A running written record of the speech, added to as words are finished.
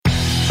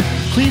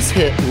Please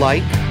hit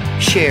like,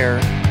 share,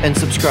 and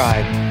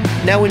subscribe.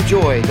 Now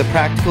enjoy the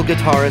Practical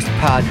Guitarist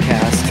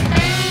podcast.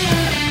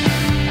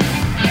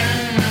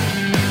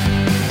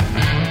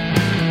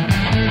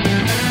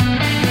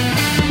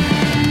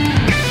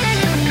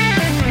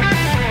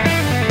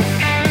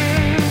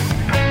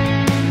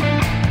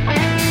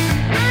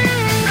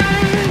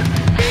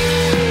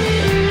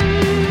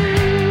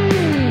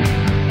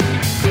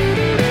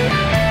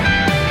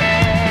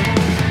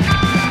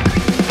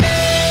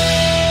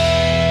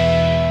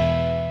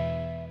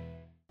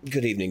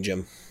 Good evening,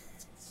 Jim.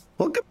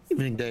 Well, good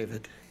evening,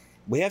 David.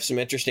 We have some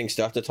interesting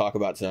stuff to talk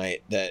about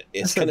tonight that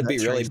is going to be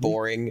really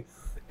boring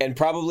and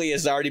probably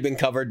has already been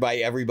covered by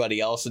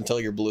everybody else until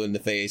you're blue in the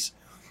face.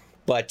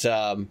 But,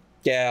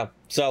 yeah.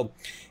 So,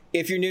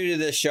 if you're new to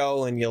this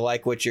show and you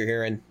like what you're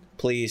hearing,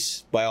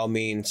 please, by all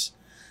means,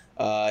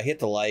 hit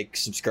the like,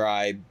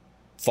 subscribe,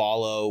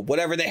 follow,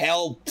 whatever the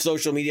hell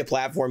social media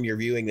platform you're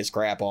viewing this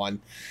crap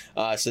on,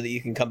 so that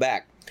you can come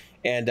back.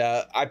 And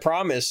I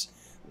promise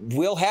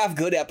we'll have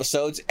good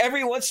episodes.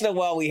 Every once in a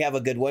while, we have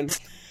a good one.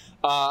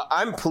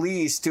 I'm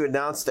pleased to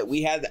announce that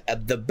we had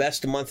the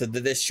best month that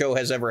this show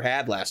has ever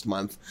had last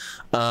month,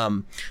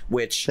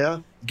 which,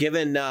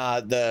 given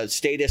the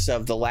status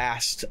of the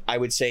last, I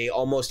would say,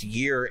 almost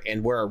year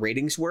and where our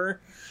ratings were,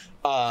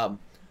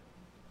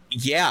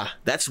 yeah,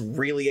 that's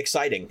really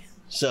exciting.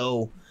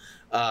 So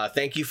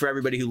thank you for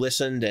everybody who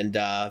listened, and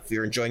if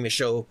you're enjoying the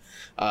show,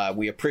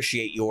 we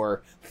appreciate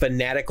your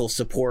fanatical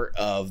support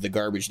of the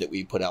garbage that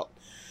we put out.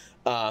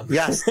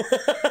 Yes.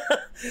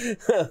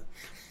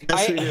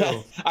 Yes, we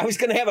do. I was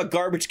going to have a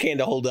garbage can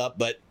to hold up,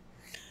 but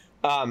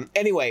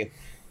anyway,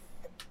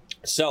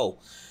 so,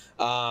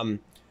 we got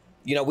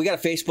a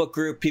Facebook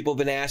group. People have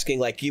been asking,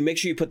 like, you make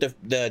sure you put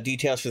the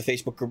details for the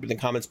Facebook group in the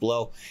comments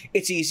below.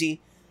 It's easy.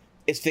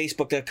 It's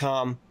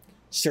facebook.com.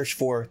 Search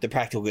for the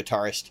Practical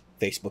Guitarist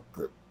Facebook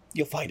group.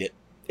 You'll find it.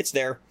 It's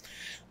there.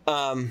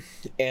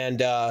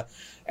 And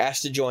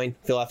ask to join.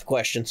 Fill out the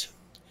questions.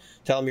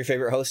 Tell them your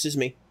favorite host is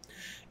me.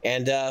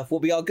 And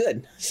we'll be all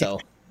good. So,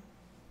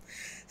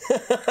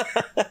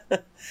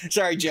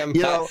 sorry, Jim.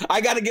 I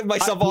got to give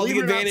myself all the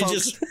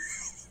advantages.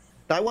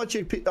 Not,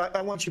 folks,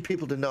 I want you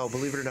people to know.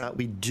 Believe it or not,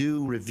 we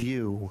do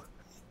review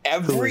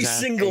every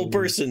single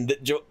person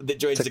that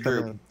joins the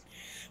group.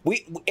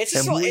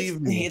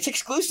 It's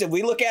exclusive.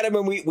 We look at them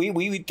and we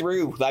weed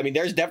through. I mean,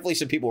 there's definitely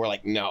some people who are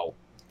like, no.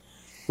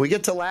 We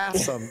get to laugh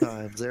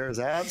sometimes. There is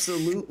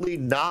absolutely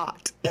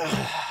not.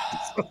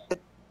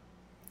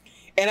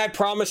 And I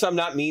promise I'm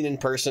not mean in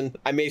person.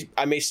 I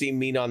may seem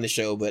mean on the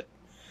show, but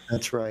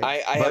that's right.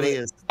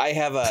 I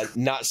have a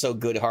not so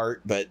good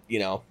heart, but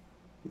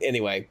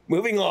anyway,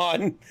 moving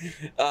on.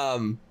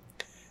 Moving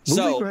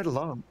right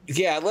along.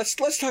 Yeah, let's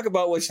talk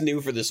about what's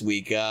new for this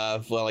week.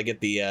 While I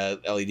get the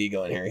LED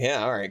going here.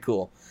 Yeah, all right,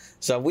 cool.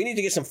 So we need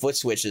to get some foot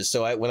switches.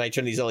 So when I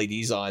turn these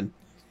LEDs on,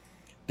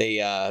 we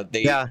get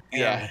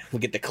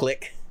the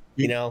click.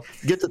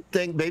 Get the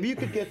thing. Maybe you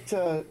could get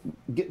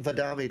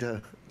Vadami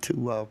to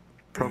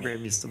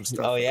program you some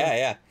stuff. Oh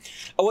yeah.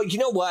 Oh, well, you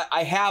know what?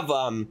 I have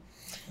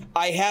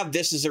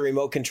this as a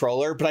remote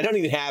controller, but I don't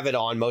even have it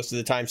on most of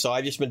the time. So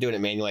I've just been doing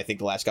it manually. I think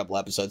the last couple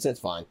episodes, and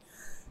it's fine.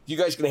 You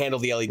guys can handle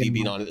the LED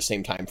being on at the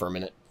same time for a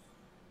minute.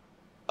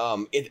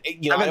 I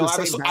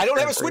don't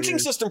have a switching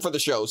system for the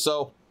show,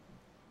 so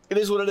it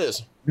is what it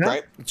is,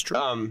 right? It's true.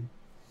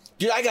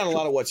 Dude, I got a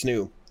lot of what's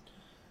new.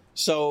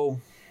 So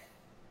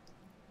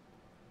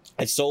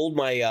I sold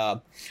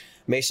my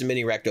Mason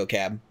Mini Recto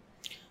cab.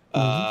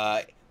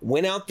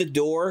 Went out the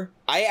door.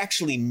 I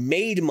actually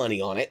made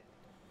money on it,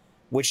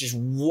 which is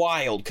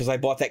wild because I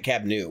bought that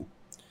cab new.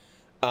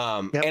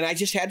 And I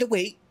just had to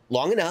wait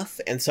long enough.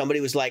 And somebody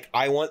was like,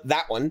 I want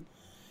that one.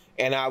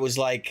 And I was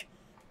like,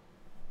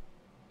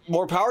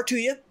 more power to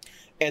you.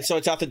 And so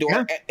it's out the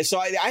door. Yeah. So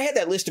I had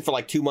that listed for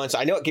like 2 months.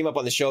 I know it came up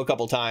on the show a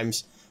couple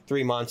times,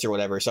 3 months or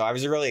whatever. So I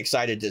was really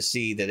excited to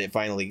see that it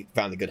finally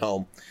found a good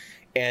home.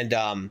 And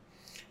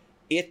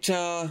it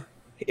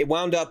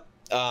wound up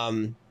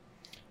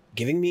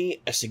giving me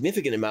a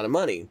significant amount of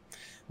money,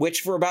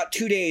 which for about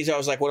 2 days I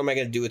was like, what am I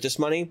going to do with this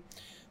money?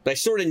 But I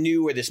sort of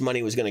knew where this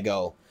money was going to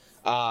go.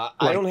 I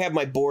don't have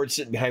my board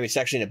sitting behind me. It's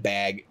actually in a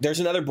bag. There's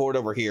another board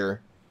over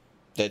here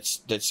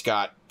that's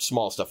got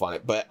small stuff on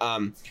it. But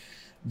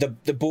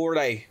the board,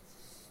 I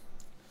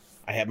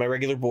have my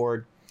regular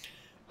board.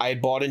 I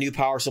had bought a new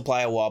power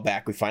supply a while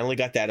back. We finally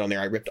got that on there.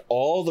 I ripped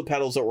all the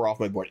pedals that were off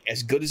my board,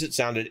 as good as it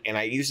sounded, and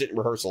I used it in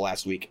rehearsal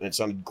last week, and it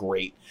sounded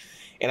great.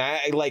 And I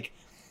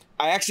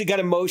actually got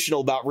emotional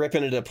about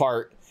ripping it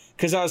apart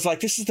because I was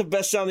like, this is the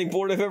best sounding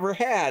board I've ever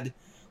had.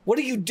 What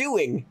are you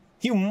doing?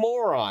 You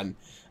moron.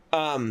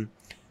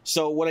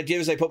 So what I did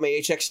was I put my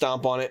HX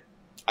Stomp on it.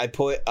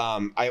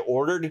 I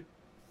ordered,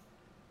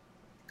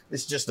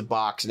 it's just a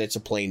box and it's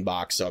a plain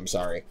box, so I'm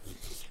sorry.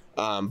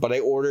 But I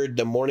ordered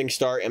the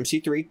Morningstar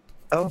MC3.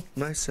 Oh,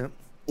 nice. Yeah.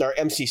 Or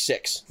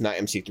MC6, not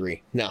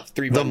MC3. No,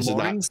 three buttons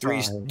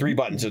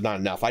is not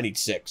enough. I need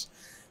 6.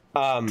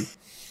 And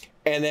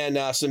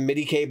then some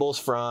MIDI cables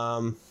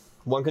from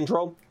One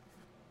Control,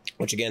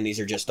 which again, these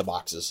are just the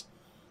boxes.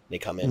 They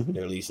come in.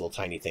 They're these little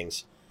tiny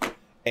things.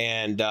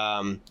 And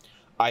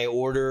I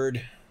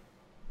ordered.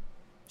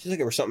 Seems like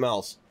there was something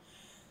else.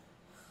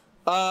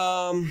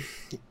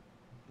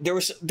 There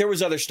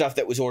was other stuff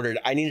that was ordered.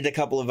 I needed a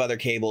couple of other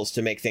cables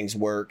to make things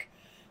work.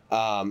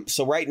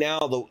 So right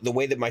now, the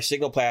way that my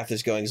signal path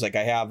is going is like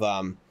I have,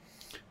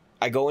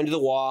 I go into the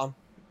wah,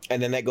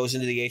 and then that goes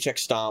into the HX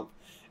Stomp,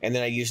 and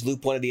then I use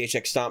loop 1 of the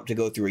HX Stomp to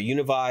go through a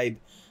Univibe,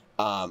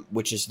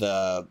 which is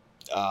the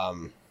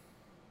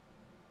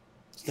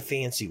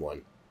fancy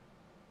one.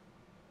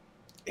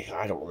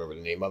 I don't remember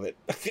the name of it.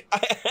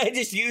 I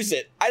just use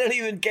it. I don't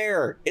even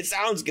care. It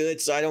sounds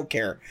good, so I don't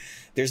care.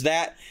 There's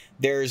that.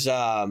 There's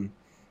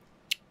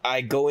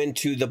I go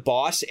into the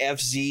Boss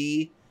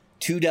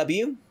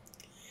FZ2W,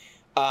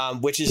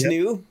 which is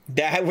new.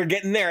 That we're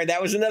getting there.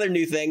 That was another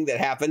new thing that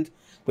happened,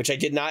 which I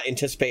did not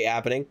anticipate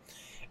happening.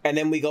 And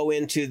then we go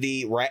into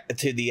the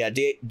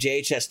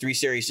JHS 3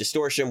 Series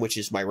Distortion, which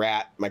is my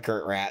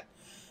current rat.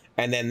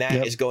 And then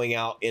that is going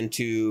out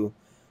into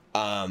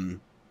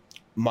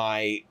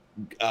my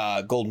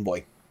Golden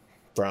Boy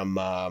from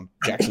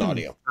Jackson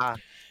Audio.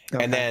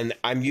 Okay. And then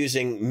I'm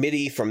using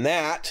MIDI from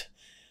that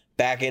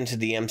back into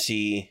the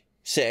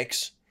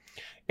MC6,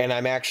 and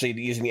I'm actually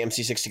using the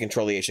MC6 to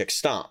control the HX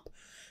Stomp.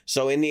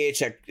 So in the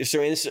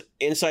HX,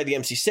 inside the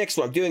MC6,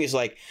 what I'm doing is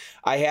like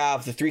I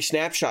have the 3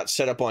 snapshots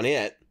set up on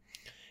it,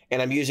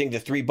 and I'm using the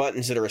 3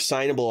 buttons that are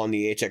assignable on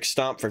the HX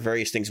Stomp for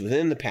various things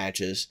within the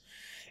patches.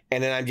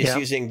 And then I'm just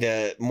using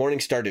the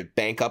Morningstar to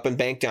bank up and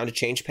bank down to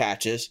change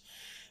patches,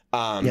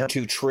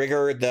 to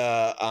trigger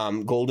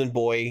the Golden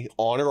Boy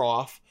on or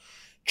off,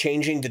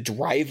 changing the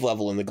drive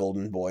level in the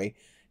Golden Boy,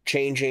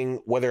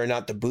 changing whether or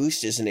not the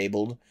boost is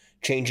enabled,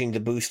 changing the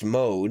boost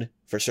mode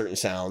for certain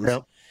sounds.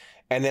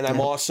 And then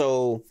I'm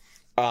also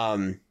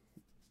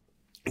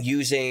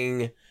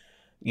using,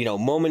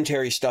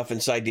 momentary stuff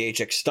inside the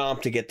HX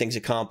Stomp to get things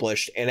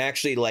accomplished. And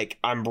actually, like,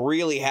 I'm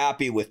really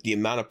happy with the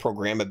amount of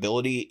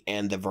programmability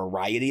and the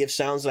variety of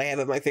sounds that I have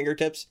at my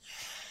fingertips.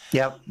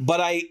 But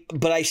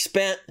I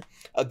spent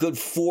a good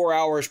 4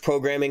 hours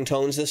programming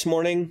tones this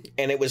morning,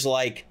 and it was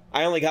like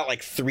I only got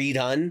like 3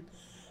 done.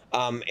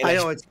 And I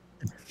know it's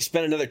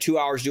spent another 2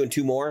 hours doing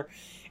 2 more,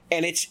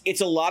 and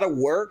it's a lot of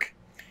work.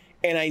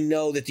 And I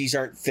know that these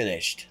aren't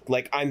finished.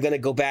 Like, I'm going to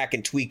go back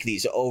and tweak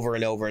these over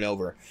and over and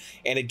over.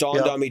 And it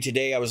dawned on me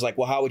today. I was like,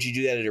 well, how would you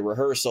do that at a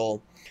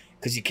rehearsal?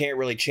 Because you can't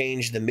really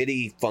change the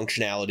MIDI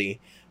functionality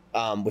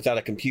without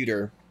a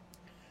computer.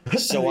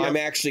 So I'm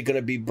actually going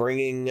to be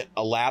bringing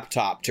a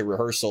laptop to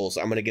rehearsals.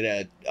 I'm going to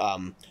get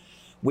a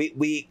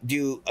we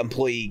do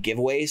employee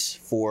giveaways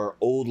for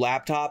old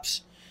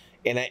laptops,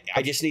 and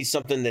I just need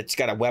something that's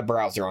got a web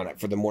browser on it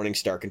for the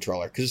Morningstar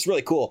controller, because it's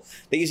really cool.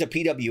 They use a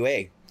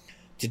PWA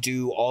to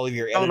do all of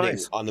your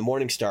editing on the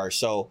Morningstar.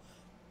 So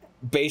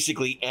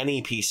basically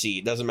any PC,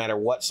 it doesn't matter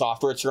what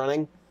software it's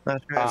running.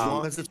 That's right. As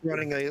long as it's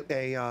running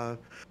a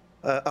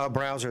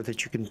browser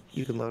that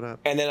you can load up.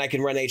 And then I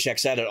can run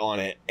HX Edit on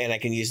it, and I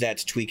can use that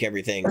to tweak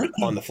everything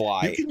on the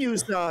fly. You can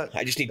use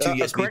I just need 2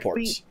 USB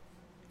ports.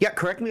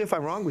 Correct me if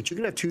I'm wrong, but you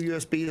can have 2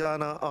 USBs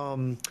on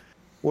a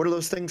what are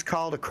those things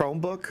called? A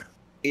Chromebook?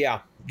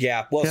 Yeah.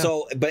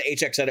 Well, but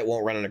HX Edit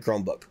won't run on a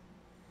Chromebook.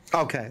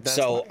 Okay.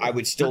 So I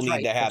would still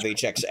need to have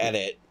HX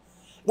Edit,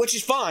 which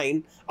is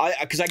fine,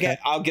 because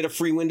I'll get a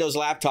free Windows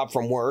laptop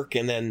from work,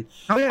 and then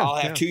I'll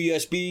have 2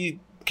 USB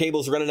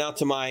cables running out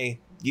to my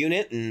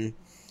unit, and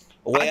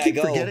away I go. I keep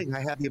forgetting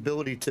I have the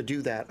ability to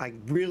do that. I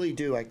really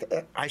do.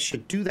 I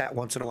should do that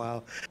once in a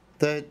while.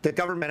 The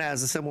government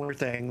has a similar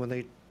thing when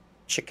they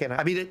chicken.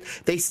 I mean,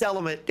 they sell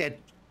them at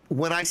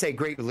when I say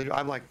great religion,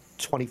 I'm like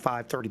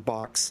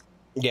 $25-$30.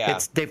 Yeah,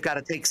 they've got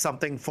to take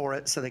something for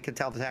it so they can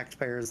tell the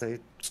taxpayers they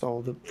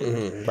sold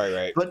it.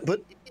 Right.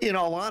 But in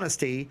all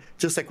honesty,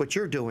 just like what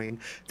you're doing,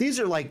 these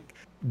are like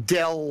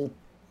Dell,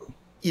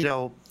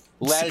 Latitudes,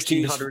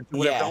 1600s,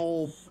 whatever, the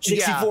whole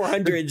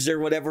 6400s or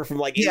whatever from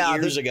like 8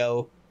 years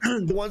ago.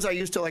 The ones I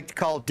used to like to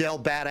call Dell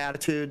bad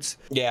attitudes.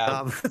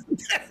 Yeah,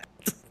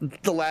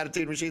 the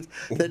Latitude machines.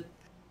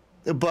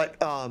 But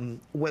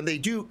when they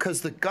do, because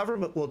the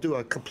government will do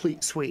a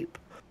complete sweep.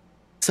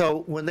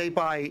 So when they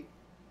buy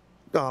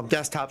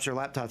desktops or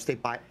laptops, they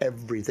buy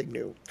everything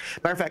new.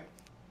 Matter of fact,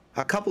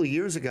 a couple of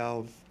years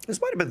ago, this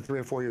might have been 3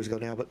 or 4 years ago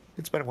now, but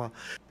it's been a while.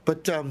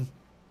 But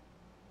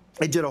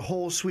they did a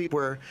whole sweep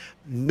where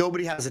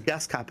nobody has a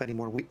desktop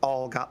anymore. We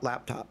all got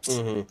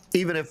laptops,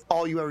 even if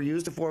all you ever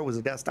used it for was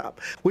a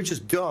desktop, which is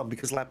dumb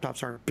because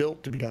laptops aren't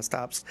built to be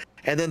desktops.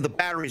 And then the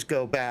batteries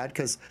go bad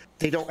because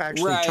they don't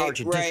actually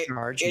charge a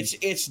discharge.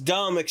 It's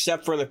dumb,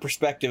 except from the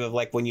perspective of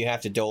like when you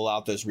have to dole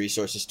out those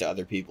resources to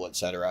other people,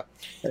 etc.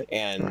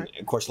 And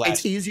of course,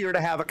 it's easier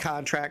to have a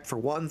contract for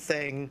one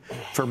thing,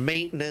 for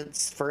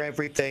maintenance, for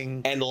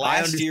everything. And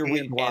last year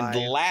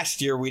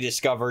we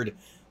discovered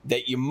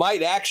that you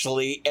might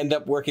actually end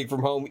up working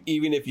from home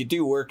even if you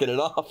do work in an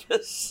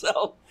office.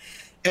 So,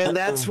 and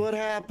that's what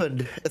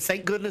happened.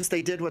 Thank goodness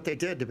they did what they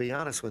did, to be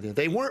honest with you.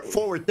 They weren't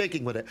forward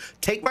thinking with it.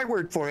 Take my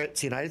word for it. It's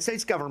the United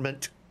States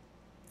government.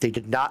 They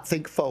did not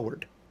think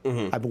forward.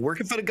 I've been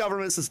working for the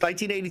government since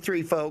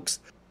 1983, folks.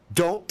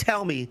 don't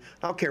tell me,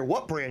 I don't care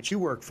what branch you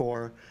work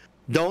for,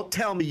 don't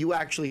tell me you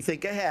actually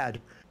think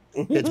ahead.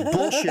 It's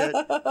bullshit,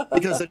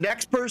 because the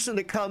next person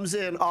that comes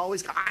in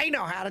always, I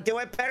know how to do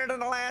it better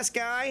than the last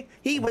guy.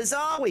 He was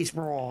always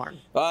wrong.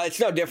 It's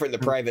no different in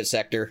the private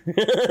sector.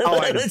 Oh,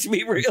 I know. Let's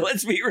be real.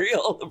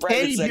 The private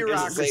Any sector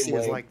bureaucracy is the same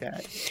is way. like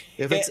that.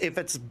 If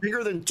it's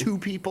bigger than 2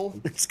 people,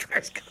 this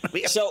guy's gonna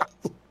be a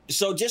problem.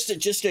 So just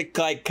to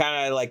like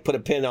kind of like put a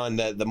pin on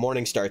the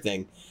Morningstar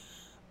thing,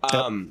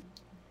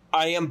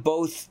 I am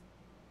both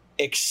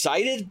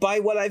excited by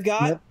what I've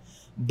got. Yep.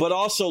 But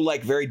also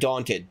like very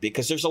daunted,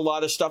 because there's a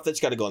lot of stuff that's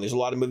got to go on. There's a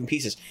lot of moving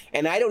pieces,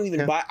 and I didn't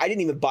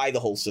even buy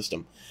the whole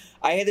system.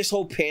 I had this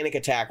whole panic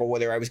attack of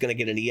whether I was going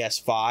to get an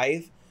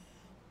ES5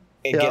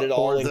 and get it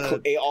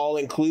all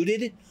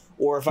included,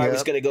 or if I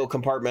was going to go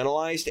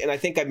compartmentalized. And I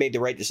think I made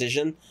the right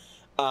decision.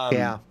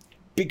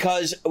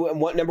 Because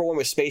number one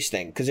was space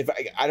thing. Because if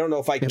I don't know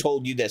if I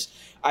told you this,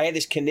 I had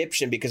this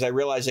conniption because I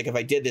realized like if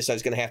I did this, I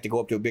was going to have to go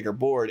up to a bigger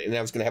board, and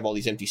I was going to have all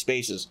these empty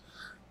spaces.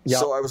 Yep.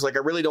 So I was like, I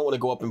really don't want to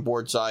go up in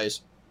board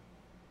size.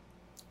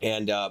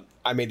 And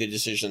I made the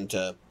decision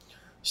to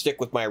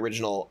stick with my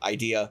original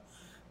idea.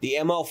 The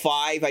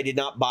ML5 I did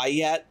not buy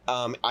yet.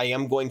 I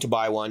am going to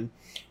buy one.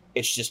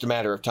 It's just a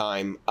matter of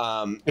time.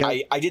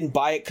 I didn't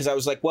buy it because I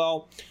was like,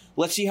 well,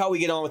 let's see how we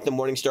get on with the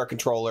Morningstar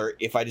controller.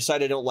 If I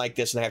decide I don't like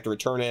this and I have to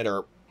return it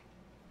or,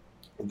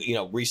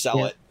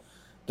 resell it,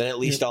 then at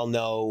least I'll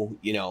know,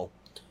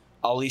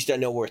 at least I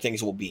know where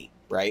things will be,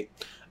 right?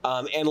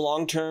 And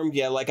long term,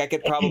 like I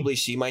could probably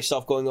see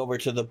myself going over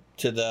to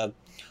the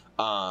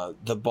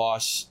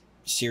Boss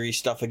series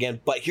stuff again.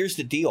 But here's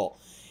the deal: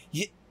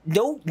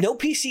 no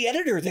PC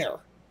editor there.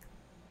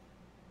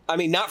 I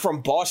mean, not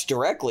from Boss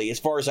directly, as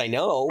far as I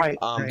know.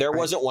 There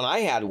wasn't when I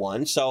had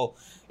one. So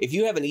if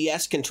you have an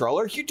ES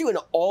controller, you're doing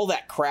all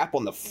that crap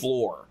on the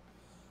floor,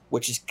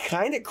 which is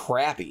kind of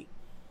crappy.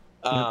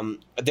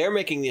 They're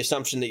making the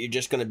assumption that you're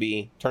just going to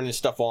be turning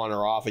stuff on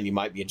or off, and you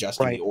might be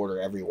adjusting the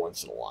order every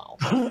once in a while.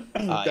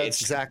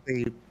 That's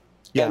exactly.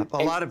 Yeah,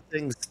 a lot of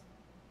things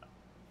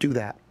do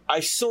that. I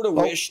sort of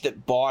wish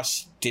that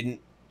Boss didn't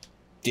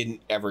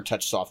ever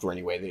touch software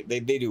anyway. They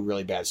do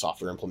really bad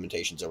software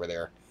implementations over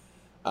there.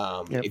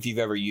 If you've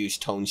ever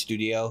used Tone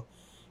Studio,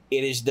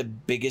 it is the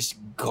biggest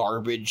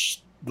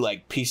garbage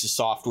like piece of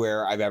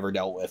software I've ever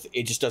dealt with.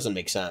 It just doesn't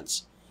make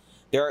sense.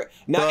 And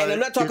I'm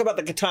not talking about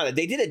the Katana.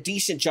 They did a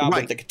decent job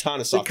with the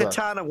Katana software. The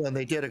Katana one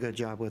they did a good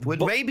job with.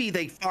 Maybe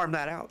they farmed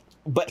that out.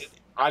 But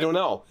I don't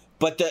know.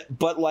 But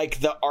like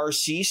the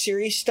RC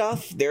series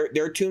stuff,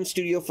 their Tune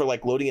Studio for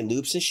like loading in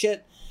loops and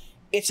shit,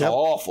 it's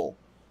awful.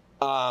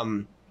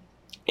 And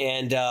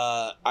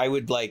I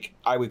would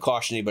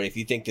caution anybody, if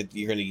you think that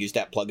you're going to use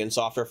that plugin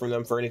software from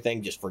them for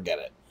anything, just forget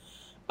it.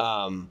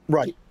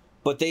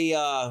 But they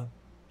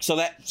so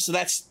that's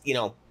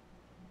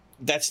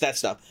that's that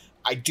stuff.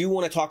 I do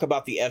want to talk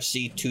about the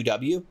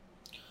FC2W,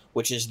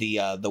 which is the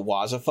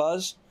Waza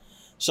fuzz.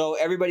 So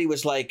everybody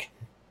was like,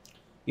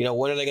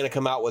 when are they going to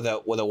come out with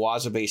a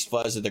Waza based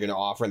fuzz that they're going to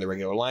offer in the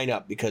regular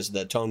lineup, because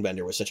the Tone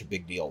Bender was such a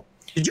big deal.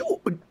 Did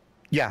you?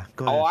 Yeah.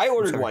 Go ahead. Oh, I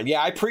ordered one.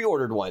 Yeah, I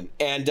pre-ordered one,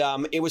 and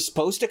it was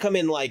supposed to come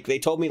in they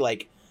told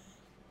me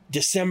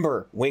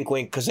December, wink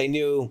wink, because they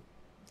knew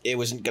it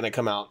wasn't going to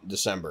come out in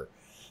December,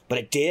 but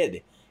it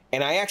did,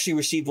 and I actually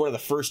received one of the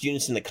first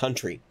units in the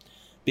country.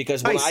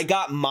 Because when I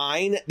got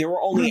mine, there were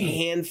only a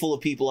handful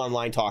of people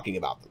online talking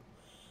about them.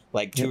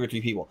 Like 2 or 3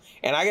 people.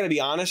 And I got to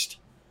be honest,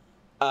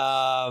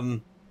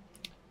 I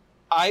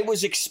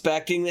was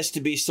expecting this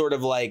to be sort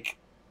of like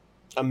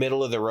a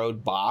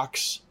middle-of-the-road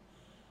box.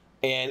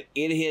 And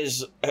it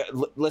is,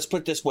 let's put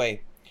it this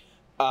way.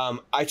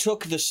 I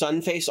took the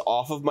sun face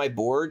off of my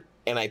board,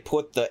 and I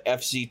put the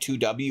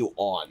FZ2W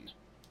on.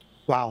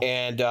 Wow.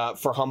 And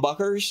for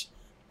humbuckers...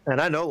 And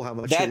I know how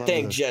much that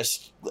thing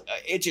just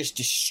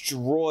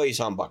destroys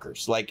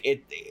humbuckers. Like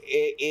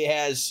it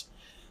has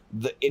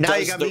the you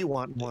got me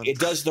one. It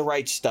does the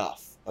right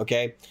stuff.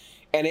 Okay,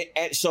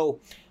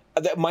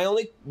 my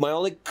only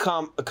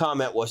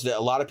comment was that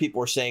a lot of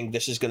people were saying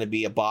this is going to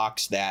be a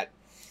box that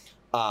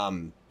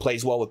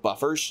plays well with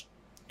buffers,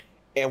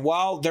 and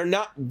while they're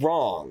not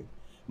wrong,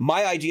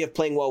 my idea of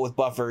playing well with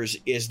buffers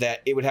is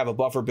that it would have a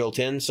buffer built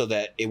in so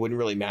that it wouldn't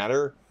really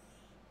matter,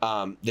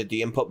 that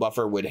the input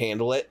buffer would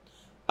handle it.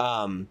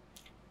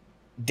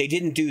 They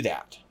didn't do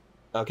that.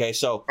 Okay,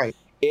 so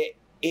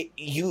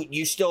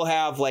you still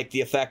have like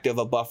the effect of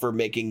a buffer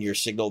making your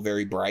signal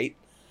very bright,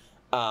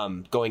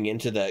 going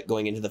into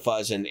the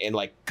fuzz and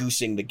like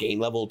goosing the gain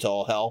level to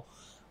all hell.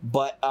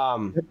 But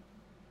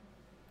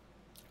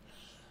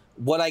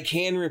what I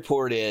can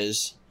report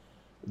is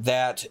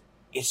that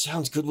it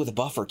sounds good with a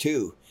buffer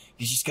too.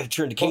 You just got to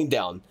turn the gain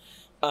down.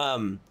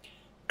 And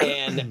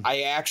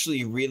I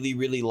actually really,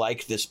 really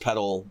like this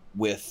pedal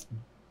with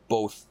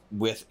both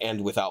with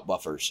and without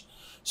buffers.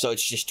 So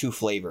it's just 2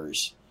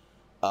 flavors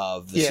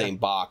of the same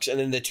box. And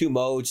then the 2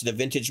 modes, the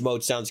vintage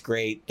mode sounds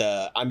great.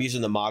 I'm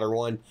using the modern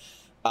one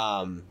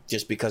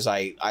just because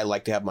I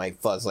like to have my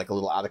fuzz like a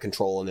little out of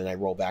control, and then I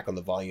roll back on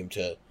the volume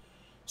to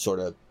sort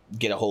of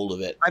get a hold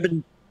of it.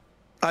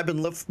 I've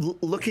been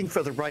looking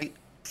for the right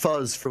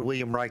fuzz for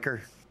William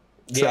Riker.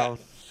 Yeah.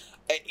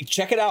 So,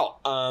 check it out.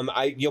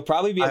 You'll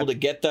probably be able to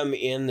get them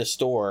in the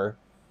store,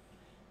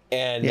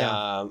 and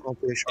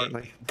hopefully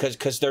shortly,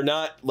 because they're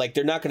not going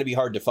to be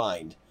hard to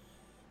find.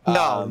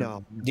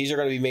 No. These are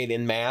going to be made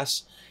in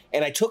mass,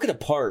 and I took it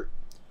apart.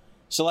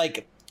 So,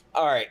 like,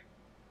 all right,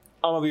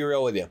 I'm gonna be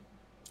real with you.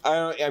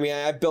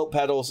 I built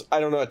pedals. I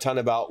don't know a ton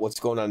about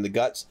what's going on in the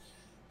guts,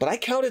 but I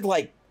counted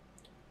like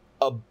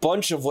a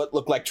bunch of what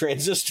looked like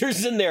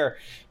transistors in there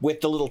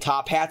with the little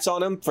top hats on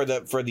them for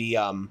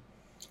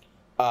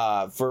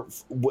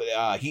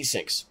heat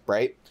sinks,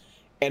 right?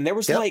 And there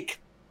was like,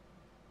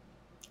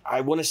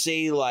 I want to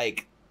say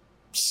like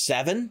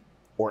 7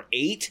 or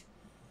 8.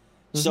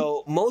 Mm-hmm.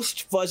 So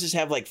most fuzzes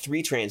have like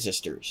 3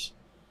 transistors.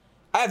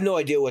 I have no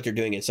idea what they're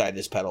doing inside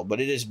this pedal,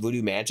 but it is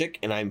voodoo magic,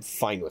 and I'm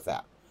fine with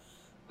that.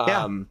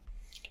 Yeah.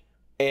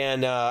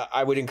 And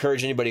I would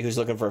encourage anybody who's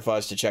looking for a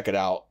fuzz to check it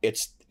out.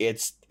 It's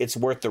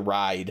worth the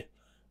ride.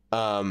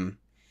 Well,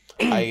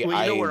 you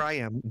know where I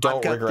am.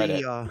 Don't regret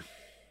it.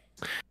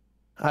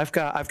 I've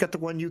got the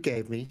one you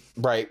gave me.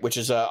 Right, which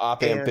is a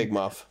op-amp Big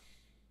Muff.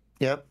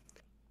 Yep.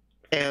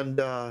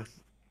 And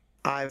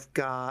I've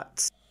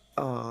got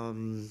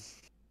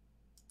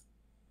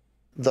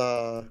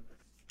the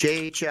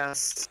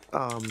JHS,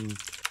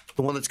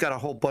 the one that's got a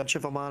whole bunch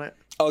of them on it.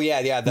 Oh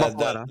yeah, the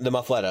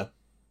Muffletta.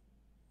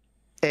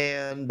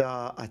 And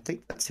I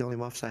think that's the only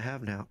muffs I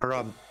have now,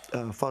 or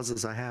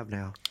fuzzes I have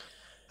now,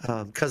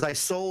 because I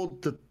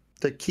sold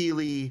the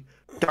Caline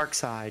Dark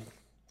Side.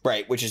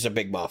 Right, which is a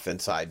big muff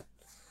inside.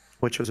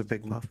 Which was a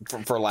big muff.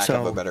 For lack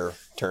of a better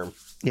term.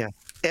 Yeah.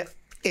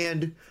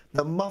 And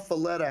the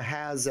Muffaletta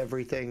has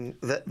everything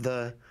that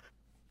the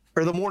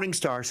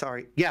Morningstar,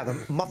 sorry. Yeah, the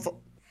Muffaletta.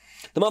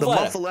 The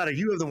Muffaletta,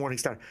 you have the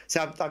Morningstar.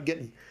 So I'm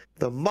getting,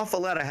 the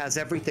Muffaletta has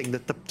everything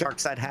that the Dark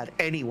Side had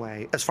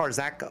anyway, as far as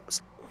that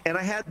goes. And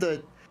I had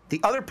the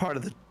other part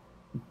of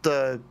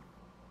the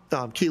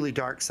Caline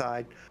Dark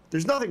Side.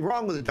 There's nothing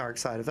wrong with the Dark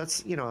Side if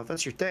that's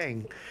your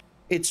thing.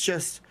 It's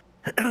just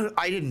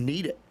I didn't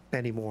need it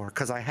anymore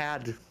because I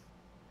had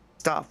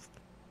stuff.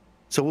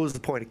 So what was the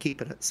point of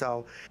keeping it?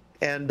 So,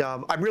 and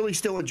I'm really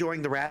still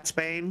enjoying the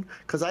Ratsbane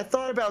because I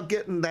thought about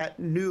getting that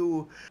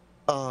new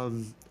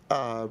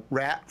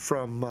Rat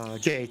from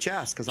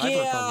JHS because I've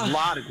heard a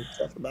lot of good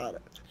stuff about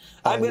it.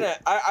 I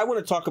want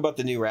to talk about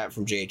the new Rat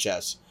from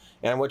JHS,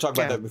 and I want to talk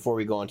about that before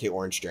we go on to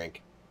Orange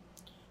Drink.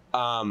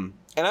 And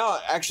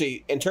I'll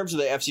actually, in terms of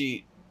the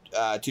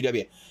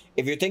FC2W,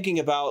 if you're thinking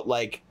about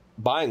like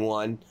buying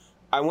one,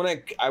 I want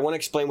to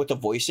explain what the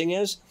voicing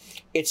is.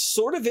 It's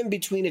sort of in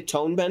between a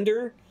tone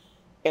bender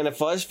and a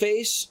fuzz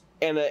face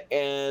and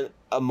a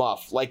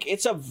muff. Like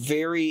it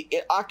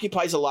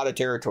occupies a lot of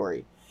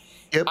territory.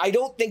 Yep. I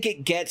don't think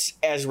it gets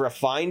as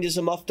refined as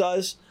a muff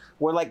does.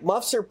 Where like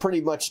muffs are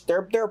pretty much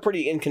they're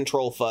pretty in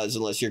control fuzz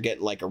unless you're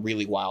getting like a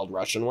really wild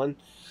Russian one.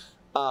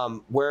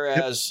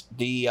 Whereas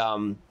the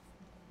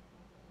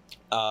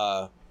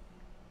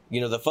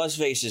the fuzz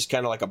face is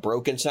kind of like a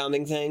broken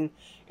sounding thing,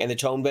 and the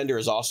tone bender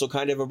is also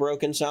kind of a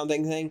broken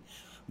sounding thing.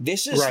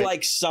 This is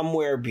like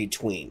somewhere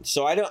between.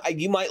 So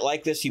you might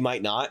like this, you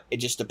might not. It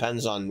just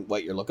depends on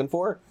what you're looking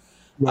for.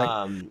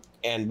 Right.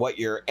 And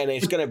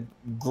it's going to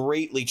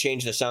greatly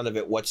change the sound of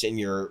it. What's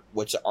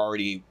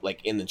already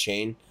like in the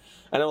chain.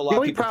 I know a lot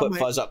of people put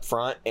fuzz up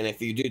front, and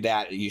if you do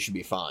that, you should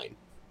be fine.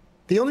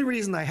 The only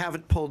reason I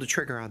haven't pulled the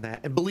trigger on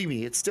that, and believe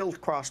me, it still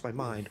crossed my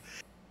mind,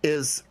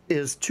 is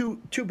two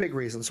big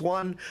reasons.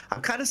 One,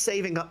 I'm kind of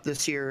saving up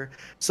this year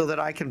so that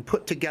I can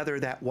put together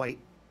that white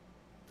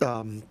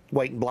and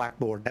black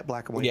board, that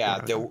black and white.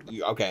 Yeah, board.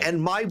 Okay.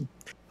 And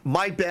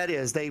my bet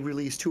is they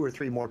release 2 or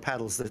 3 more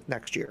pedals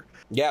next year.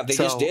 Yeah, they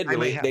just did.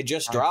 They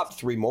just dropped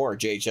 3 more.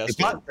 JHS.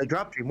 They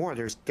dropped 3 more.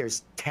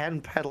 There's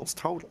 10 pedals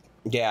total.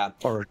 Yeah,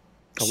 or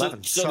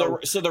 11. So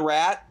the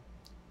Rat,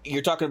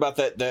 you're talking about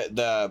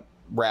the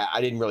Rat.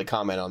 I didn't really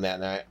comment on that,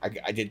 and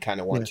I did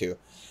kind of want to.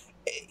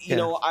 You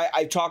know,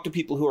 I talked to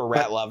people who are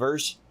Rat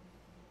lovers,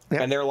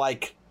 and they're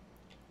like,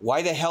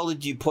 "Why the hell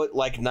did you put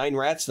like 9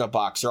 rats in a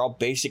box? They're all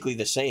basically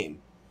the same."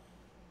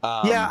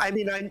 I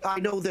mean, I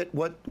know that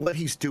what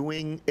he's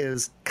doing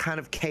is kind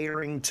of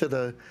catering to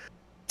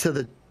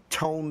the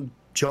tone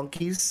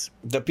junkies,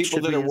 the people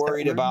that are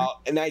worried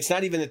about, and it's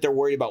not even that they're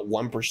worried about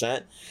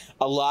 1%.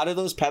 A lot of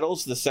those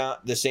pedals,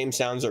 the same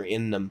sounds are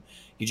in them.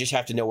 You just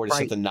have to know where to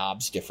set the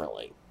knobs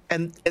differently.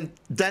 And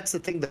that's the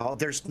thing, though.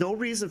 There's no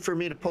reason for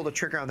me to pull the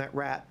trigger on that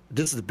Rat.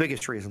 This is the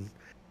biggest reason.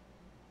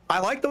 I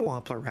like the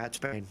Wampler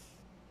Ratsbane.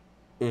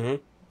 Mm-hmm.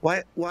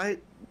 Why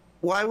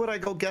would I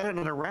go get it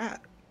on a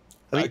Rat?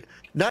 I mean,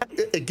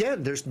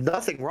 there's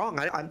nothing wrong.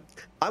 I'm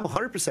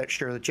 100%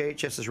 sure that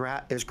JHS's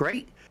Rat is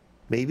great,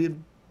 maybe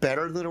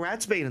better than a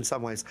Ratsbane in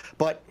some ways.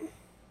 But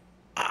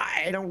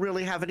I don't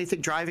really have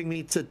anything driving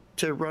me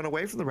to run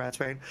away from the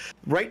Ratsbane.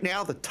 Right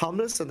now, the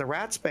Tumnus and the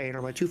Ratsbane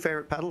are my 2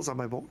 favorite pedals on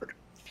my board.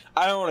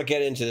 I don't want to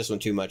get into this one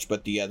too much,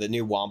 but the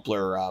new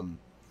Wampler,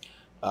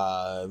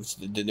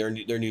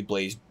 their new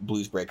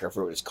Blues Breaker, I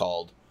forget what it's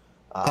called.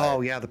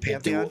 The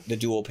Pantheon, the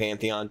dual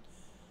Pantheon.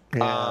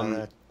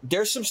 Yeah,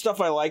 There's some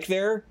stuff I like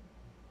there.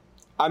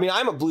 I mean,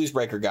 I'm a blues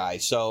breaker guy,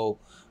 so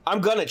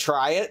I'm gonna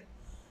try it.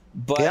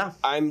 But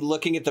I'm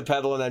looking at the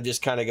pedal and I'm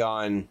just kind of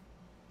going,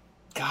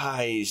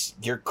 guys,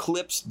 your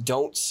clips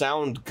don't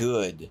sound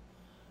good.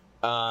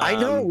 I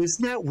know,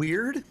 isn't that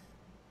weird?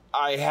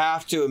 I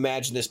have to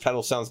imagine this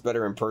pedal sounds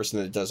better in person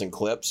than it does in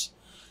clips.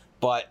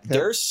 But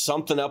there's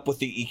something up with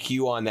the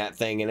EQ on that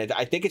thing, and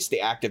I think it's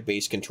the active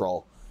bass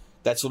control.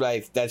 That's what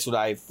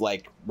I've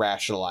like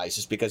rationalized,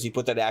 is because you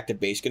put that active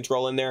bass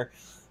control in there.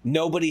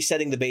 Nobody's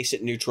setting the bass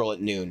at neutral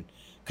at noon,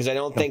 because I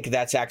don't think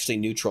that's actually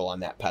neutral on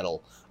that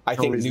pedal. I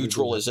think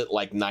neutral is at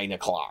like 9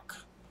 o'clock.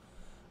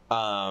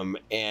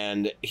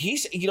 And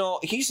he's an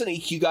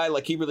EQ guy.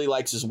 Like, he really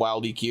likes his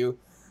wild EQ.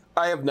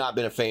 I have not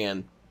been a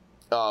fan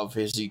of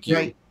his EQ.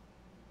 Right.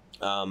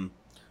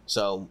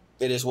 So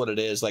it is what it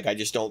is. Like, I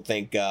just don't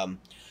think. I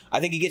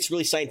think he gets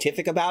really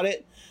scientific about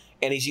it,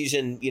 and he's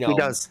using he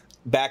does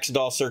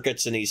Baxendall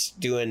circuits, and he's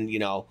doing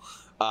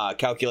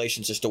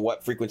calculations as to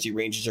what frequency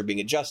ranges are being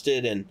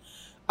adjusted, and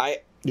I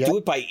do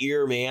it by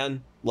ear,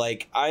 man.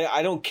 Like,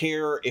 I don't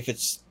care if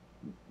it's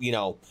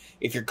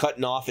if you're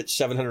cutting off at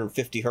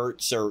 750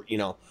 hertz or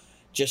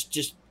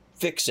just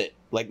fix it.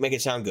 Like, make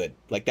it sound good.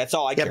 Like, that's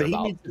all I care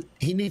about.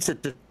 He needs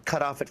it to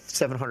cut off at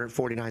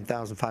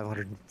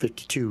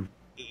 749,552.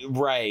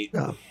 Right.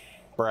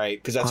 Right,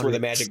 because that's where the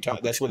magic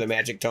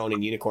tone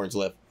and unicorns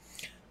live.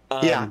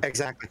 Yeah,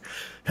 exactly.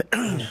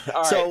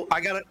 So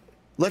right.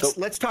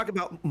 Let's talk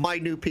about my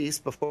new piece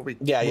before we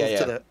move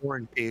to the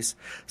orange piece.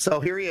 So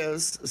here he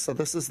is. So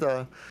this is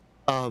the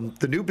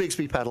new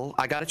Bigsby pedal.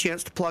 I got a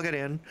chance to plug it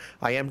in.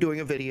 I am doing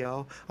a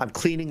video. I'm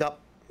cleaning up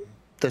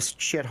this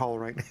shithole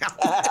right now.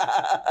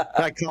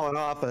 I call it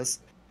office.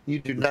 You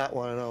do not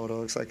want to know what it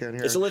looks like in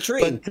here. It's a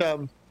latrine.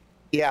 But,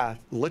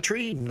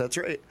 latrine. That's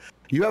right.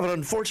 You have an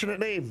unfortunate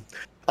name.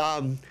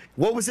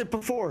 What was it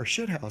before?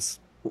 Shithouse.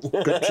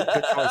 Good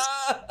choice.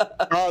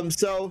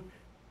 So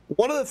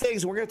one of the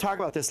things, we're going to talk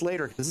about this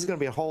later, because this is going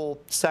to be a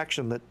whole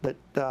section that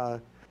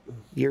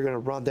you're going to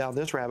run down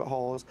this rabbit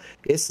hole.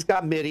 It's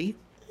got MIDI.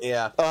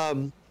 Yeah.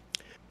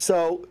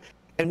 So,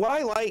 and what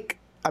I like,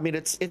 I mean,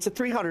 it's a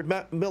 300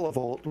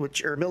 millivolt,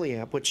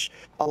 milliamp, which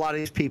a lot of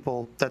these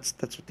people, that's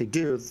what they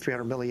do, the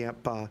 300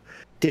 milliamp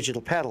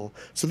digital pedal.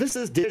 So this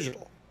is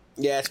digital.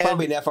 Yeah, it's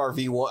probably an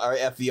FRV1 or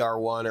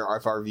FVR1 or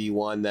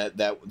FRV1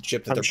 that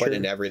chip that they're putting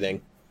into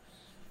everything.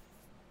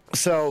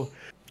 So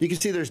you can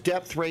see there's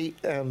depth, rate,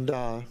 and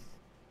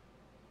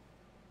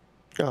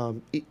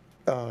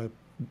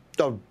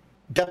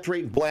depth,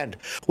 rate, and blend,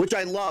 which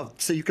I love.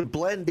 So you can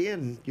blend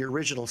in your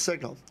original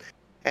signal,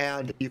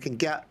 and you can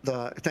get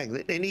the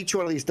thing. And each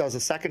one of these does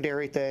a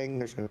secondary thing.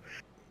 There's a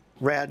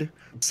red.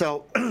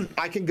 So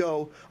I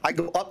go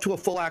up to a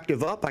full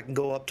octave up. I can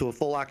go up to a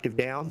full octave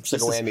down. It's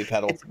like a whammy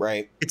pedal,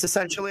 right? It's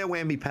essentially a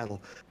whammy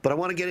pedal. But I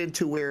want to get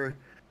into where,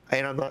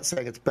 and I'm not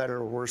saying it's better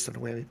or worse than a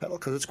whammy pedal,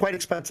 because it's quite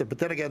expensive. But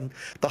then again,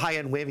 the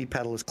high-end whammy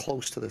pedal is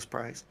close to this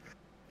price.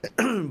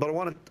 But I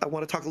want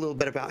to talk a little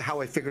bit about how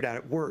I figured out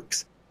it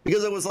works,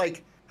 because it was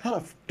like,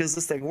 how does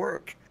this thing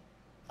work?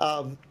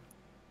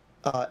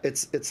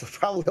 It's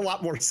probably a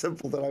lot more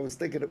simple than I was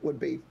thinking it would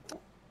be.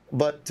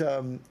 But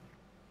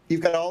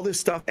you've got all this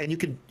stuff, and you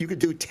could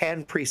do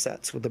 10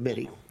 presets with the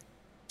MIDI.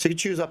 So you can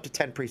choose up to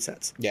 10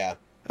 presets. Yeah.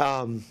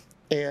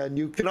 And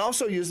you can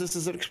also use this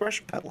as an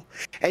expression pedal.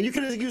 And you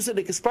can use an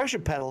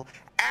expression pedal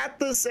at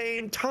the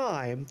same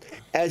time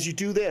as you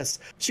do this.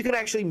 So you can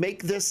actually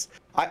make this.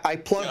 I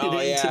plugged it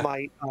into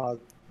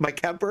my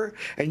Kemper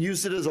and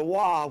used it as a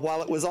wah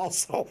while it was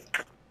also.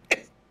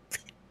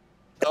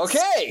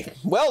 Okay,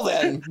 well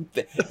then,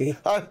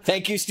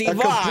 thank you, Steve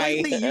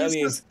Vai.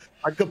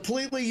 A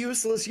completely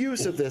useless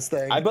use of this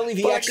thing. I believe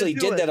he actually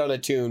did that on a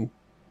tune.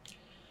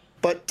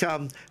 But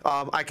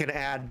I can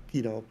add,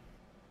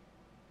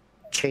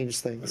 change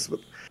things.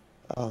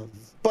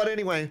 But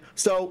anyway,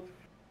 so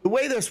the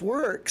way this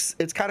works,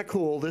 it's kind of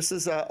cool. This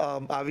is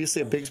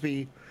obviously a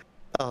Bigsby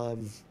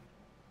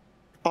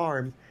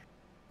arm.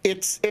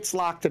 It's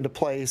locked into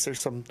place. There's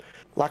some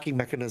locking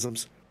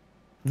mechanisms.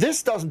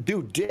 This doesn't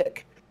do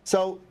dick.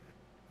 So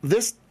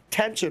this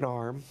tension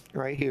arm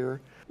right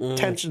here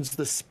tensions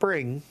the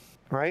spring,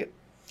 right?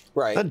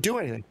 Right. Doesn't do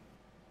anything.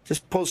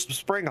 Just pulls the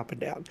spring up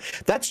and down.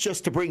 That's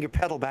just to bring your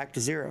pedal back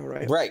to zero,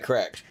 right? Right,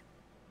 correct.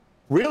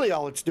 Really,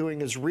 all it's doing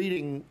is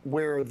reading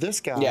where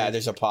this guy... Yeah,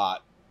 there's a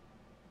pot.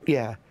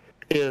 Yeah,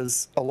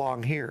 is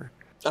along here.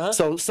 Uh-huh.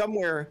 So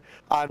somewhere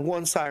on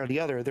one side or the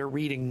other, they're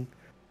reading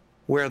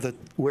where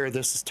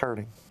this is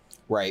turning.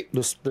 Right.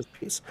 This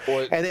piece.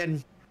 And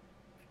then...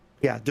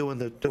 Yeah, doing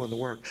the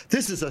work.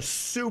 This is a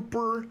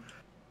super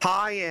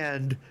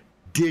high-end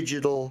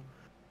digital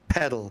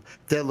pedal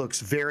that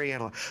looks very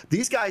analog.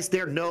 These guys,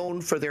 they're known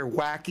for their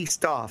wacky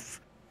stuff.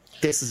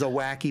 This is a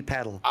wacky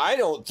pedal. I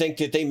don't think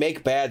that they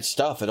make bad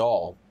stuff at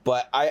all,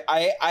 but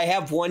I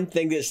have one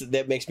thing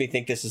that makes me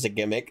think this is a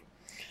gimmick.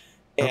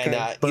 And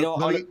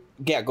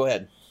okay, go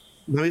ahead.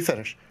 Let me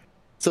finish.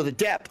 So the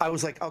depth, I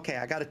was like, okay,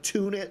 I got to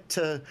tune it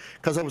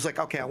because I was like,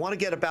 okay, I want to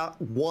get about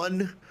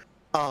 1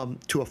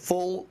 to a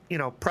full,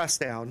 press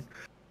down.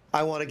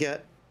 I want to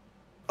get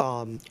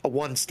a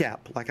one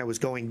step, like I was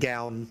going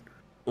down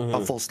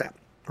a full step,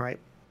 right?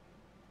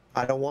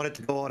 I don't want it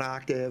to go an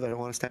octave. I don't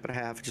want a step and a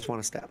half. I just want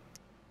a step.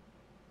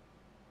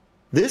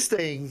 This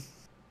thing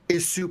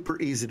is super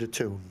easy to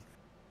tune.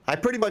 I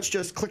pretty much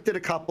just clicked it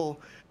a couple,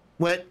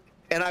 went,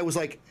 and I was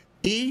like,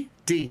 E,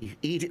 D,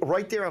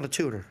 right there on the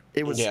tuner.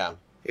 It was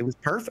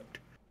perfect.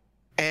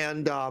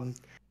 And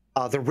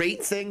the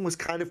rate thing was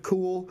kind of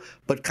cool,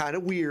 but kind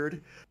of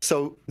weird.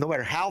 So no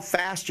matter how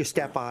fast you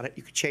step on it,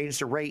 you could change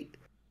the rate,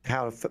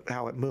 how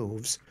it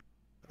moves.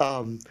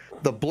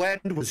 The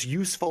blend was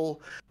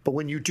useful, but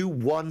when you do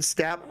one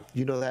step,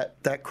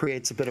 that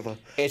creates a bit of a.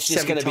 It's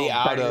just going to be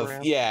out of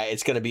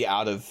it's going to be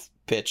out of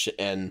pitch,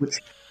 and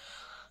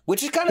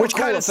which is kind of a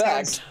cool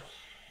effect.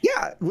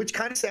 Which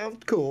kind of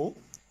sounds cool.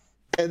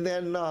 And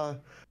then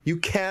you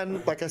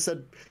can, like I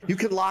said, you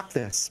can lock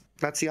this.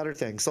 That's the other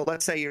thing. So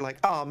let's say you're like,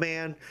 oh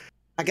man,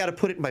 I got to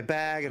put it in my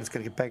bag, and it's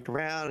going to get banked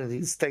around, and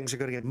these things are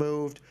going to get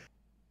moved.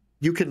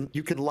 You can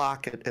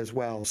lock it as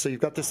well. So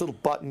you've got this little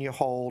button you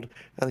hold, and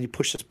then you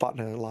push this button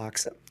and it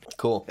locks it.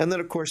 Cool. And then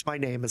of course my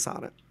name is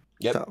on it.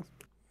 Yep. So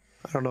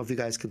I don't know if you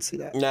guys can see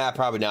that. Nah,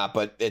 probably not.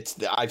 But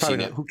I've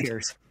seen it. Who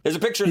cares? There's a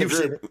picture in the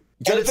group.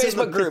 Join the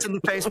Facebook group. It's in the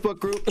Facebook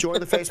group.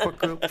 Join the Facebook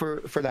group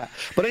for that.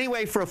 But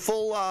anyway, for a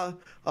full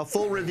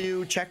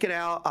review, check it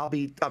out. I'll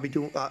be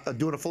doing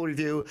a full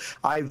review.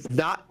 I've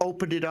not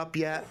opened it up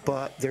yet,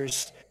 but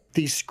there's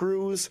these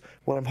screws.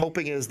 What I'm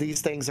hoping is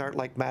these things aren't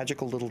like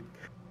magical little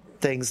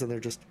things, and they're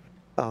just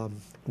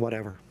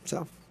whatever.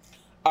 So,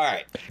 all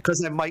right,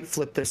 because I might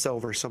flip this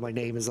over so my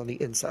name is on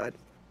the inside.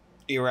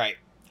 You're right.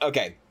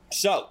 Okay,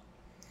 so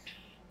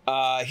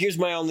here's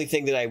my only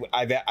thing that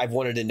I've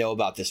wanted to know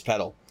about this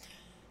pedal.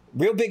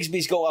 Real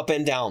Bigsby's go up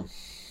and down.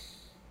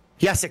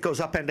 Yes, it goes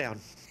up and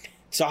down.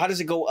 So how does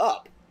it go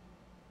up?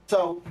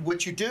 So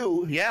what you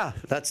do,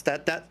 that's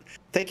that.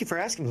 Thank you for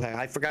asking that.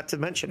 I forgot to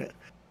mention it.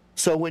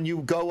 So when you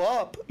go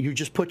up, you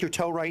just put your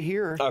toe right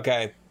here.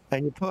 Okay.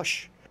 And you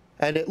push.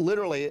 And it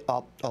literally,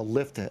 I'll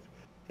lift it.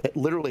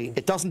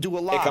 It doesn't do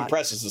a lot. It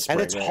compresses the spring.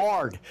 And it's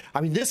hard.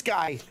 I mean, this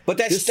guy. But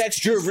that's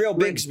true of real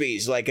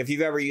Bigsby's. Like, if you've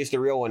ever used a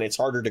real one, it's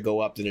harder to go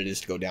up than it is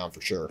to go down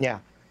for sure. Yeah.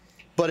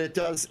 But it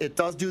does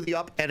do the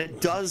up, and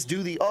it does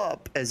do the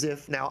up as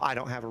if, now I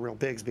don't have a real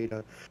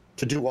Bigsby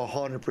to do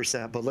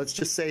 100%, but let's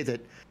just say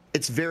that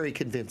it's very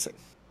convincing.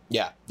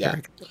 Yeah.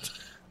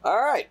 All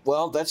right.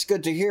 Well, that's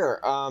good to hear.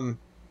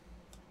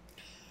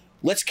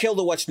 Let's kill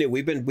the what's new.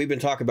 We've been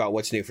talking about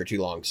what's new for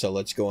too long, so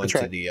let's go on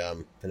to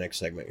the next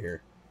segment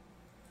here.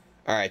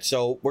 All right,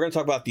 so we're gonna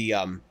talk about the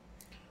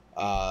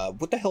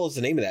what the hell is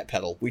the name of that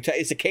pedal?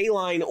 It's a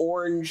Caline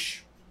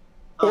Orange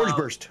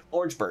Burst.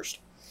 Orange Burst.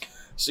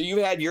 So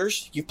you had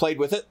yours. You played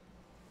with it.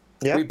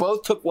 Yeah. We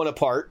both took one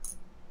apart.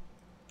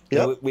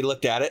 Yeah. We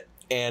looked at it,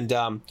 and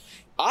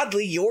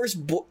oddly, yours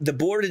the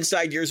board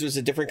inside yours was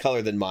a different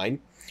color than mine.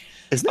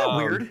 Isn't that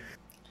weird?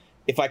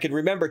 If I can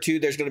remember too,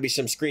 there's going to be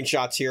some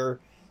screenshots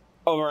here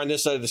over on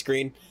this side of the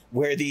screen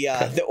where the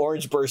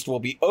Orange Burst will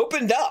be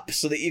opened up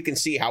so that you can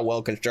see how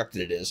well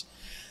constructed it is.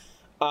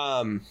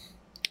 So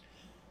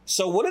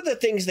one of the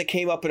things that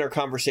came up in our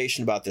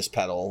conversation about this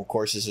pedal, of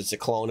course, is it's a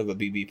clone of a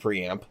BB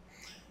preamp.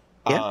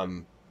 Yeah.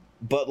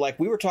 But like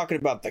we were talking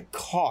about the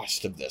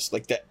cost of this,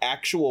 like the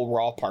actual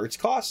raw parts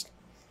cost.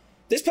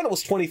 This pedal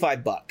was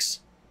 $25.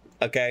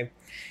 Okay.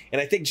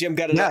 And I think Jim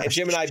got it. Yeah,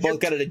 Jim and I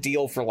both got it a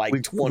deal for like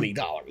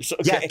 $20.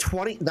 Okay? Yeah,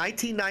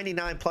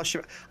 $19.99 plus.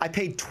 I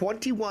paid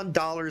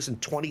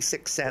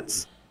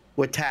 $21.26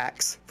 with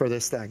tax for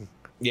this thing.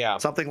 Yeah,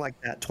 something like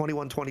that.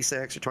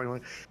 21.26 or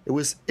 21. It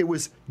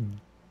was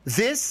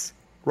this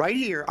right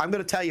here. I'm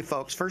going to tell you,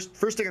 folks. First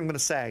thing I'm going to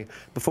say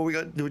before we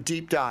go do a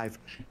deep dive.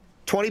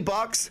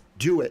 $20,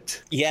 do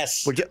it.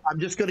 Yes. I'm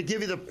just going to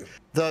give you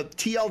the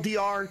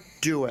TLDR.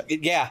 Do it.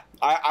 Yeah,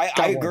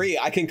 I agree.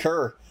 I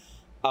concur.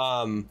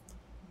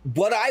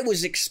 What I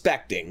was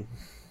expecting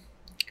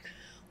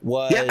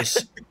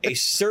was a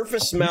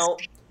surface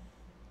mount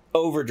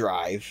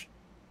overdrive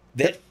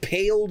that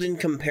paled in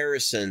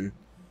comparison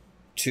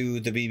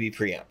to the BB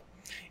preamp.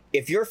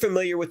 If you're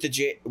familiar with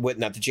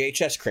not the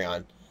JHS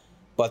crayon,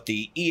 but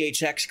the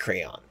EHX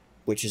crayon,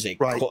 which is a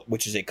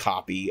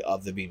copy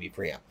of the BB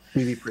preamp.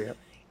 BB preamp.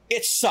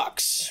 It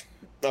sucks.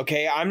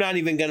 Okay, I'm not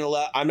even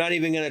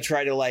gonna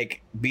try to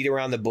like beat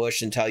around the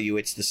bush and tell you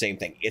it's the same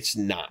thing. It's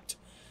not.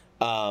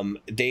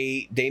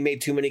 They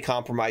made too many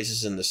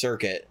compromises in the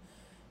circuit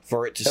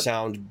for it to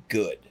sound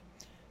good.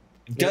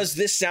 Does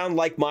this sound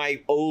like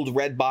my old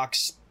red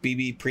box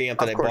BB preamp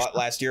that I bought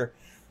last year?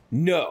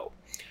 No.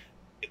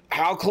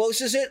 How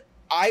close is it?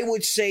 I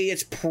would say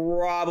it's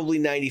probably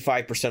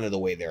 95% of the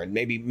way there, and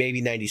maybe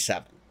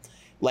 97.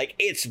 Like,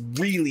 it's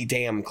really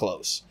damn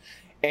close.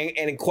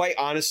 And quite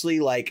honestly,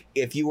 like,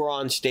 if you were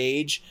on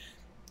stage,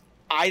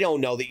 I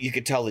don't know that you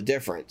could tell the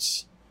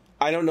difference.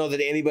 I don't know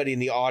that anybody in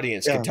the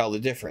audience can tell the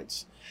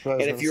difference.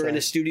 And if you're in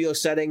a studio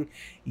setting,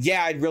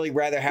 I'd really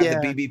rather have the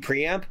BB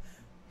preamp.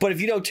 But if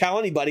you don't tell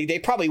anybody, they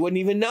probably wouldn't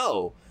even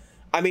know.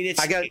 I mean,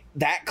 it's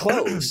that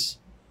close.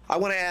 I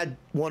want to add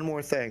one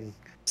more thing.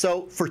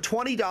 So for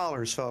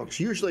 $20, folks,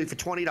 usually for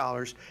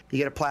 $20, you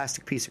get a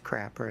plastic piece of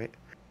crap, right?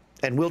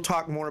 And we'll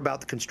talk more about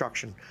the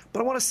construction. But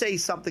I want to say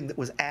something that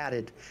was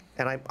added,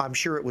 and I'm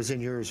sure it was in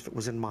yours if it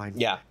was in mine.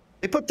 Yeah.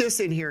 They put this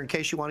in here in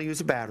case you want to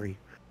use a battery.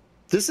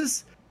 This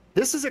is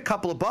a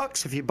couple of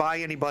bucks if you buy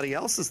anybody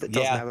else's that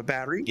doesn't have a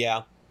battery.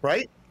 Yeah.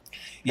 Right?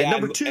 Yeah. And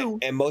number two.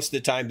 And most of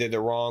the time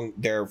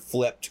they're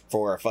flipped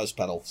for a fuzz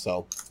pedal.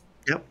 So.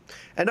 Yep.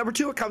 And number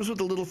two, it comes with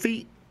the little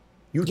feet.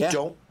 You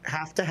don't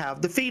have to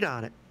have the feet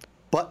on it,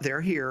 but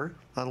they're here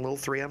on a little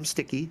 3M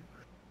sticky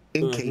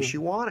in case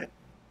you want it.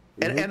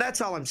 And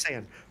that's all I'm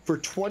saying. For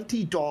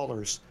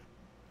 $20,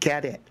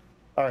 get it.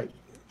 All right,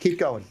 keep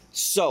going.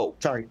 So,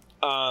 sorry,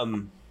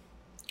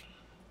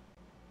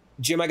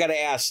 Jim, I got to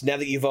ask. Now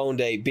that you've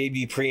owned a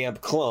BB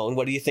preamp clone,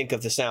 what do you think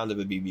of the sound of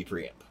a BB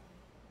preamp?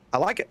 I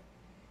like it.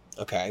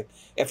 Okay.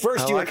 At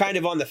first, you were kind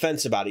of on the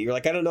fence about it. You're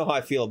like, I don't know how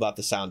I feel about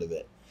the sound of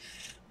it.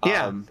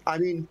 Yeah, I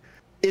mean,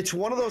 it's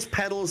one of those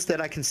pedals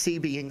that I can see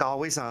being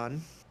always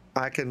on.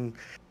 I can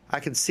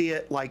see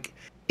it like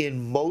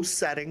in most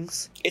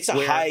settings. It's a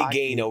high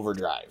gain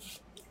overdrive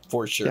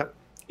for sure. Yep.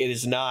 It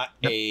is not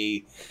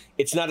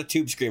it's not a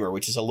tube screamer,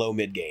 which is a low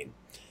mid gain.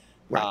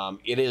 Right.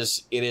 It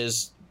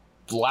is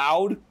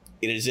loud.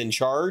 It is in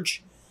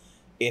charge.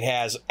 It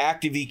has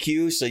active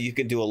EQ, so you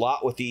can do a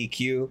lot with the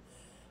EQ.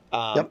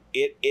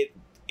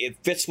 It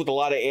fits with a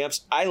lot of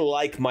amps. I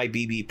like my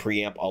BB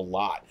preamp a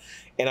lot,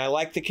 and I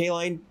like the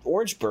Caline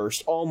Orange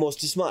Burst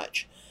almost as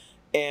much.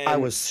 And I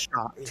was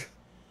shocked.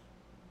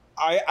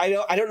 I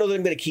don't know that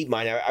I'm going to keep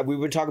mine. We've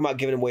been talking about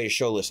giving them away to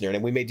show listener,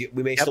 and we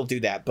may still do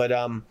that. But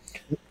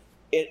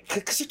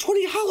because they're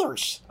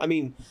 $20. I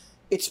mean,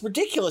 it's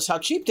ridiculous how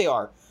cheap they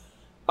are.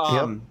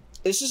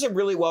 This is a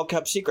really well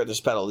kept secret.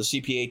 This pedal, the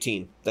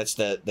CP18. That's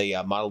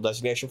the model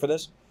designation for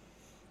this.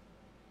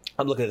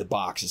 I'm looking at the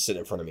box that's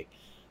sitting in front of me,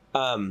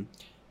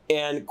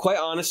 and quite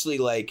honestly,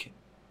 like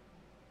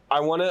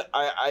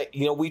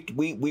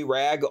we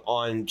rag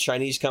on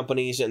Chinese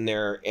companies and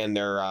their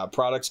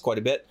products quite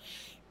a bit.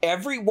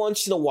 Every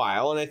once in a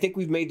while, and I think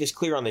we've made this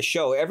clear on the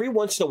show, every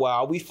once in a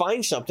while we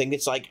find something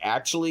that's like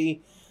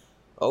actually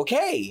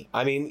okay.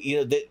 I mean,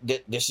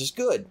 this is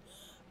good.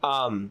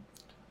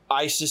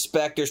 I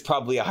suspect there's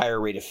probably a higher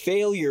rate of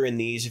failure in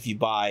these if you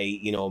buy,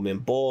 them in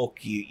bulk.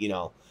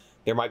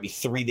 There might be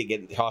 3 that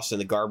get tossed in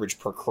the garbage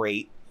per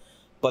crate.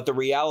 But the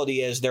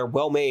reality is they're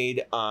well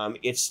made.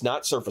 It's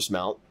not surface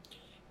mount.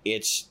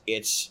 It's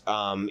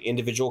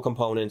individual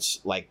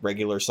components, like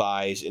regular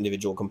size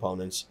individual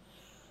components.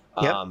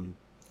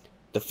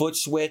 The foot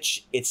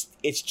switch, it's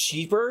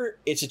cheaper.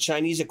 It's a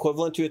Chinese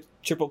equivalent to a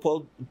triple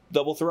pull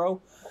double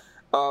throw,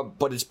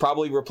 but it's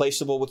probably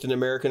replaceable with an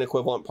American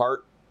equivalent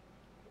part.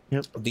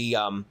 Yep.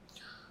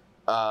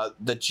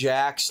 The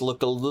jacks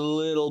look a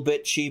little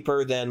bit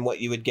cheaper than what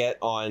you would get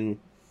on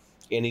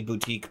any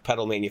boutique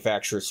pedal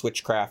manufacturer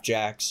switchcraft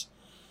jacks.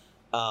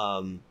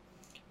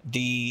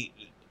 The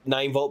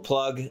 9-volt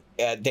plug,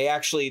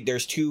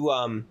 there's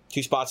two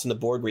spots in the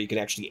board where you can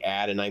actually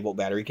add a 9-volt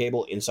battery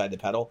cable inside the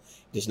pedal.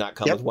 It does not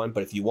come with one,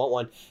 but if you want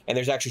one, and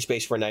there's actually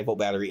space for a 9-volt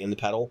battery in the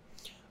pedal.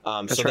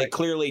 They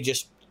clearly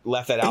just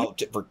left that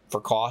out for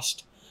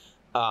cost.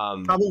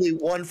 Probably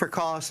 1 for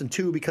cost, and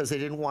 2 because they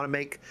didn't want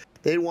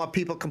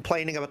people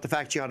complaining about the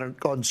fact you had to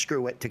go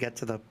unscrew it to get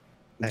to the.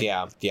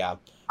 Yeah.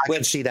 I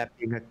can see that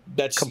being a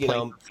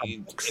complaint.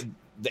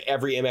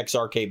 Every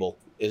MXR cable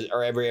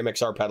or every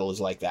MXR pedal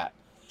is like that.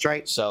 That's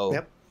right.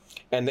 So,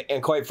 and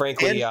quite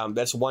frankly,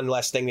 that's one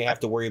less thing they have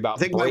to worry about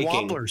breaking. My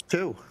Wamplers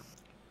too.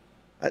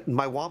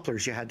 My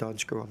Wamplers, you had to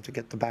unscrew them to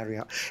get the battery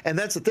out, and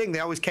that's the thing. They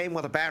always came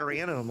with a battery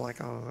in it. I'm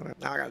like, oh,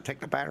 now I got to take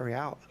the battery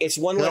out. It's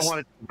one less. I don't want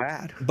it to be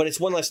bad, but it's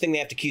one less thing they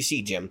have to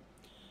QC, Jim.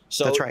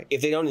 So that's right.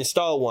 If they don't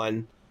install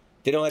one,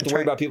 they don't have to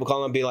worry about people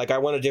calling and be like, I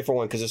want a different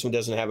one because this one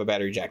doesn't have a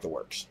battery jack that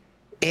works.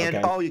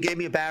 And you gave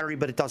me a battery,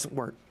 but it doesn't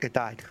work. It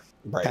died.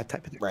 Right. That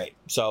type of thing. Right.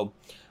 So,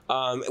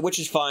 which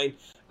is fine.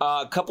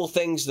 A couple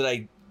things that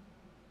I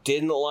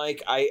didn't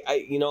like.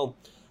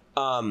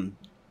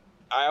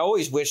 I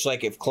always wish,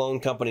 like, if clone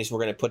companies were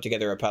going to put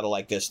together a pedal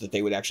like this, that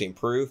they would actually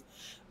improve.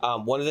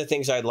 One of the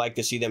things I'd like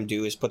to see them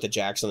do is put the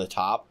jacks on the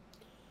top.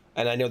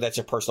 And I know that's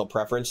a personal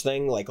preference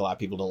thing. Like, a lot of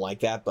people don't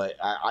like that. But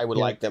I would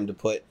like them to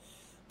put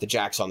the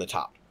jacks on the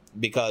top.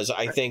 Because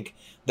I think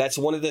that's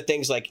one of the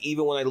things, like,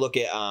 even when I look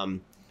at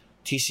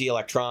TC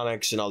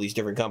Electronics and all these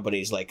different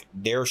companies, like,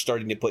 they're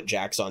starting to put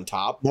jacks on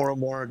top. More and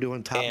more are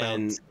doing top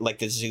and mounts. Like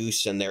the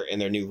Zeus and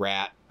their new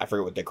Rat, I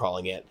forget what they're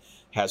calling it,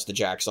 has the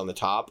jacks on the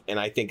top, and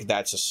I think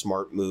that's a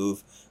smart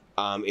move.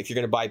 If you're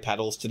going to buy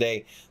pedals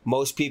today,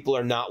 most people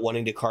are not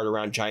wanting to cart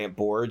around giant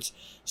boards,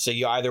 so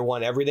you either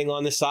want everything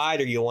on the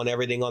side or you want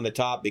everything on the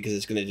top because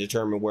it's going to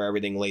determine where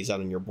everything lays out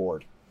on your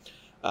board.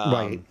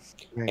 Right.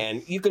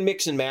 And you can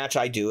mix and match.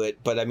 I do it,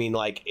 but I mean,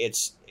 like,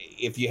 it's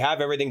if you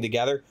have everything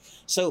together.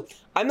 So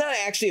I'm not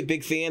actually a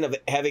big fan of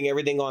having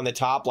everything on the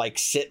top, like,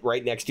 sit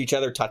right next to each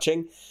other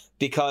touching,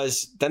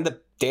 because then the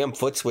damn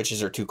foot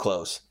switches are too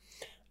close.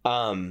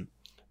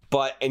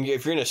 But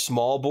if you're in a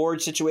small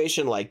board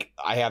situation, like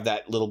I have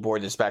that little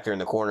board that's back there in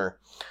the corner,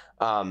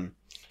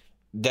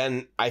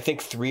 then I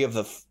think three of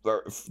the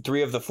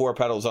 4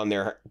 pedals on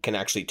there can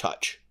actually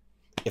touch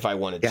if I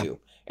wanted to,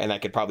 and I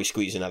could probably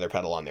squeeze another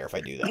pedal on there if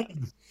I do that.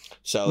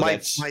 So my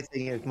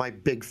thing is my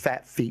big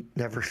fat feet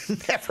never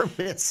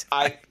miss.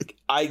 I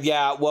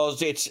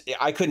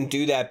couldn't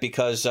do that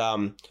because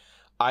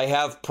I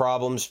have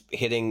problems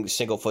hitting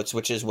single foot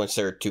switches once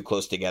they're too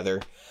close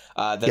together.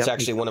 That's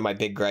actually one of my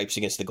big gripes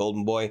against the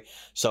Golden Boy.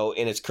 So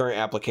in its current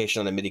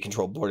application on a MIDI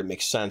control board, it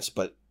makes sense,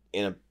 but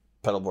in a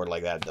pedal board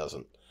like that, it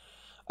doesn't.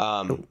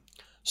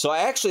 So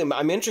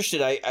I'm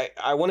interested.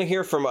 I want to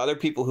hear from other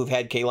people who've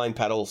had Caline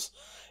pedals,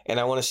 and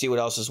I want to see what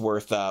else is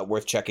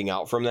worth checking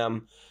out from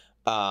them.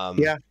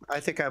 I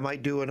think I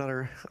might do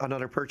another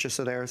purchase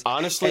of theirs.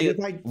 Honestly,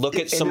 look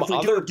at some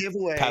other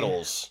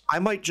pedals. I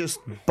might just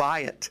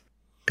buy it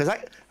because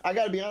I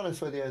got to be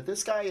honest with you.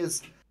 This guy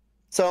is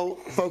so,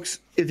 folks.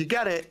 If you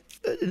get it,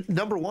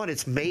 number one,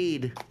 it's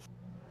made.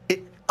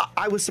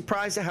 I was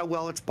surprised at how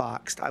well it's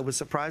boxed. I was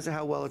surprised at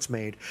how well it's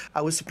made.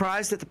 I was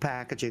surprised at the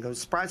packaging. I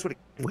was surprised what it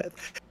came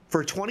with.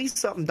 For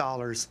 $20-something,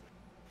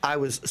 I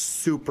was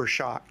super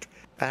shocked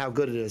at how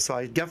good it is. So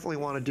I definitely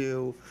want to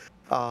do,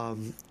 a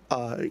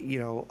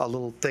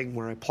little thing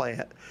where I play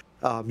it.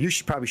 You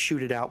should probably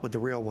shoot it out with the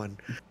real one,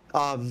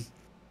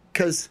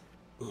 because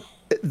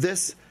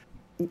this,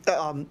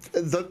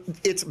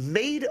 it's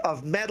made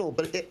of metal,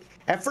 but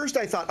at first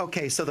I thought,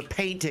 okay, so the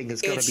painting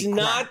is going to be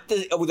crap.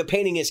 It's not the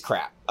painting is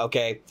crap.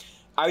 Okay,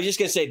 I was just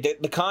going to say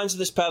the cons of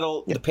this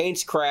pedal. The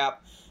paint's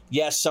crap.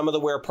 Yes, some of the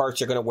wear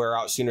parts are going to wear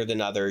out sooner than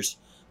others.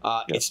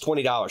 It's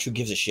 $20. Who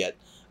gives a shit?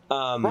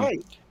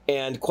 Right.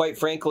 And quite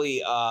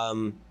frankly,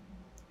 I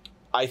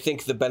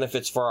think the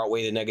benefits far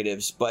outweigh the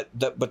negatives. But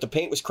the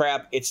paint was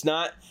crap. It's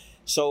not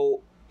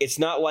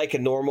like a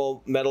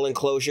normal metal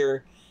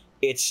enclosure.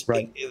 It's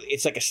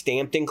like a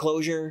stamped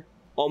enclosure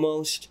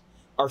almost.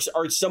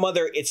 Or some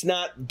other, it's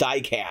not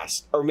die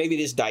cast, or maybe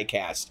it is die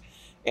cast,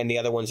 and the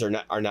other ones are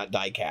not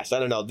die cast. I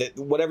don't know.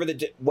 Whatever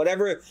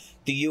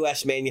the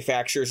U.S.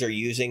 manufacturers are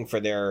using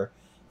for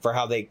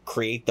how they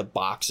create the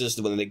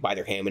boxes when they buy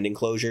their Hammond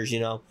enclosures,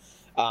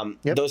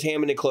 those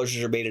Hammond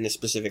enclosures are made in a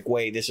specific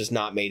way. This is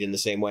not made in the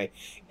same way.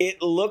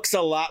 It looks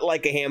a lot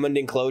like a Hammond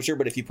enclosure,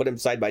 but if you put them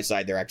side by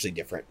side, they're actually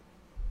different.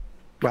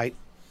 Right.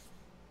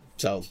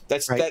 So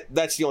that's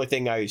the only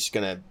thing I was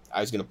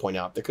gonna point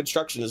out. The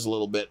construction is a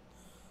little bit.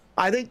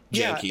 I think,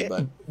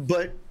 janky,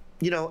 but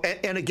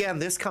and again,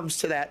 this comes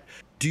to that,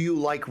 do you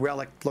like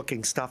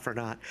relic-looking stuff or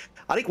not?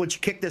 I think once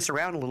you kick this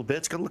around a little bit,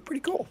 it's going to look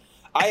pretty cool.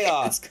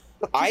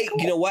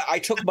 You know what? I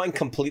took mine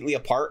completely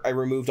apart. I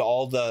removed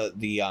all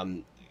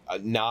the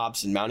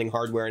knobs and mounting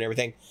hardware and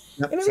everything,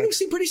 and everything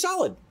seemed pretty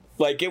solid.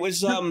 Like, it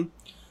was,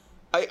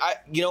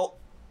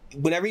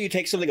 whenever you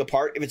take something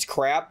apart, if it's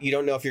crap, you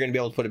don't know if you're going to be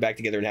able to put it back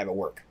together and have it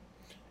work.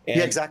 And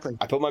yeah, exactly.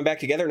 I put mine back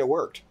together and it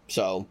worked.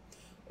 So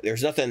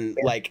there's nothing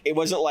it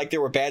wasn't like there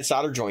were bad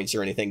solder joints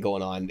or anything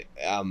going on.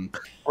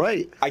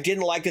 Right. I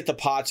didn't like that the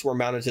pots were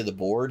mounted to the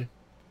board.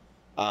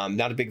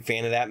 Not a big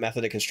fan of that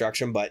method of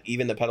construction, but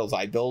even the pedals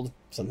I build,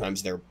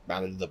 sometimes they're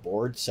mounted to the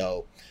board.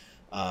 So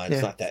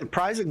it's not that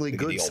surprisingly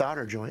good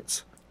solder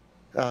joints.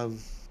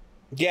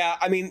 Yeah,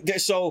 I mean,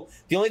 so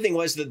the only thing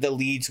was that the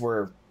leads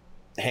were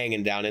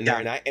hanging down in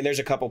there, and there's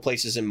a couple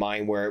places in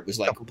mine where it was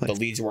like the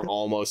leads were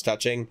almost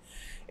touching,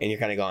 and you're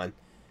kind of going,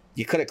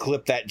 you could have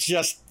clipped that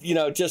just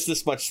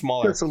this much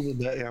smaller. Just a little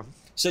bit, yeah.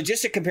 So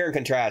just to compare and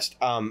contrast,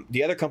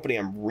 the other company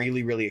I'm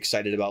really, really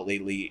excited about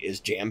lately is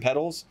Jam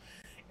Pedals,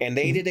 and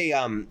they did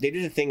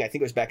a thing, I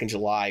think it was back in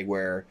July,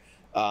 where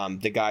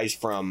the guys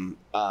from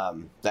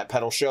that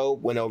pedal show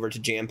went over to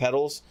Jam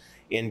Pedals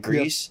in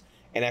Greece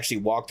and actually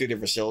walked through their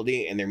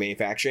facility and their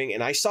manufacturing,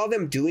 and I saw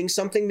them doing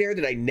something there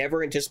that I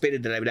never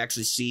anticipated that I would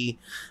actually see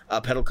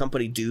a pedal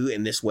company do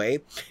in this way.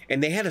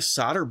 And they had a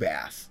solder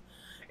bath,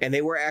 and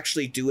they were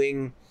actually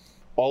doing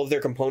all of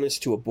their components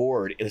to a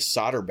board in a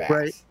solder bath.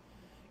 Right.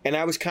 And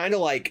I was kind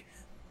of like,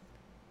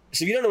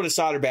 so if you don't know what a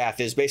solder bath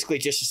is, basically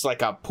just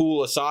like a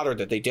pool of solder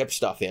that they dip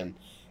stuff in.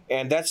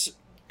 And that's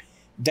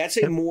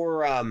a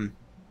more,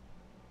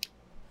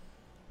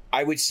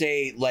 I would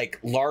say, like,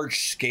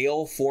 large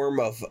scale form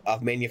of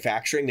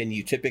manufacturing than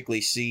you typically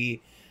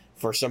see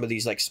for some of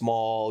these like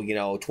small,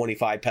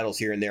 25 pedals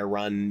here and there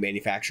run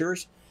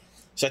manufacturers.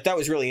 So I thought it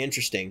was really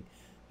interesting,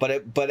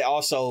 but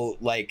also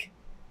like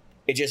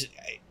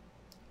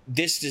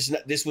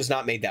this was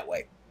not made that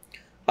way,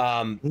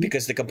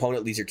 because the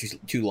component leads are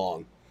too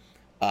long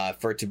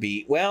for it to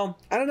be. Well,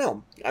 I don't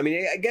know. I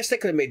mean, I guess they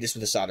could have made this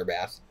with a solder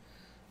bath,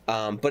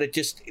 but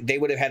they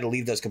would have had to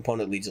leave those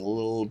component leads a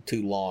little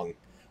too long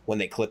when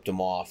they clipped them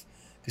off.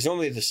 Because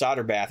normally with the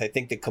solder bath, I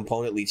think the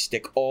component leads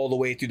stick all the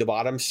way through the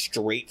bottom,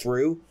 straight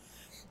through,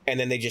 and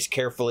then they just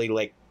carefully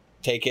like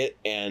take it,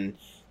 and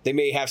they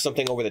may have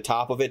something over the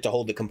top of it to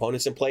hold the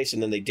components in place,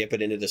 and then they dip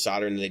it into the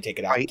solder, and then they take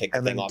it out, and take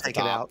the thing off the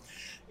top,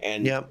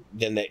 and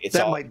then it's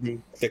all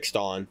fixed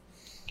on.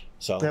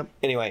 So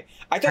anyway,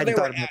 I thought they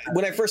were,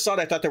 when I first saw it,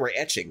 I thought they were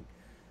etching,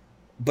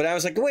 but I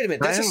was like, wait a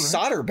minute, that's a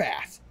solder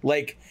bath.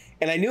 Like,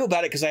 and I knew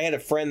about it because I had a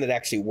friend that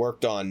actually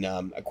worked on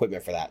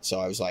equipment for that, so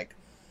I was like,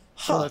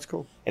 oh, that's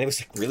cool. And it was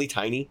like really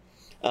tiny.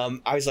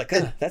 I was like,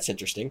 that's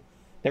interesting.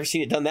 Never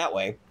seen it done that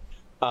way.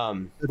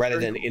 Rather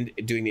than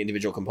doing the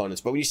individual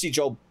components. But when you see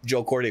Joe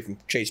Corday from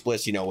Chase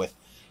Bliss, with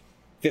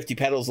 50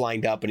 pedals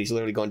lined up, and he's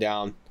literally going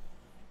down,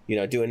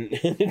 doing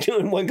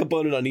doing one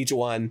component on each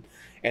one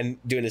and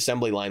doing an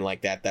assembly line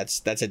like that,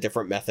 that's a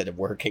different method of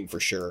working for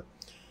sure.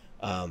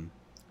 A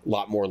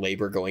lot more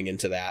labor going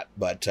into that.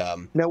 But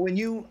now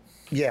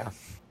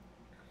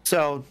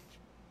so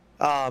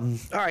all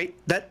right,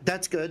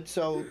 that's good.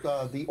 So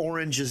the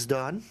orange is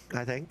done,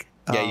 I think.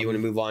 Yeah, you want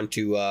to move on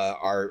to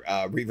our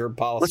reverb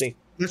policy?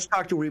 Let's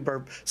talk to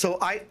reverb. So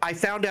I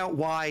found out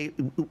why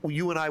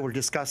you and I were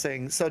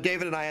discussing. So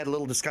David and I had a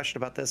little discussion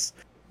about this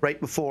right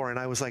before, and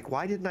I was like,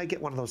 why didn't I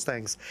get one of those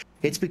things?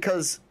 It's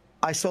because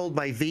I sold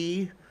my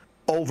V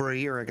over a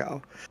year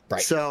ago.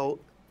 Right. So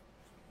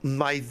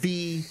my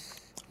V,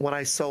 when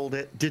I sold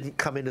it, didn't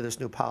come into this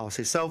new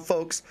policy. So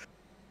folks,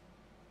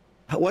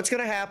 what's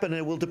going to happen,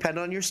 it will depend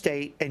on your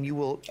state, and you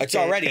will... It's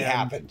already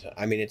happened.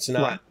 I mean, it's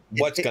not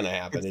what's going to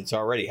happen. It's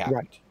already happened.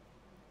 Right.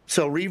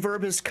 So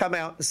Reverb has come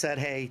out and said,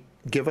 hey,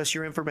 give us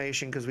your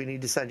information because we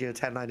need to send you a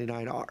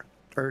 1099R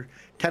or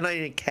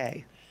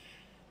 1099K.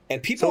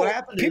 And people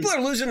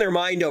are losing their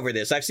mind over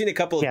this. I've seen a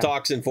couple of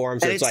talks in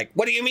forums, and it's like,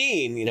 what do you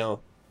mean?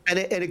 And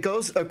it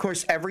goes, of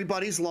course,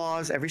 everybody's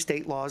laws, every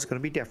state law is going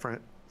to be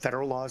different.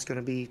 Federal law is going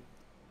to be,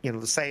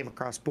 the same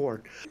across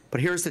board. But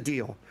here's the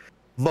deal,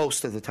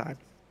 most of the time.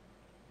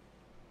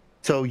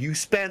 So you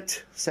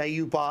say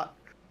you bought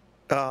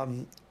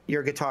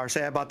your guitar.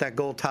 Say I bought that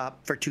gold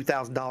top for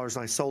 $2,000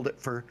 and I sold it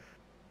for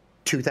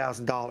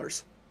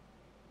 $2,000.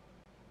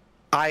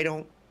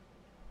 I'll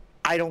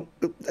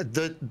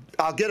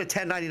get a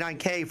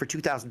 1099K for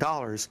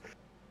 $2,000,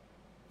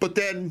 but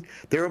then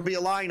there will be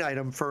a line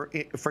item for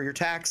your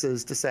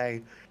taxes to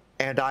say,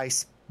 and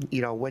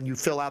when you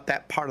fill out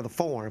that part of the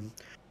form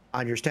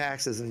on your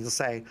taxes, and you'll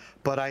say,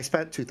 but I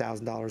spent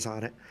 $2,000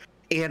 on it,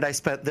 and I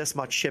spent this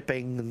much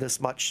shipping and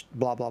this much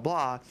blah blah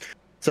blah.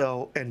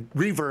 So, and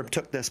Reverb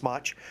took this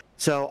much,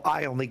 so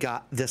I only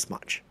got this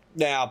much.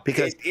 Now,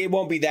 because it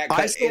won't be that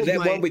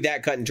won't be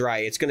that cut and dry.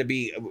 It's going to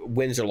be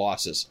wins or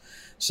losses.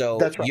 So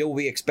you'll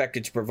be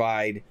expected to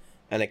provide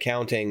an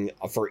accounting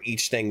for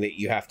each thing that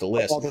you have to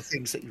list. All the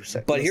things that you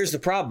said. But here's the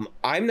problem.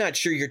 I'm not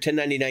sure your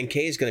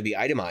 1099K is going to be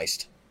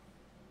itemized.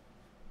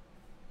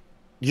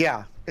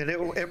 Yeah, and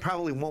it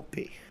probably won't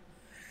be.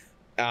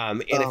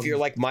 And if you're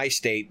like my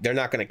state, they're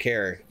not going to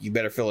care. You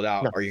better fill it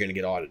out or you're going to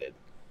get audited.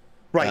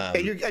 Right,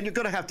 and you're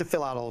going to have to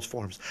fill out all those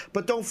forms.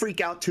 But don't freak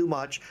out too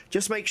much.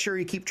 Just make sure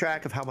you keep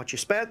track of how much you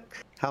spent,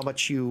 how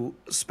much you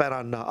spent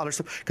on other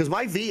stuff. Because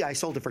my V, I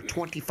sold it for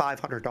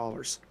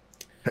 $2,500.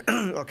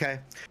 Okay,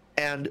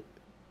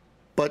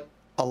 but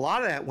a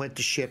lot of that went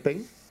to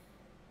shipping.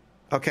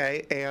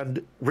 Okay,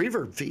 and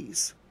reverb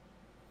fees.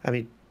 I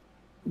mean,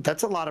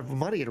 that's a lot of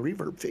money in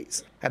reverb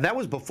fees, and that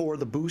was before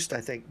the boost.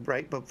 I think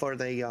right before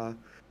they, I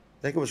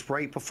think it was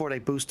right before they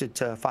boosted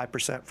to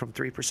 5% from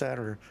 3%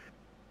 or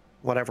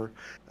whatever.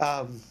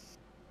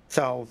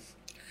 So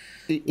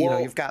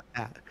you've got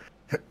that.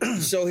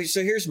 so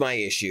here's my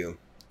issue,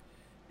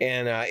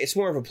 and it's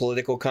more of a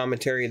political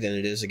commentary than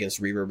it is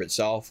against Reverb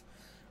itself.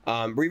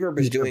 Reverb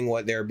is doing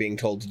what they're being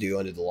told to do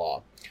under the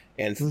law,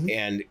 and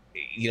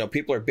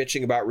people are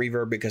bitching about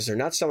Reverb because they're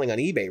not selling on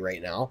eBay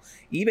right now.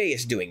 eBay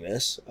is doing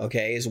this,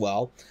 as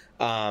well.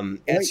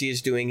 Etsy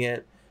is doing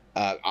it.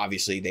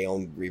 Obviously, they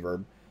own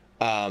Reverb.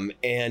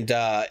 And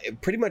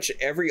pretty much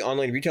every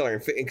online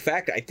retailer, in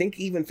fact, I think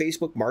even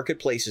Facebook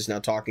Marketplace is now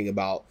talking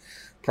about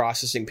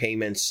processing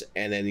payments,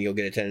 and then you'll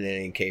get a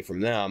 1099K from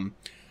them.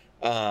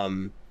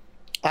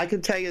 I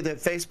can tell you that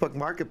Facebook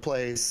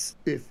Marketplace,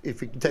 if you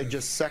can take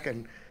just a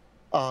second,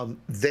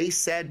 they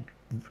said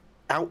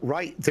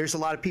outright, there's a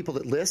lot of people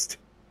that list,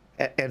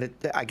 and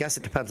I guess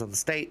it depends on the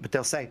state, but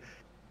they'll say,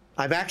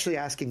 I'm actually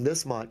asking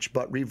this much,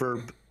 but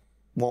Reverb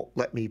won't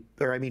let me,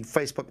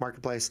 Facebook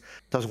Marketplace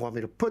doesn't want me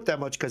to put that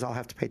much because I'll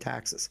have to pay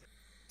taxes.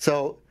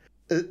 So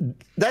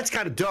that's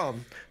kind of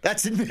dumb.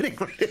 That's admitting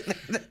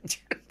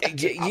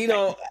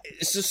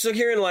So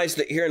herein lies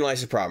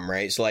the problem,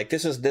 right? So like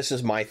this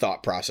is my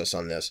thought process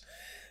on this.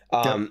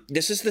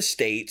 This is the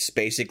states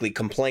basically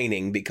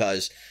complaining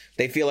because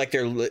they feel like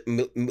they're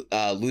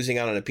losing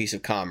out on a piece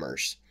of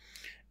commerce.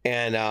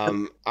 And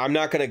I'm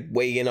not going to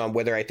weigh in on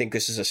whether I think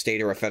this is a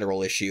state or a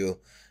federal issue.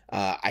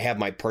 I have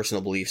my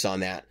personal beliefs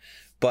on that.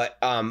 But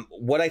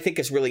what I think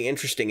is really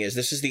interesting is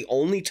this is the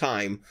only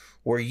time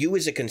where you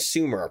as a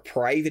consumer, a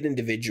private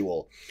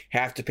individual,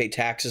 have to pay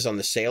taxes on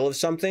the sale of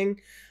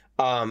something,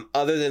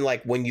 other than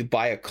like when you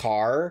buy a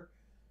car.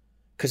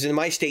 Because in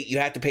my state, you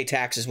have to pay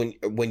taxes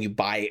when you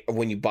buy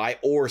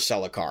or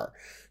sell a car.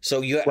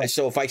 So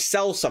so if I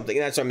sell something,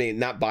 and that's what I mean,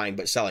 not buying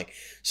but selling.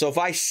 So if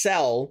I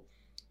sell,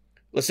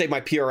 let's say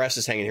my PRS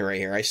is hanging right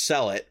here, I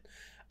sell it,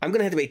 I'm going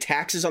to have to pay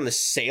taxes on the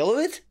sale of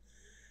it.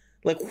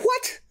 Like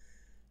what?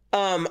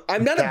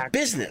 I'm not a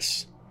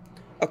business.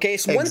 Okay,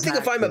 it's one thing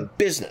if I'm a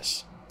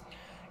business,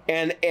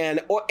 and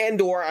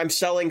or I'm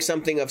selling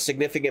something of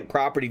significant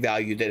property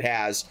value that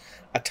has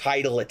a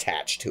title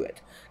attached to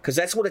it, because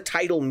that's what a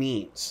title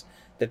means.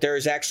 that there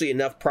is actually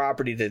enough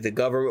property that the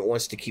government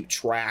wants to keep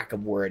track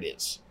of where it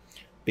is,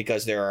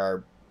 because there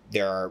are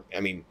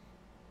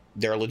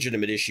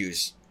legitimate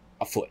issues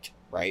afoot,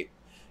 right?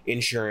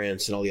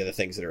 Insurance and all the other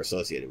things that are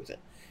associated with it.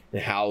 In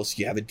a house,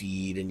 you have a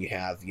deed and you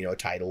have, a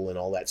title and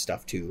all that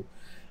stuff too.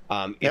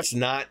 It's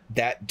not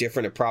that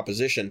different a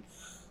proposition,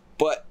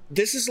 but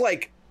this is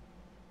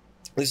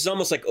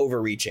almost like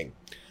overreaching.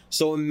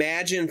 So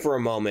imagine for a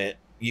moment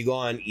you go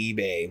on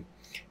eBay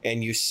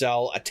and you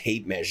sell a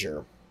tape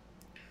measure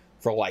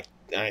for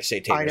I say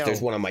tape measure,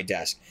 there's one on my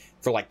desk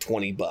for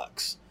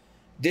 $20.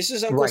 This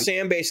is Uncle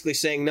Sam basically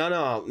saying,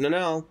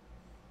 no.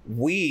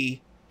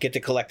 We get to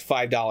collect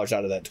 $5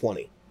 out of that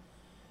 20.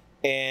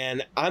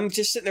 And I'm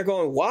just sitting there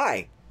going,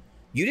 why?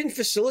 You didn't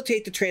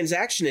facilitate the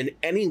transaction in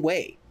any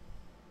way.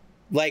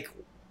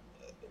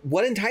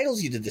 What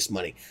entitles you to this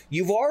money?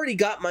 You've already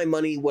got my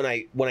money when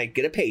I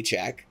get a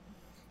paycheck.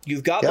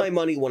 You've got my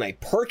money when I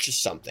purchase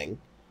something,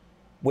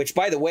 which,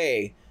 by the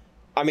way,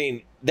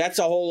 that's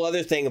a whole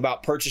other thing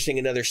about purchasing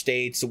in other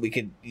states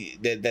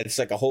that's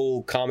like a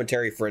whole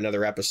commentary for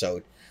another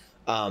episode.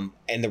 And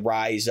the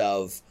rise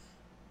of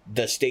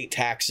the state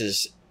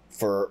taxes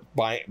for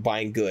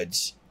buying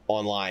goods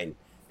online.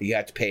 You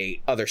have to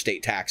pay other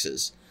state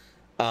taxes.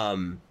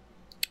 And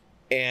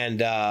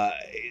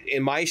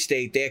in my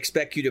state, they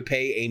expect you to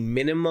pay a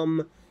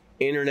minimum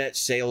internet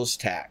sales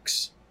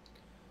tax.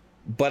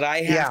 But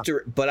I have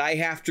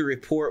to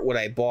report what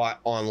I bought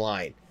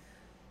online.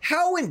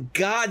 How in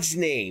God's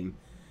name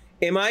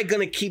am I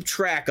going to keep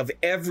track of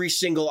every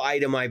single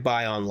item I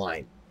buy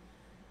online?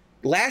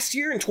 Last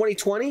year in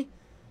 2020,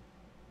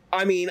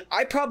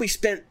 I probably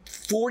spent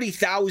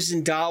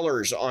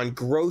 $40,000 on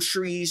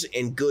groceries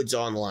and goods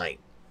online.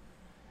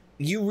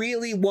 You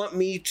really want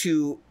me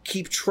to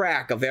keep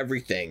track of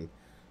everything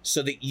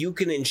so that you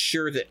can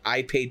ensure that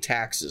I paid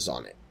taxes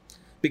on it?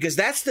 Because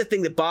that's the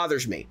thing that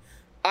bothers me.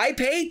 I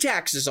paid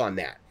taxes on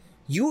that.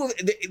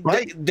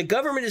 The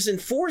government is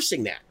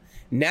enforcing that.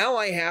 Now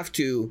I have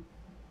to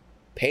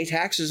pay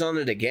taxes on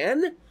it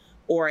again?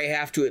 Or I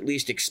have to at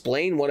least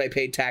explain what I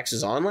paid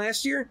taxes on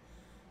last year?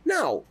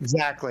 No.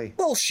 Exactly.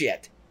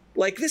 Bullshit.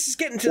 This is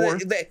getting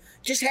to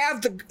just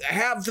have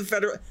the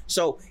federal.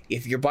 So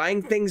if you're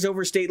buying things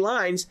over state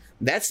lines,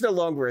 that's no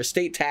longer a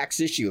state tax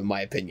issue, in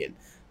my opinion.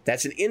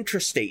 That's an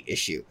intrastate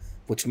issue,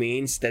 which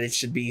means that it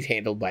should be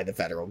handled by the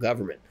federal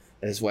government.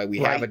 That is why we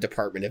have a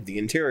Department of the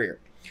Interior.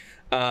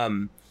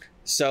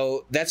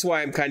 So that's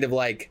why I'm kind of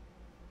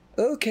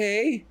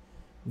okay,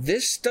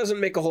 this doesn't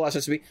make a whole lot of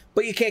sense to me,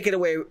 but you can't get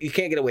away. You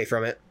can't get away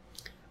from it.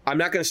 I'm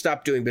not going to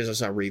stop doing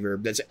business on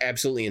Reverb. That's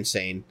absolutely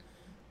insane.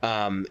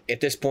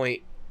 At this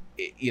point,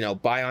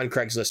 buy on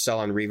Craigslist, sell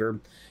on Reverb.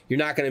 You're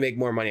not going to make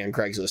more money on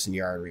Craigslist than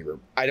you are on Reverb.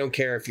 I don't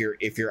care if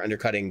you're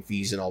undercutting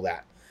fees and all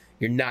that.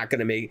 You're not going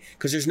to make,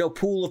 because there's no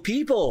pool of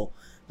people.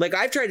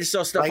 I've tried to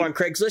sell stuff on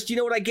Craigslist. You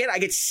know what I get? I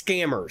get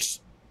scammers.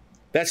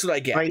 That's what I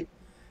get. Right.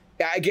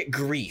 I get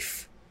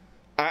grief.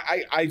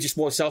 I just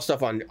won't sell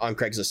stuff on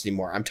Craigslist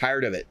anymore. I'm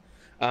tired of it.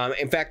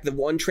 In fact, the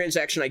one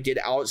transaction I did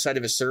outside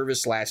of a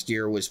service last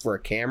year was for a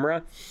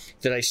camera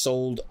that I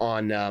sold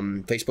on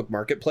Facebook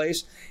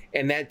Marketplace,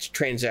 and that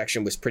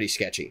transaction was pretty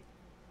sketchy.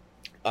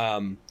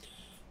 And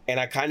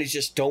I kind of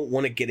just don't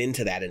want to get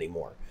into that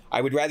anymore.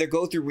 I would rather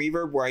go through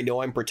Reverb where I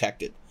know I'm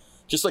protected.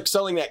 Just like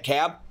selling that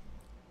cab,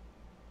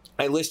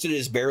 I listed it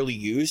as barely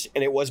used,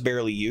 and it was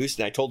barely used,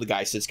 and I told the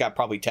guy, I said, it's got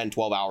probably 10,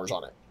 12 hours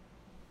on it.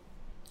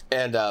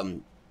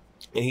 And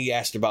he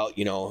asked about,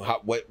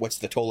 what's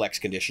the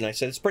Tolex condition? I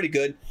said, it's pretty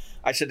good.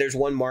 I said, there's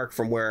one mark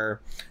from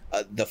where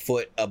the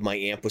foot of my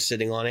amp was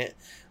sitting on it.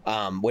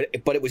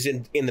 But it was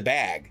in the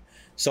bag.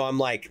 So I'm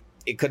like,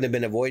 it couldn't have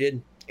been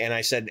avoided. And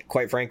I said,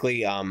 quite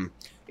frankly,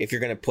 if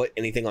you're going to put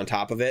anything on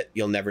top of it,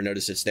 you'll never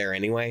notice it's there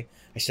anyway.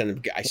 I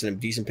sent him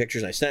decent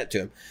pictures and I sent it to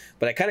him.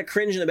 But I kind of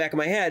cringe in the back of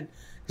my head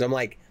because I'm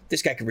like,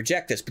 this guy could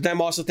reject this. But then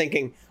I'm also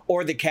thinking,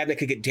 or the cabinet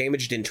could get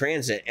damaged in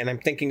transit. And I'm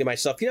thinking to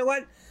myself, you know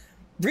what?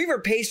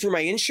 Reverb pays for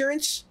my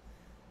insurance.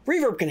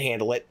 Reverb can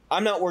handle it.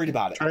 I'm not worried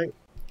about it. Right.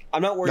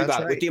 I'm not worried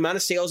about it. With the amount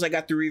of sales I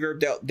got through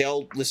Reverb,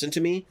 they'll listen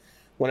to me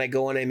when I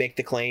go and I make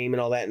the claim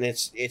and all that, and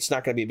it's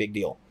not going to be a big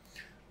deal.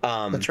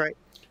 That's right.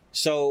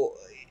 So,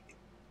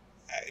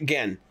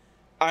 again,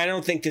 I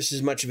don't think this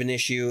is much of an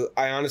issue.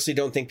 I honestly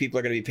don't think people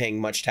are going to be paying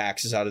much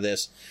taxes out of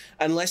this.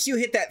 Unless you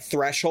hit that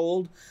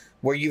threshold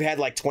where you had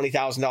like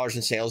 $20,000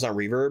 in sales on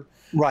Reverb,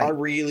 right. I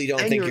really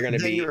don't think you're going to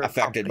be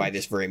affected by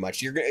this very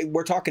much.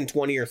 We're talking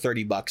 $20 or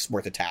 $30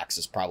 worth of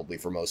taxes probably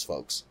for most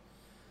folks.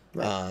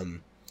 Right.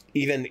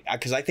 Even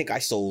because I think I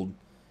sold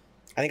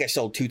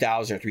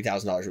 $2,000 or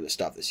 $3,000 worth of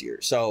stuff this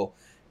year. So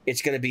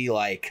it's going to be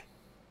like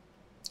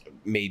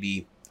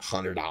maybe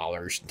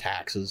 $100 in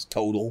taxes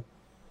total.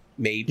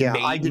 Maybe.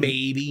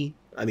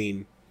 I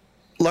mean,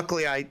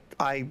 luckily I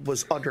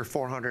was under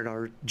 400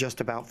 or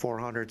just about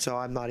 400, so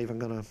I'm not even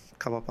going to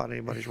come up on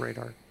anybody's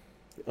radar.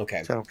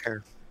 Okay. So I don't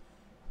care.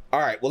 All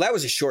right. Well, that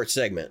was a short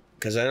segment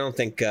because I don't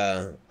think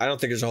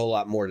there's a whole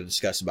lot more to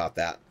discuss about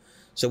that.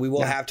 So we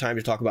will have time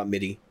to talk about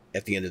MIDI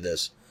at the end of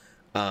this.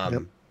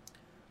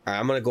 All right,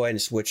 I'm going to go ahead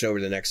and switch over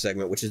to the next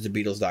segment, which is the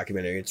Beatles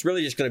documentary. It's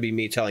really just going to be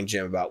me telling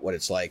Jim about what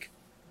it's like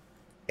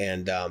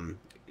and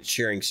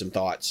sharing some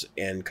thoughts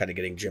and kind of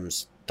getting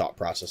Jim's thought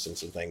process and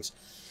some things.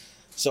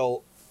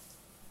 So,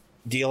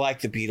 do you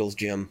like the Beatles,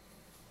 Jim?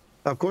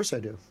 Of course I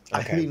do.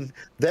 Okay. I mean,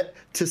 that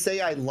to say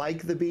I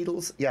like the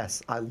Beatles,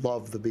 yes, I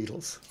love the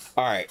Beatles.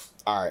 All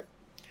right.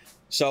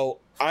 So,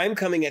 I'm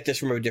coming at this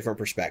from a different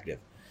perspective.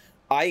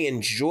 I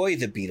enjoy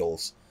the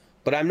Beatles,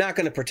 but I'm not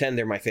going to pretend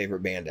they're my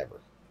favorite band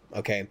ever.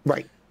 Okay?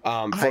 Right.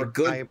 I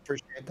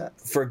appreciate that.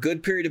 For a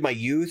good period of my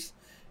youth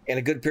and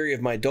a good period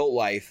of my adult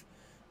life,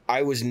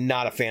 I was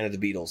not a fan of the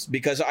Beatles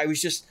because I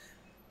was just,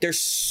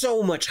 there's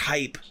so much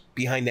hype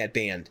behind that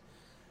band.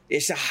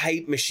 It's a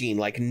hype machine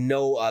like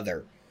no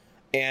other.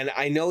 And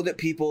I know that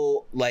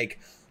people like,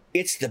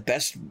 it's the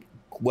best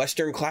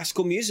Western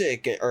classical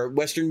music or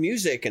Western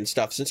music and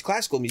stuff since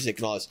classical music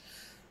and all this.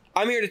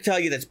 I'm here to tell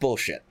you that's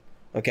bullshit.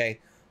 Okay?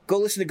 Go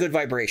listen to Good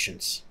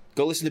Vibrations.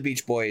 Go listen to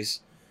Beach Boys.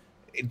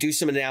 Do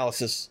some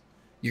analysis.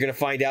 You're going to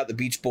find out the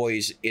Beach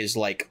Boys is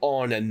like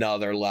on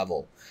another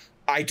level.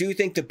 I do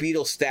think the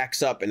Beatles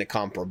stacks up in a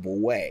comparable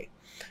way.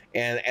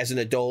 And as an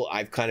adult,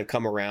 I've kind of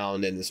come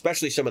around, and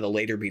especially some of the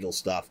later Beatles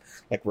stuff,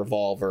 like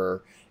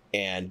Revolver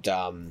and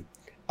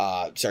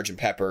Sgt.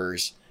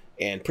 Pepper's,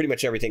 and pretty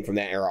much everything from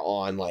that era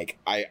on. Like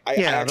I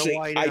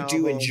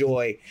do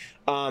enjoy.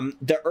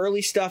 The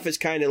early stuff is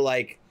kind of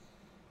like.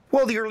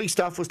 Well, the early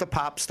stuff was the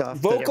pop stuff.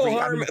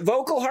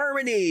 Vocal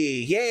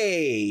harmony,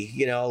 yay!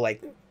 You know,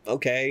 like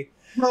okay.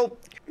 Well,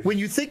 when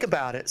you think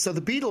about it, so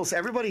the Beatles,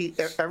 everybody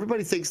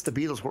thinks the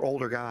Beatles were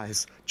older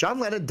guys. John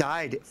Lennon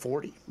died at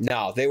 40.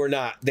 No, they were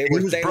not. He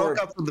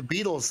broke up from the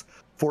Beatles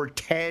for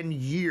 10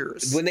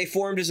 years. When they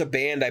formed as a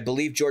band, I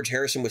believe George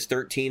Harrison was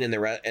 13 and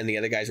the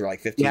other guys were like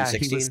 15,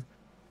 16.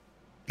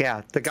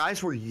 The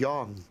guys were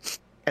young.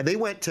 And they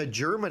went to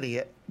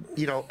Germany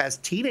as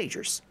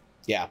teenagers.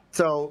 Yeah.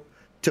 So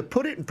to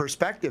put it in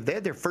perspective, they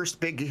had their first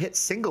big hit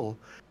single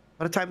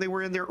by the time they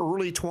were in their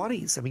early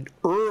 20s. I mean,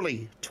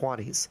 early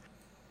 20s.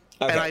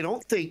 Okay. And I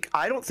don't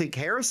think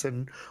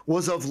Harrison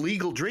was of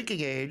legal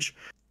drinking age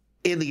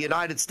in the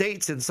United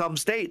States in some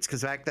states,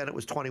 because back then it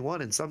was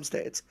 21 in some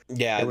states.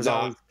 Yeah, it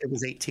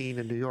was 18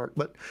 in New York.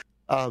 But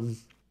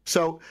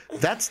so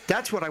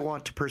that's what I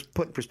want to put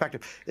in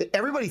perspective.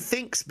 Everybody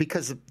thinks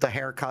because of the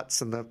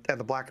haircuts and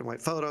the black and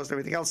white photos and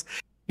everything else,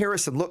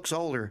 Harrison looks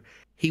older.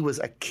 He was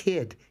a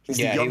kid. He was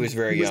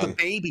very young. He was the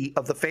baby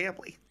of the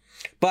family.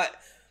 But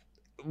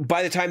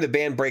by the time the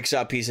band breaks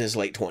up, he's in his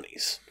late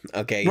 20s.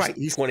 Okay,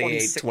 he's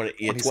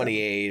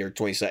 28 or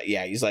 27.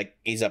 Yeah,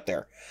 he's up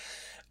there.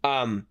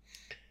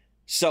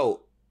 So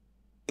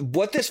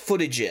what this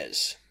footage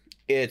is,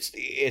 it's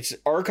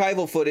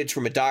archival footage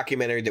from a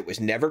documentary that was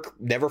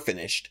never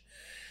finished,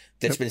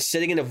 that's been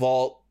sitting in a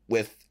vault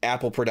with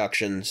Apple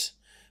Productions,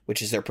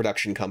 which is their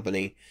production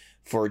company,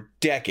 for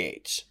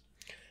decades.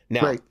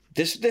 Now,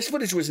 this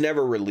footage was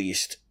never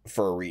released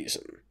for a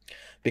reason.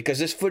 Because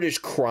this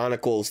footage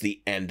chronicles the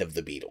end of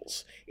the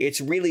Beatles. It's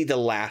really the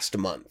last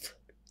month,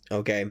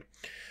 okay?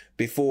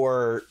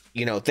 Before,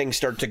 things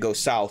start to go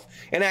south.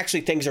 And actually,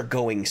 things are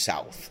going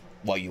south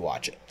while you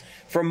watch it.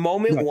 From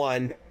moment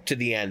one to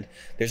the end,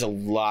 there's a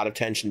lot of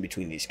tension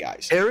between these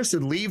guys.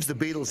 Harrison leaves the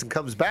Beatles and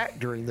comes back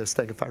during this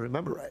thing, if I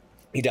remember right.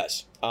 He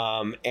does.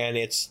 And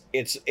it's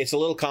a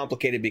little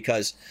complicated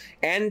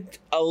and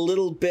a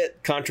little bit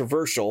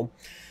controversial,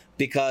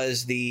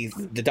 because the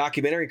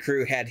documentary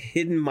crew had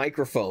hidden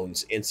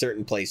microphones in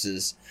certain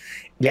places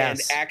and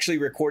actually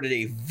recorded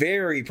a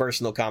very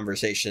personal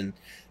conversation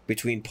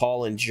between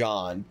Paul and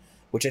John,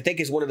 which I think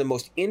is one of the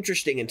most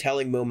interesting and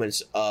telling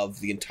moments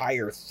of the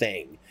entire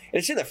thing. And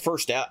it's in the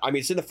first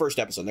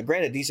episode. Now,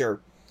 granted, this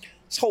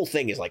whole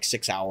thing is like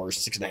 6 hours,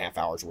 6.5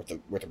 hours worth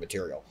of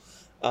material.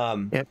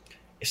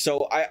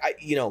 So I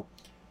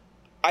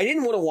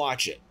didn't want to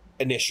watch it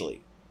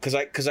initially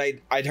because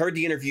I'd heard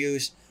the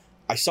interviews.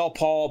 I saw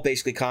Paul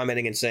basically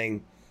commenting and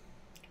saying,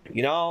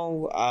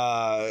 people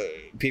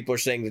are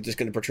saying that this is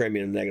going to portray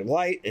me in a negative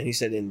light. And he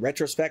said, in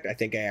retrospect, I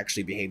think I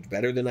actually behaved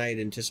better than I had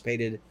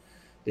anticipated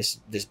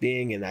this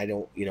being. And I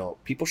don't,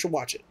 people should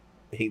watch it.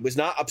 He was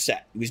not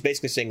upset. He was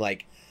basically saying,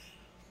 like,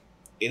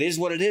 it is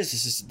what it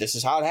is. This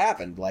is how it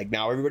happened. Like,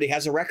 now everybody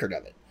has a record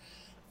of it.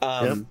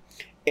 And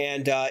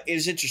it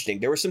is interesting.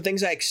 There were some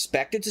things I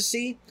expected to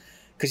see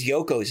because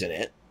Yoko's in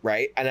it.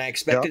 Right. And I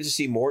expected to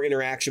see more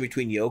interaction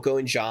between Yoko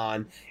and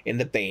John in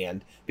the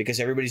band, because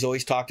everybody's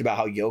always talked about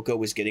how Yoko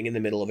was getting in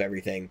the middle of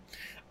everything.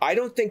 I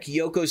don't think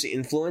Yoko's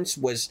influence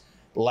was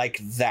like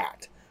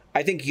that.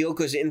 I think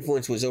Yoko's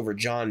influence was over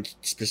John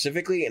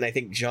specifically. And I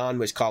think John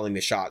was calling the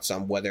shots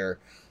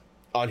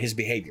on his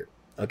behavior.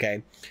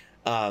 OK,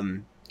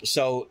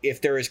 so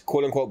if there is,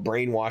 quote unquote,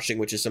 brainwashing,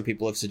 which is some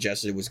people have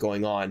suggested was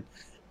going on,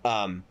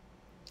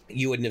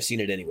 you wouldn't have seen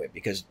it anyway,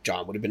 because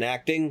John would have been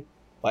acting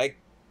like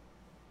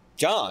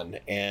John.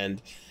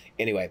 And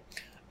anyway,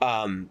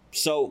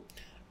 so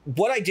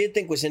what I did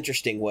think was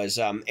interesting was,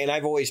 and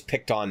I've always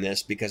picked on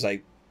this because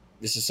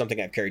this is something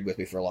I've carried with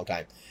me for a long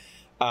time.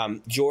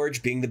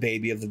 George being the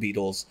baby of the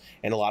Beatles,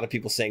 and a lot of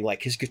people saying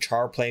like his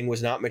guitar playing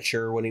was not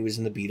mature when he was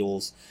in the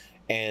Beatles,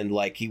 and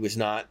like he was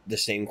not the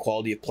same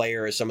quality of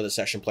player as some of the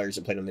session players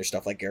that played on their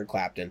stuff, like Eric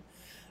Clapton.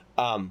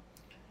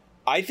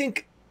 I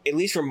think, at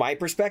least from my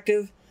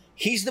perspective,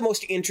 he's the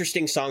most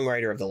interesting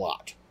songwriter of the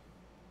lot.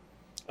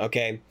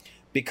 Okay,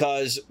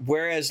 because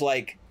whereas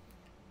like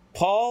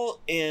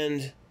Paul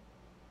and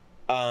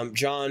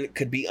John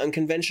could be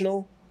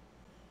unconventional,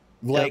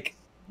 like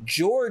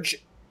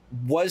George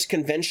was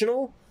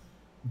conventional,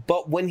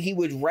 but when he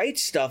would write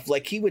stuff,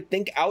 like he would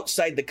think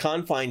outside the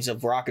confines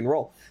of rock and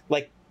roll.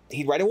 Like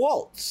he'd write a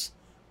waltz,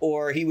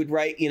 or he would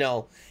write,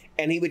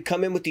 and he would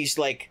come in with these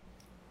like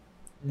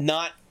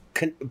not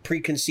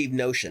preconceived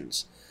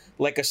notions,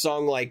 like a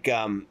song like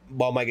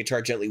While My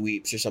Guitar Gently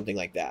Weeps or something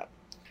like that.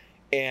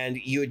 And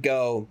you would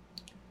go,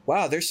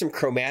 wow, there's some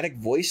chromatic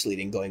voice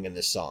leading going in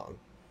this song.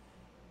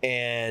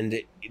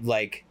 And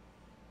like,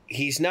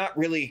 he's not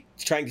really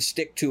trying to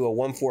stick to a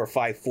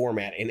 1-4-5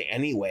 format in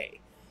any way.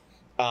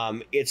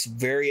 It's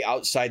very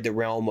outside the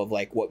realm of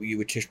like what you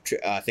would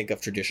think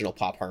of traditional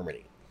pop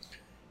harmony.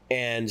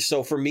 And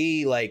so for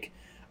me, like,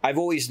 I've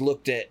always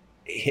looked at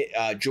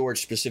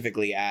George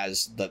specifically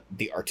as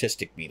the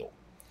artistic Beatle,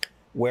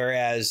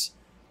 whereas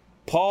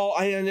Paul,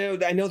 I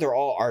know they're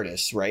all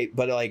artists, right?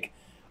 But like,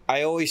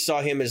 I always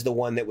saw him as the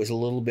one that was a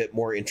little bit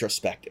more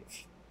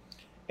introspective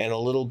and a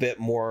little bit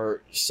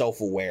more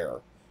self-aware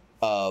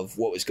of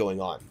what was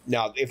going on.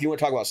 Now, if you want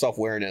to talk about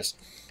self-awareness,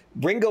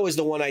 Ringo is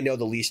the one I know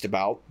the least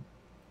about,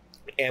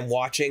 and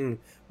watching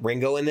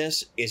Ringo in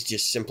this is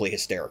just simply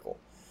hysterical.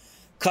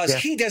 Because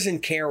he doesn't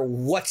care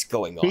what's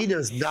going on. He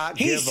does not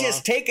He's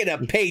just taking a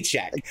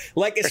paycheck.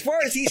 Like, as far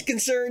as he's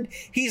concerned,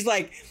 he's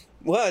like,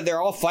 well, they're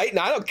all fighting.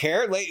 I don't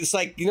care. Like, it's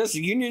like, it's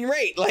a union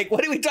rate. Like,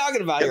 what are we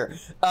talking about here?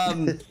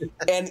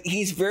 And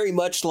he's very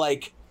much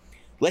like,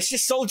 let's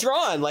just soldier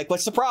on. Like,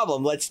 what's the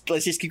problem? Let's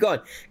just keep going.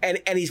 And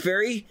he's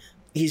very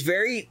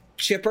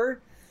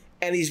chipper,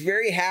 and he's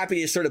very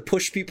happy to sort of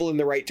push people in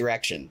the right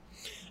direction.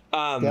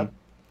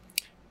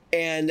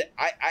 And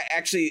I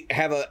actually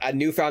have a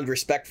newfound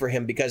respect for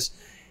him because,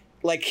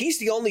 like, he's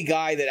the only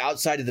guy that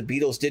outside of the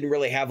Beatles didn't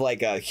really have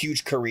like a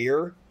huge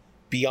career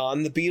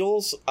beyond the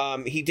Beatles.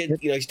 He did,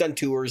 he's done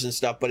tours and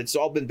stuff, but it's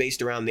all been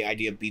based around the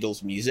idea of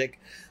Beatles music,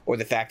 or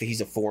the fact that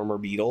he's a former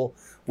Beatle,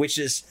 which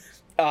is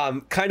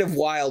kind of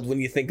wild when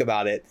you think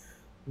about it.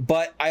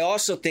 But I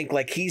also think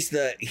like he's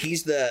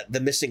the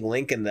missing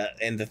link, and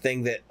the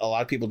thing that a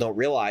lot of people don't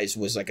realize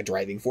was like a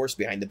driving force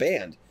behind the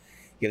band.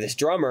 You have this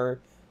drummer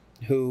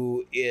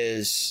who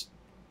is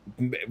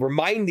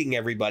reminding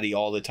everybody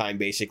all the time,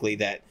 basically,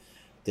 that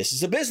this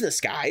is a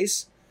business,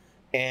 guys,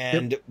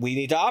 and we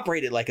need to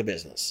operate it like a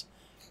business.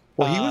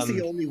 Well, he was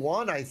the only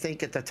one, I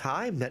think, at the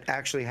time that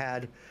actually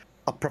had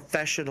a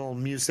professional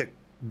music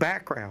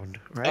background,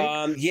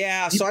 right?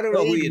 Yeah, so I don't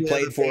know who he had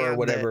played for or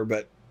whatever,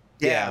 but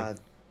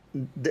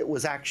that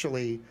was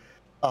actually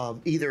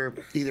either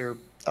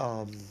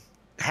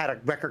had a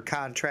record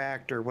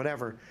contract or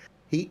whatever.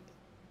 He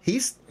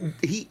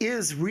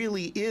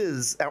really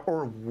is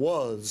or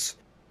was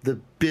the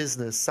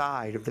business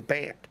side of the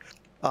band,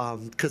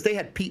 because they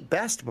had Pete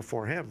Best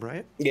before him,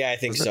 right? Yeah, I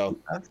think so.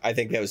 I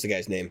think that was the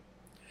guy's name.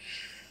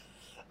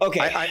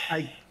 Okay,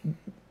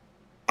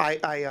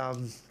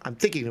 I'm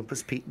thinking it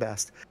was Pete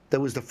Best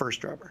that was the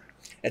first drummer.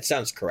 That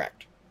sounds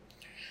correct.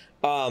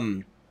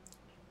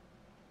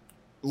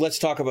 Let's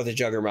talk about the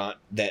juggernaut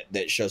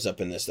that shows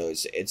up in this, though.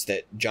 It's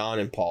that John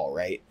and Paul,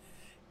 right?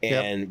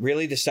 And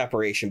really the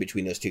separation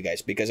between those two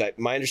guys, because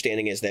my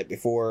understanding is that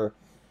before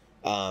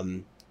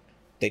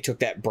they took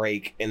that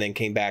break and then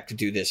came back to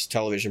do this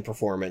television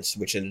performance,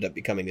 which ended up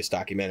becoming this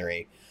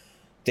documentary,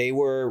 they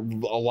were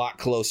a lot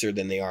closer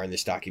than they are in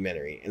this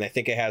documentary. And I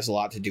think it has a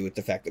lot to do with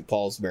the fact that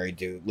Paul's married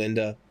to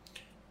Linda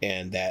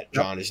and that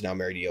John is now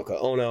married to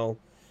Yoko Ono,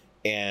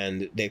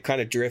 and they've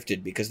kind of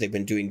drifted because they've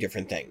been doing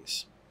different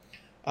things.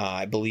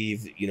 I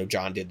believe,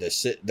 John did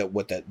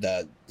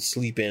the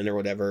sleep in or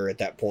whatever at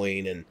that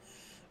point, and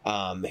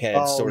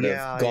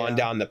had gone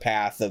down the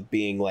path of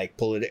being like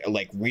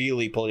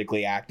really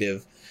politically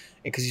active,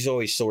 because he's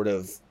always sort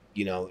of,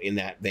 in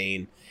that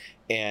vein.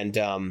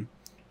 And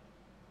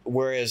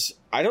whereas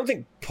I don't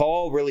think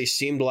Paul really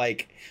seemed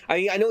like,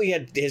 I know he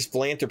had his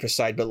philanthropist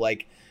side, but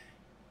like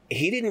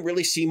he didn't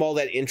really seem all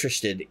that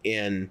interested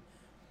in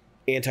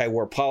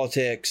anti-war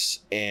politics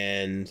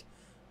and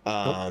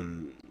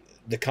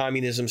the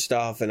communism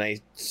stuff. And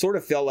I sort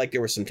of felt like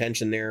there was some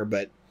tension there,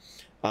 but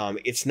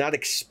it's not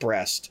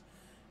expressed.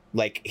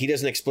 Like, he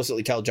doesn't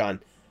explicitly tell John,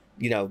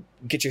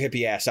 get your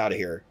hippie ass out of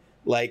here.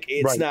 Like,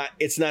 it's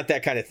not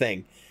that kind of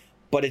thing.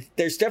 But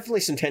there's definitely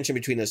some tension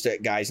between those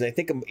guys, and I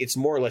think it's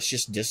more or less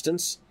just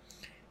distance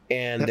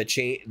and the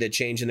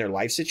change in their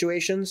life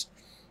situations.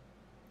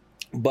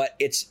 But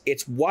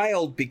it's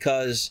wild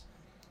because,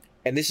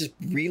 and this is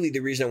really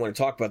the reason I want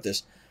to talk about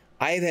this,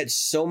 I have had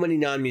so many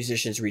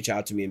non-musicians reach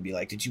out to me and be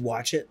like, did you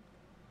watch it?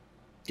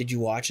 Did you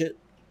watch it?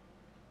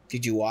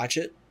 Did you watch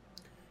it?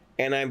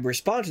 And I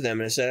respond to them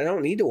and I said, I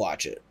don't need to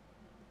watch it,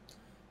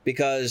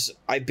 because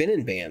I've been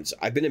in bands.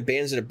 I've been in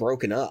bands that have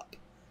broken up.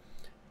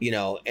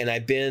 and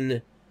I've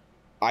been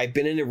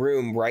in a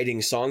room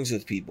writing songs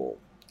with people.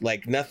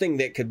 Like, nothing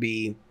that could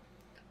be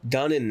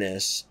done in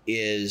this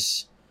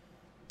is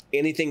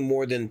anything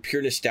more than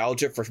pure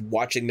nostalgia for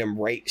watching them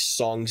write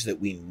songs that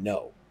we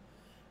know.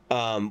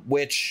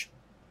 Which,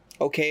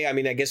 okay, I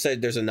mean, I guess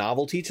there's a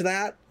novelty to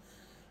that.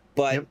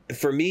 But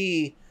for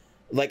me,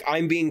 like,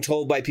 I'm being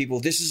told by people,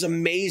 this is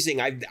amazing.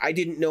 I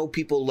didn't know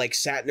people, like,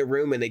 sat in a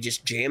room and they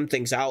just jammed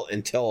things out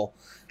until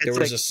there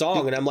was a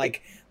song. And I'm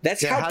like,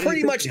 that's how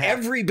pretty much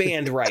every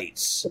band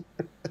writes.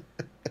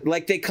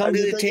 Like, they come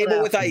to the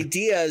table with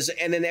ideas,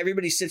 and then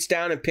everybody sits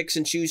down and picks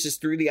and chooses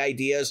through the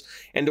ideas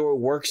and or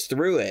works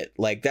through it.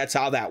 Like, that's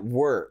how that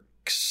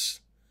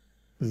works.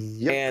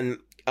 And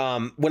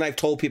when I've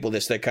told people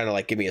this, they kind of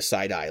like give me a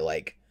side eye,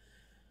 like,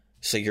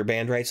 so your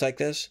band writes like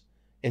this?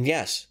 And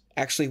yes,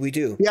 actually we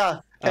do. Yeah.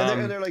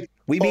 And they're like,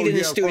 we meet in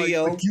a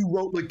studio. Like you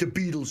wrote like the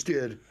Beatles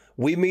did.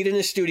 We meet in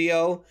a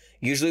studio.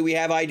 Usually we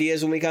have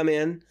ideas when we come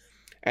in,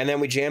 and then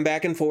we jam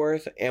back and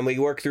forth and we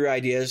work through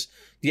ideas.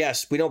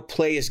 Yes, we don't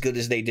play as good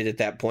as they did at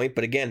that point,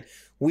 but again,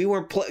 we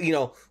weren't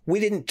we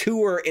didn't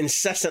tour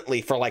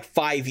incessantly for like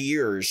 5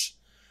 years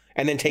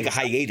and then take a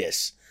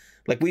hiatus.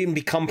 Like, we didn't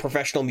become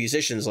professional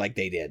musicians like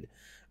they did.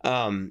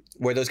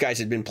 Where those guys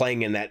had been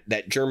playing in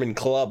that German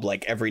club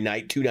like every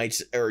night,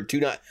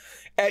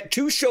 at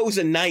 2 shows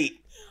a night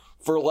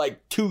for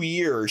like 2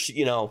 years,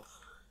 You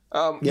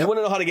want to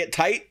know how to get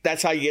tight?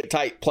 That's how you get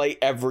tight. Play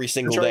every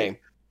single day.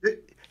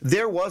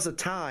 There was a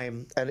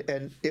time,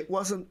 and it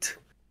wasn't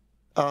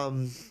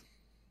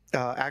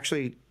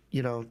actually,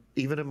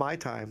 even in my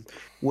time,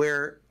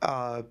 where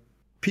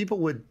people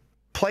would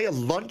play a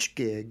lunch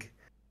gig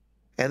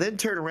and then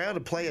turn around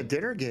and play a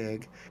dinner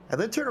gig and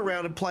then turn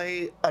around and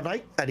play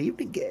an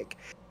evening gig.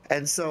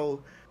 And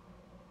so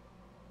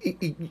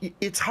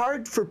it's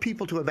hard for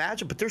people to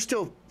imagine, but there's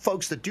still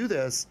folks that do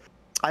this.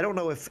 I don't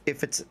know if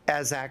it's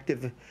as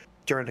active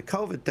during the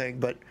COVID thing,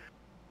 but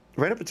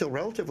right up until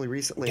relatively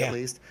recently, at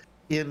least,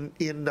 in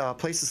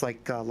places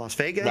like Las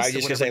Vegas. I was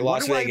just going to say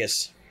Las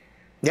Vegas.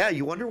 Yeah,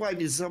 you wonder why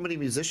so many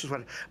musicians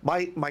went.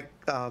 My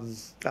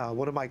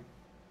one of my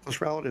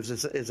close relatives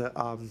is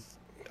a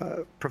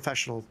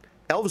professional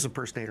Elvis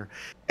impersonator,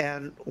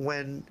 and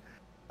when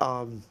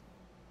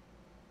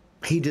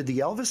he did the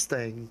Elvis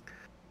thing,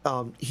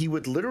 he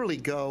would literally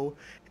go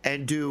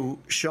and do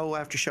show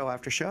after show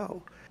after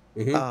show.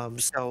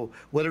 So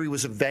whether he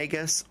was in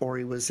Vegas or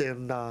he was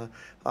in on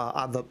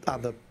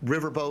the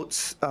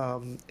riverboats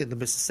in the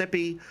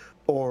Mississippi,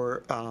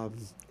 or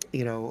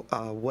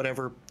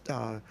whatever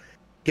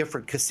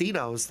different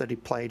casinos that he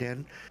played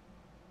in,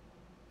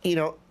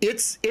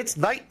 it's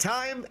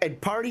nighttime and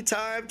party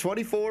time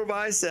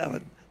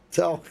 24/7.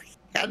 So he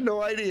had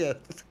no idea.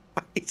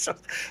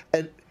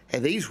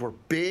 And these were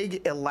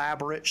big,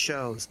 elaborate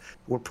shows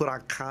were put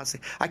on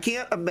constantly. I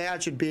can't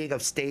imagine being a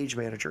stage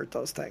manager at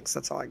those things.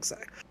 That's all I can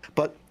say.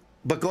 But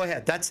go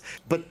ahead.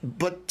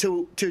 But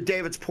to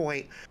David's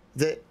point,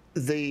 that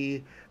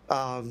these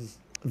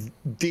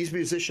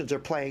musicians are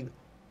playing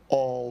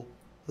all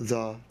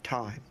the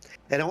time.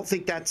 And I don't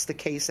think that's the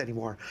case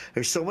anymore.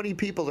 There's so many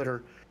people that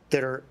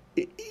are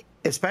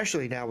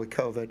especially now with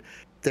COVID,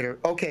 that are,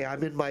 okay,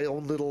 I'm in my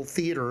own little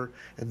theater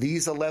and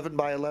these 11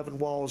 by 11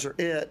 walls are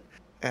it,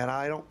 and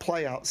I don't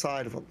play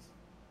outside of them.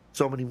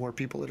 So many more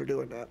people that are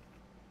doing that.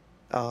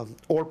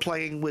 Or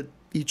playing with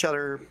each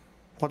other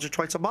once or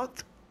twice a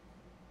month.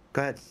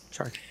 Go ahead.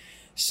 Sorry.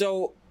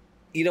 So,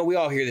 we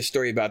all hear the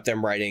story about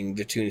them writing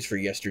the tunes for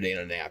Yesterday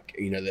on a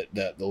Napkin,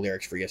 the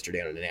lyrics for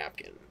Yesterday on a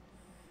Napkin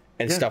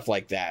and stuff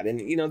like that.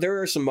 And,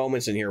 there are some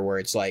moments in here where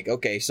it's like,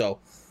 okay, so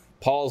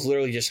Paul's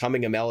literally just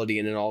humming a melody,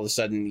 and then all of a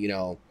sudden,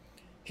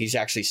 he's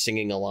actually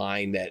singing a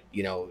line that,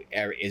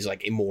 is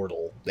like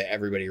immortal, that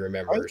everybody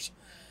remembers.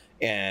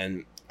 Right.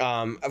 And,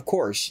 of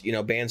course,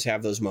 bands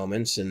have those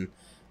moments, and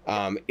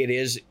it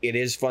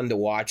is fun to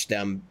watch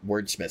them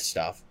wordsmith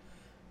stuff.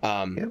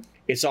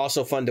 It's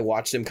also fun to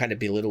watch them kind of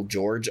belittle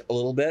George a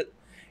little bit,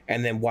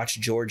 and then watch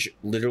George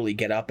literally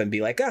get up and be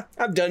like,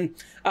 I'm done.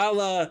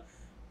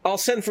 I'll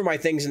send for my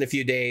things in a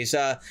few days.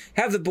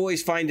 Have the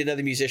boys find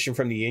another musician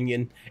from the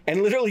union,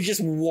 and literally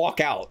just walk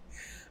out.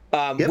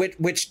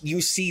 Which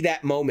you see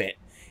that moment,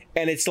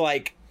 and it's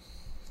like,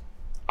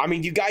 I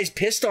mean, you guys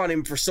pissed on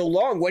him for so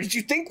long. What did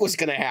you think was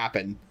going to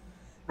happen?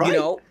 Right.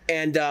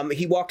 And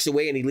he walks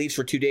away and he leaves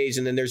for 2 days,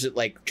 and then there's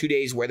like 2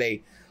 days where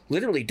they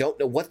literally don't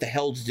know what the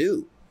hell to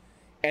do,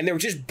 and they're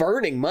just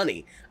burning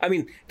money. I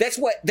mean, that's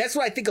what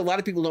I think a lot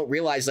of people don't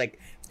realize. Like,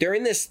 they're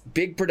in this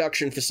big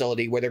production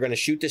facility where they're going to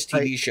shoot this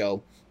TV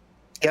show.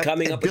 Yep.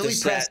 Coming and up Billy with a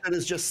set. Preston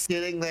is just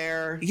sitting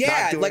there.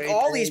 Yeah, like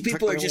all these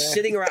people are just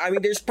sitting around. I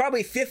mean, there's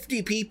probably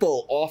 50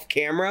 people off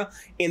camera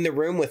in the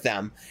room with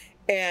them,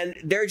 and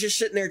they're just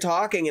sitting there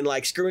talking and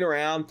like screwing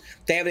around.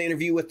 They have an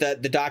interview with the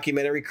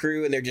documentary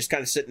crew, and they're just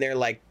kind of sitting there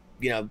like,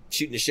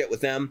 shooting the shit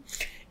with them.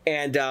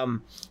 And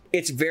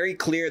it's very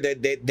clear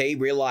that they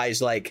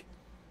realize, like,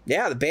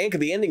 yeah, the band could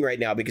be ending right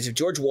now, because if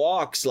George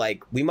walks,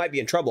 like, we might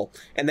be in trouble.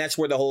 And that's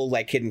where the whole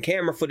like hidden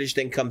camera footage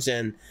thing comes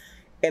in.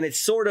 And it's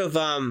sort of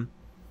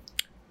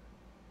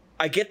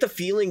I get the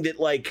feeling that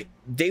like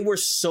they were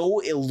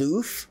so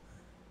aloof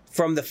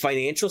from the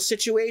financial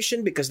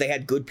situation because they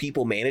had good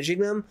people managing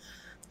them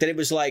that it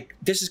was like,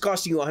 this is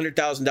costing you $100,000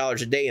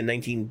 a day in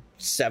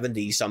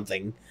 1970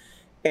 something.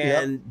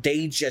 And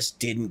they just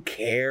didn't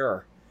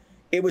care.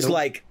 It was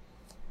like,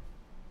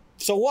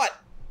 so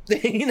what?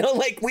 You know,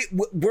 like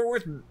we're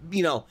worth,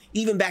 you know,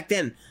 even back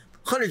then,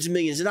 hundreds of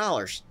millions of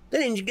dollars. They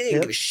didn't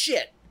give a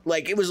shit.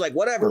 Like, it was like,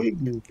 whatever.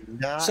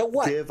 So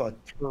what? Give a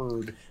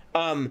turd.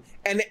 And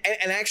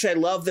actually, I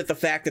love that the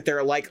fact that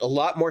they're like a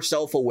lot more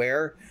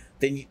self-aware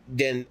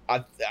than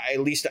at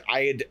least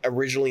I had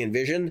originally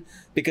envisioned,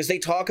 because they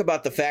talk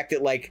about the fact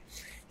that like,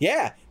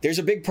 yeah, there's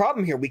a big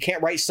problem here. We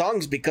can't write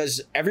songs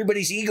because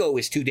everybody's ego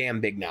is too damn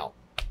big now.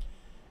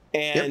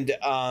 And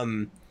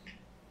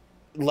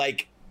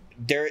like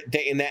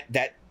they in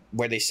that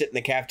where they sit in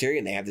the cafeteria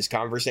and they have this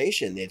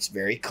conversation, it's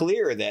very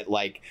clear that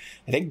like,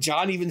 I think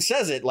John even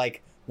says it,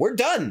 like, we're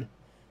done.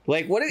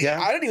 Like, what?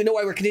 I don't even know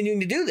why we're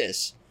continuing to do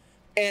this.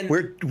 And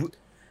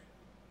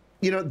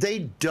you know,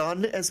 they'd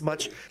done as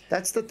much.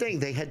 That's the thing.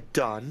 They had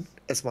done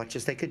as much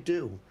as they could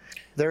do.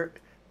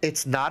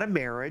 It's not a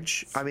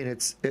marriage. I mean,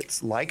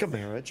 it's like a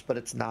marriage, but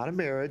it's not a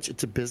marriage.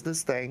 It's a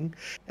business thing,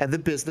 and the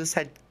business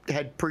had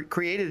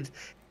created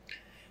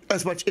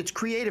as much. It's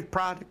creative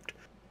product.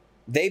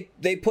 They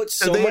put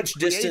so much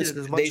distance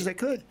as much as they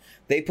could.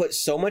 They put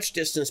so much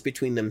distance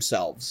between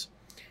themselves,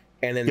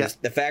 and then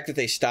the fact that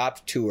they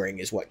stopped touring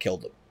is what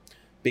killed them,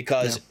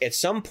 because at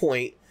some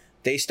point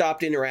they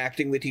stopped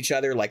interacting with each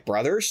other like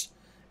brothers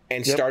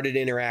and started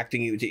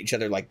interacting with each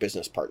other like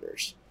business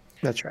partners.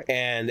 That's right.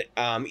 And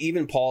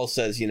even Paul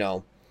says, you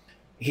know,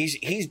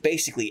 he's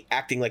basically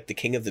acting like the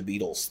king of the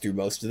Beatles through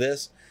most of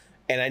this.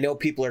 And I know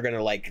people are going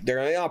to like,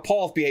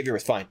 Paul's behavior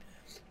was fine.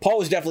 Paul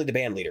was definitely the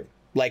band leader.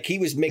 Like, he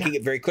was making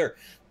it very clear.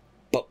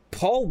 But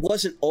Paul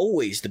wasn't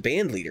always the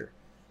band leader.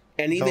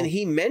 And even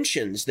he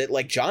mentions that,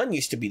 like, John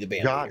used to be the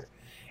band leader.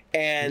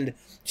 And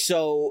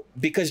so,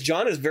 because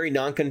John is very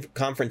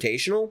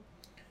non-confrontational,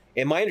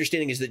 and my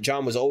understanding is that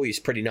John was always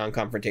pretty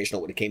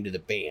non-confrontational when it came to the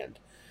band,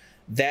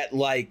 that,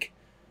 like,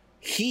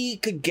 he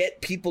could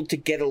get people to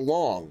get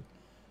along.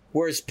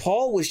 Whereas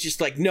Paul was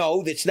just like,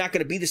 no, it's not going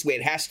to be this way.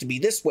 It has to be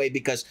this way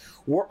because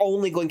we're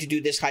only going to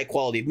do this high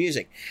quality of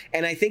music.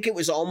 And I think it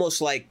was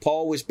almost like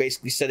Paul was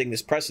basically setting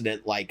this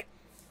precedent, like,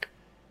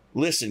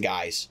 listen,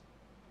 guys,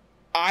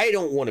 I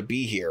don't want to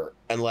be here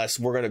unless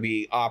we're going to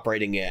be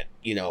operating at,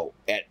 you know,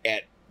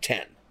 at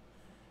 10.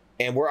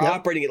 And we're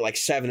operating at like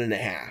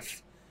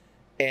 7.5.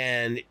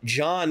 And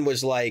John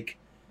was like,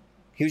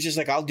 he was just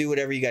like, I'll do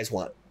whatever you guys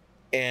want.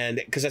 And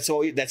because that's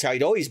how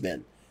he'd always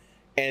been.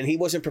 And he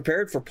wasn't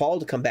prepared for Paul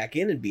to come back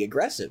in and be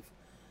aggressive.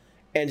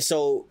 And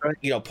so,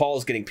 you know,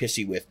 Paul's getting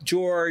pissy with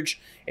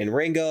George and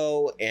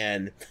Ringo,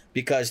 and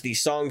because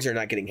these songs are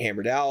not getting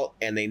hammered out,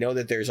 and they know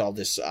that there's all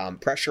this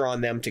pressure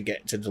on them to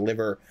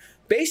deliver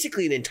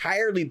basically an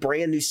entirely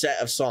brand new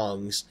set of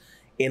songs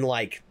in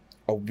like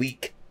a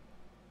week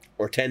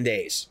or 10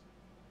 days.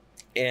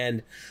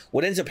 And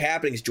what ends up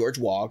happening is George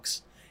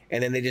walks,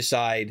 and then they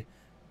decide,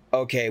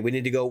 okay, we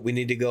need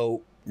to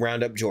go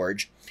round up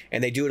George,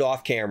 and they do it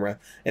off camera,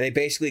 and they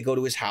basically go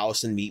to his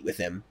house and meet with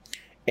him.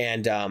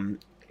 And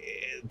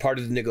part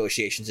of the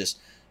negotiations is,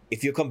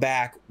 if you come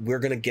back, we're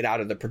going to get out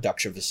of the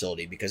production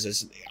facility because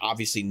it's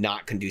obviously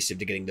not conducive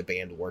to getting the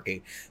band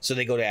working. So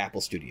they go to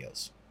Apple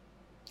Studios,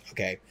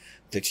 okay,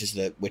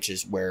 which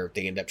is where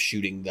they end up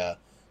shooting the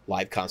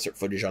live concert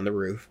footage on the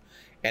roof.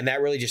 And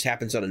that really just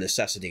happens on a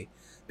necessity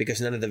because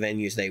none of the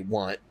venues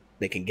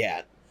they can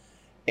get.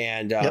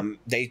 And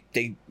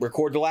they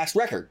record the last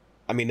record.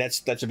 I mean,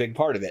 that's a big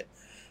part of it.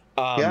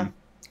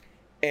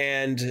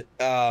 And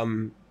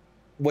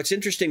what's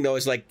interesting though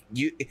is like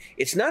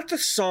it's not the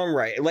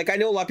songwriting. Like, I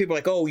know a lot of people are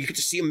like, oh, you get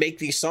to see him make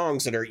these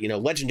songs that are, you know,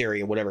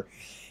 legendary and whatever.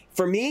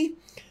 For me,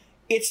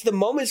 it's the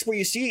moments where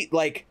you see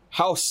like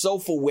how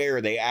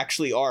self-aware they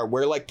actually are.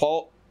 Where like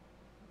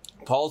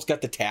Paul's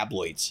got the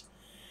tabloids,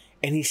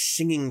 and he's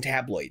singing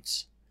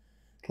tabloids,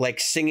 like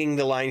singing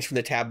the lines from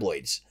the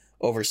tabloids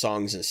over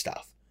songs and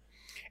stuff.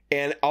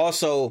 And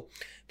also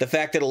the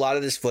fact that a lot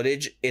of this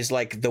footage is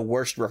like the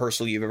worst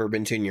rehearsal you've ever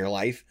been to in your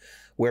life,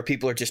 where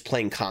people are just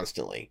playing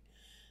constantly.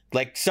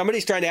 Like,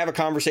 somebody's trying to have a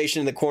conversation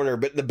in the corner,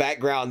 but in the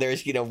background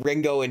there's, you know,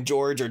 Ringo and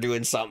George are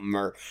doing something,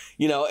 or,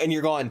 you know, and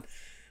you're going,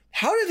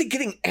 how are they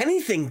getting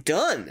anything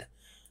done?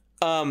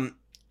 And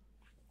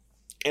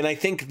I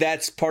think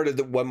that's part of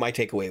what my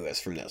takeaway was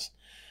from this,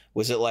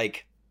 was that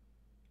like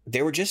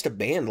they were just a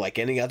band like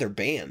any other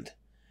band.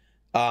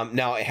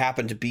 Now, it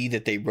happened to be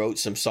that they wrote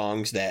some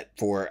songs that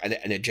for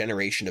a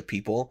generation of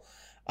people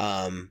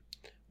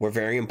were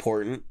very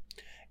important.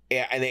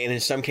 And in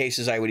some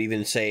cases, I would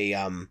even say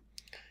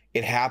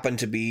it happened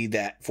to be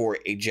that for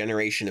a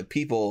generation of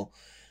people,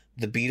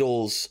 the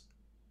Beatles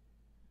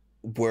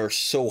were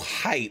so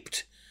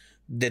hyped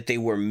that they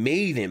were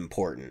made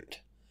important.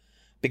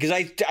 Because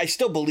I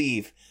still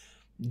believe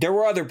there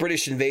were other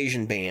British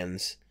invasion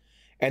bands,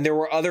 and there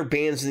were other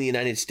bands in the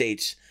United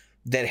States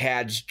that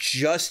had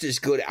just as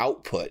good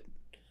output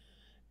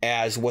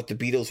as what the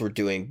Beatles were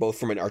doing, both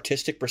from an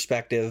artistic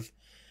perspective,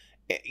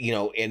 you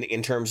know,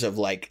 in terms of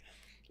like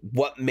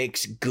what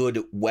makes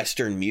good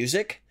Western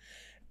music,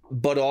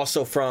 but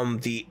also from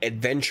the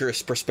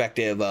adventurous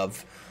perspective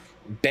of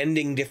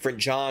bending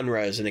different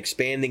genres and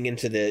expanding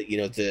into the, you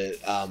know,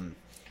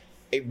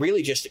 it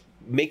really just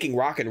making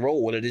rock and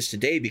roll what it is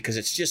today, because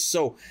it's just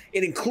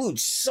it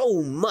includes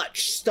so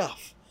much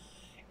stuff.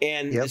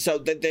 And so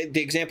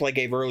the example I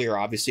gave earlier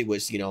obviously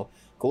was, you know,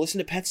 go listen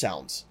to Pet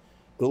Sounds,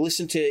 go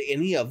listen to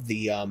any of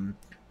the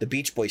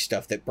Beach Boys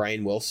stuff that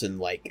Brian Wilson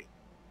like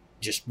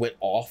just went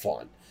off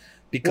on.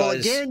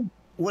 Because, well, again,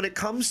 when it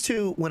comes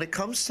to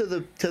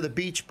the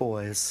Beach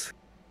Boys,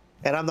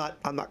 and I'm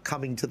not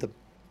coming to the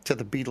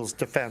Beatles'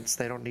 defense.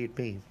 They don't need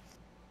me.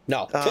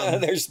 No,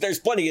 there's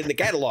plenty in the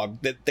catalog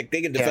that they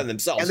can defend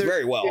themselves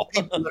very well.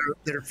 People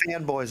that are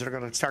fanboys that are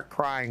going to start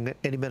crying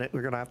any minute.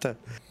 We're going to have to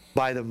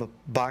buy them a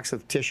box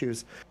of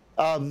tissues.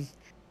 If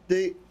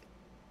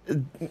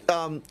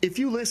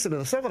you listen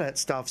to some of that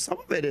stuff, some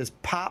of it is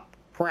pop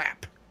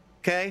rap.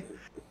 Okay,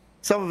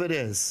 some of it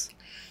is.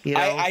 You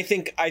know? I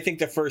think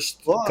the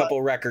first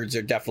couple records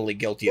are definitely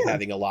guilty of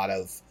having a lot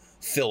of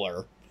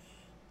filler.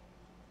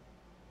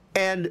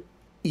 And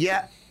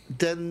yet,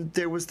 then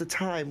there was the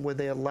time when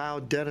they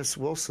allowed Dennis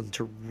Wilson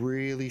to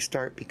really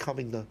start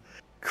becoming the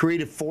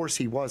creative force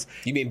he was.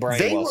 You mean Brian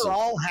They Wilson? were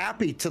all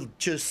happy to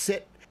just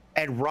sit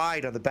and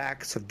ride on the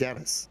backs of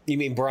Dennis. You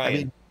mean Brian? I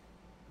mean,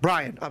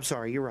 Brian. I'm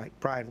sorry. You're right.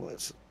 Brian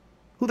Wilson.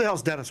 Who the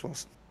hell's Dennis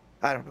Wilson?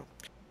 I don't know.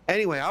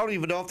 Anyway, I don't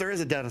even know if there is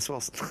a Dennis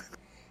Wilson.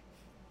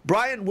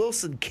 Brian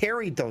Wilson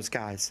carried those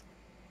guys.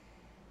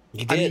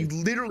 He did. I mean,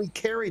 he literally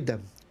carried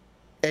them.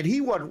 And he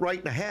went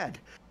right ahead.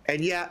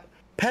 And yet,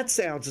 Pet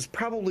Sounds is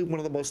probably one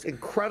of the most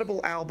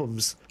incredible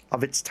albums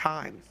of its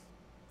time.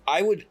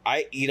 I'm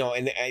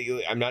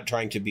not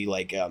trying to be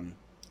like, I'm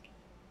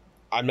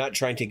not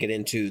trying to get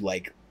into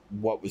like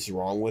what was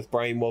wrong with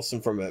Brian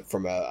Wilson from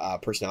a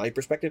personality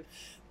perspective,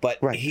 but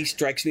he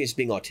strikes me as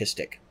being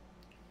autistic.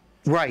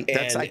 Right.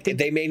 I think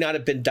they may not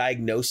have been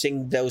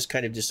diagnosing those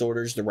kind of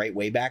disorders the right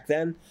way back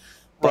then.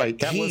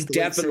 But he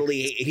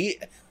definitely,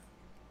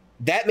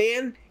 that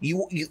man,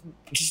 you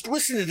just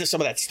listen to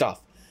some of that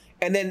stuff.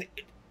 And then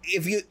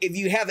if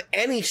you have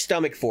any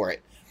stomach for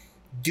it,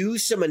 do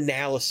some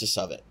analysis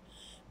of it.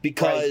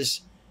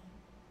 Because,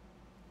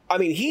 I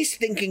mean, he's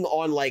thinking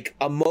on like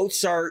a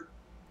Mozart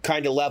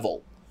kind of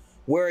level,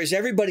 whereas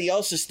everybody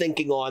else is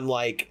thinking on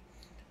like,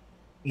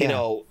 you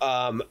know,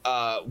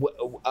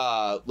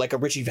 like a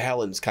Richie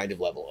Valens kind of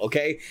level.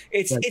 Okay,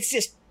 it's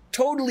just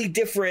totally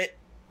different.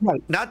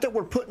 Right. Not that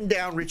we're putting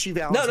down Richie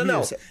Valens.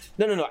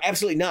 No,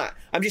 absolutely not.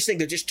 I'm just saying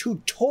they're just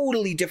two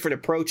totally different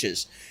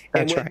approaches.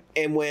 That's right.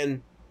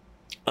 And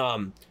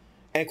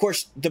of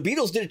course the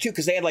Beatles did it too,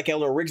 because they had like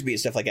Eleanor Rigsby and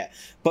stuff like that.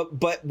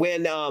 But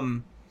when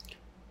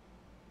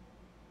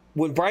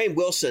Brian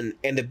Wilson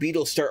and the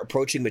Beatles start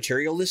approaching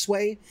material this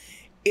way,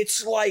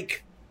 it's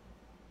like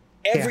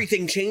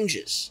everything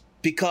changes.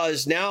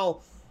 Because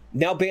now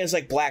bands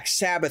like Black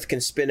Sabbath can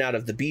spin out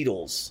of the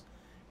Beatles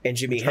and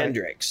Jimi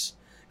Hendrix,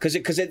 because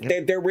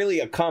they're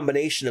really a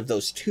combination of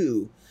those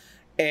two,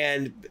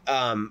 and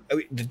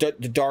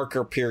the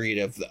darker period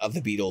of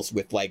the Beatles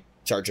with like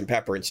Sgt.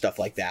 Pepper and stuff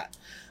like that.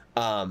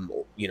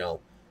 You know,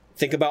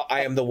 think about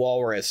I Am the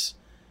Walrus,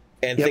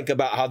 and think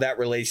about how that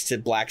relates to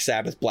Black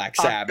Sabbath,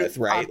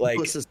 right? Like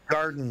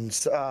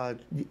Gardens.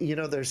 You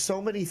know, there's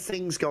so many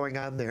things going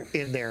on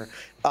in there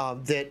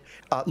that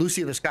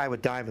Lucy in the Sky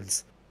with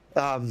Diamonds.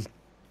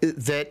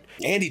 That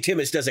Andy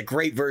Timmons does a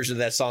great version of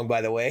that song,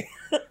 by the way.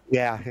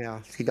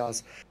 yeah, he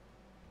does.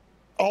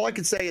 All I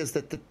can say is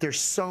that there's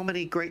so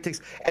many great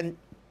things, and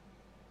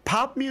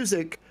pop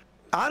music.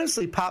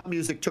 Honestly, pop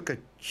music took a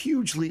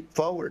huge leap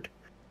forward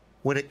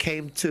when it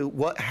came to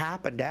what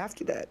happened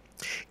after that.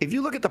 If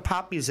you look at the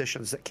pop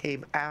musicians that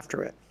came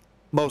after it,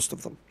 most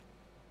of them,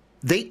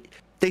 they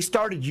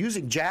started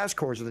using jazz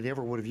chords when they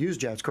never would have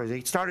used jazz chords.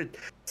 They started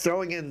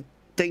throwing in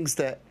things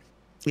that,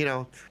 you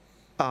know,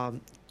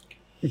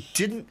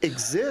 didn't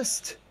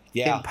exist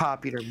in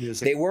popular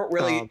music. They weren't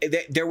really.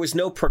 There was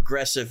no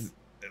progressive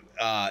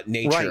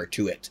nature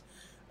to it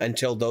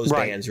until those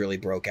bands really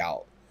broke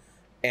out.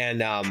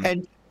 And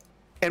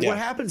what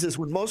happens is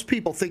when most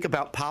people think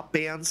about pop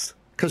bands,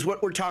 because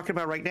what we're talking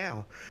about right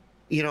now,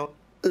 you know,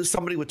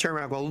 somebody would turn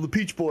around and go, the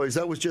Beach Boys,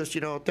 that was just,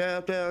 you know,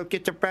 get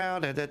the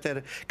brown,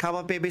 and come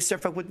on, baby,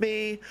 surf up with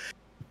me.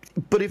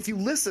 But if you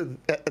listen,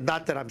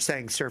 not that I'm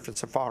saying Surf and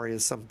Safari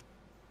is some,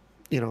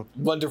 you know,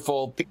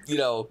 wonderful, you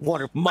know,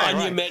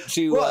 monument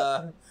to.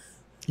 Well,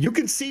 you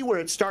can see where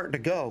it's starting to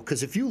go,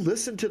 because if you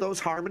listen to those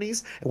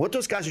harmonies and what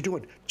those guys are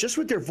doing, just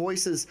with their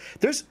voices,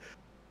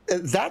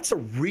 that's a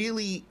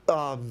really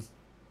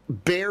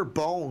bare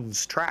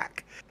bones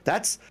track.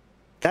 That's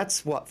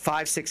what,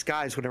 5-6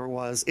 guys, whatever it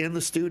was, in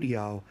the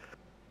studio.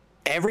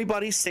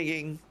 Everybody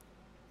singing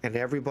and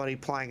everybody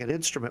playing an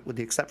instrument, with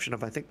the exception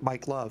of, I think,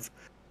 Mike Love.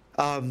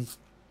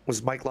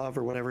 Was Mike Love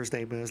or whatever his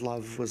name is?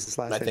 Love was his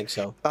last name. I think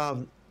so.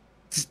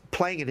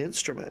 Playing an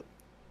instrument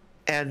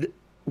and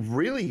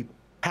really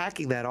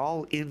packing that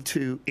all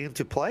into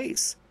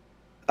place.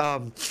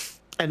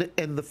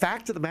 And the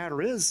fact of the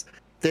matter is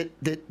that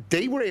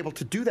they were able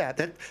to do that.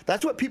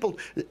 That's what people,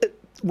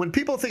 when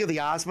people think of the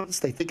Osmonds,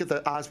 they think of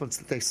the Osmonds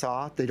that they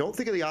saw. They don't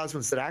think of the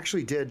Osmonds that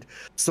actually did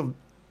some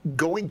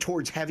going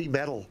towards heavy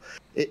metal.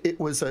 It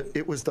was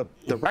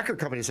the record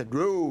company said,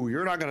 no,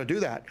 you're not going to do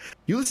that.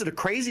 You listen to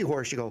Crazy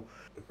Horse, you go,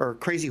 or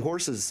Crazy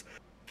Horses,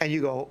 and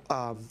you go,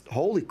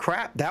 holy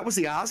crap, that was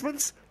the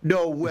Osmonds?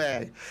 No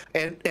way.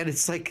 And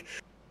it's like,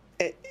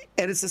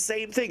 and it's the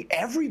same thing.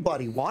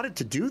 Everybody wanted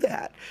to do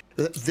that.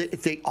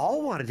 They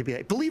all wanted to be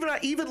like, believe it or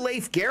not, even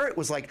Leif Garrett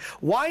was like,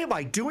 why am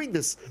I doing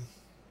this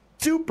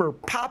super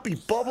poppy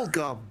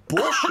bubblegum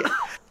bullshit?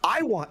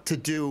 I want to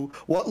do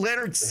what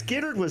Leonard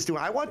Skinner was doing.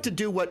 I want to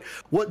do what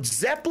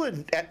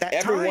Zeppelin at that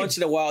time. Every once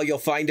in a while, you'll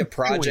find a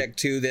project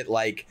too that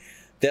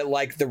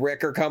the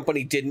record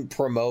company didn't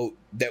promote.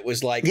 That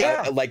was like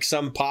like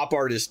some pop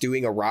artist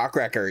doing a rock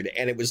record,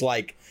 and it was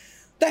like,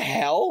 the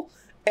hell.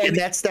 And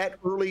that's that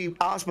early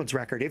Osmonds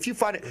record. If you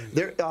find it,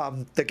 there,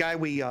 the guy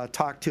we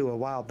talked to a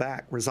while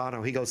back,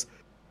 Rosano, he goes,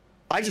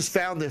 I just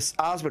found this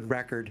Osmond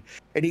record,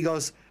 and he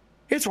goes,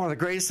 it's one of the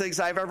greatest things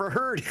I've ever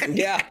heard.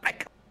 Yeah.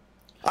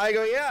 I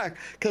go, yeah,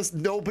 because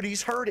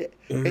nobody's heard it.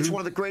 Mm-hmm. It's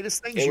one of the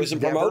greatest things it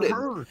wasn't promoted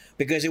heard.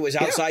 Because it was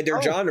outside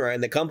their genre,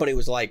 and the company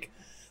was like,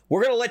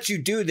 we're going to let you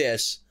do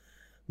this,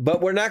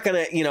 but we're not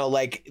going to,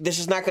 like, this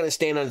is not going to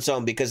stand on its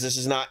own because this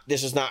is not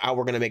how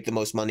we're going to make the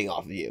most money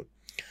off of you.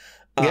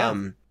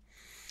 Yeah.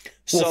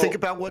 Well, think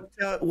about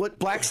what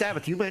Black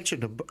Sabbath, you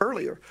mentioned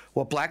earlier,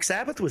 what Black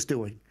Sabbath was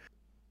doing.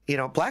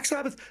 Black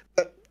Sabbath,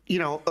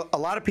 a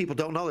lot of people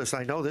don't know this.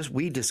 I know this.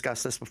 We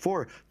discussed this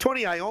before.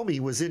 Tony Iommi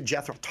was in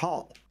Jethro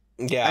Tull.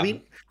 Yeah. I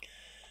mean,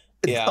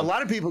 a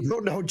lot of people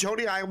don't know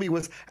Tony Iommi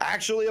was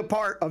actually a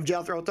part of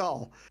Jethro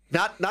Tull.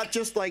 Not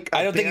just like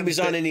I don't think he was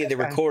on any of the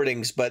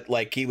recordings, but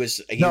like he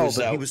was he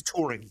was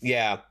touring.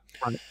 Yeah.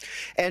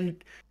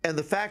 And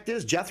the fact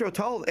is, Jethro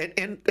Tull,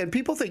 and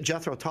people think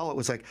Jethro Tull, it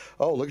was like,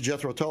 oh, look at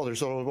Jethro Tull,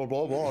 there's blah, blah,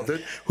 blah, blah.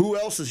 Who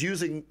else is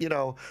using,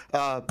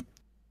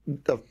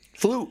 the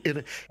flute?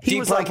 And he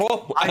Deep was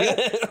Purple.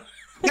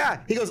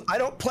 Like, he goes, I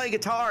don't play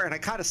guitar, and I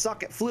kind of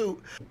suck at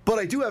flute, but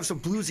I do have some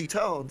bluesy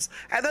tones.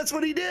 And that's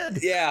what he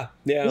did. Yeah.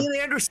 Ian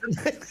Anderson.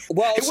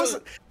 Well,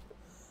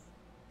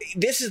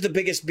 this is the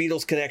biggest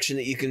Beatles connection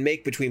that you can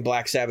make between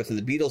Black Sabbath and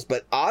the Beatles,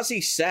 but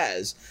Ozzy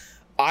says,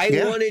 I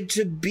wanted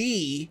to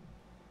be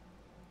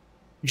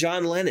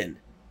John Lennon.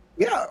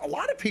 Yeah, a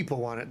lot of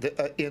people want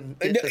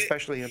it,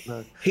 especially in the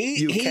UK.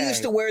 He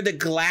used to wear the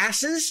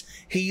glasses.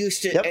 He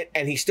used to,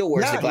 and he still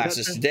wears the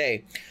glasses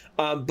today.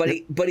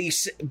 But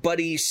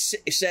he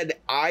said,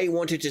 I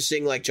wanted to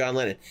sing like John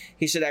Lennon.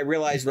 He said, I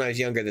realized when I was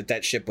younger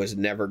that ship was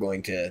never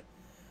going to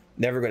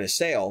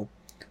sail.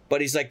 But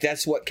he's like,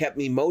 that's what kept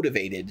me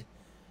motivated,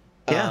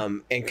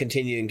 and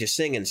continuing to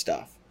sing and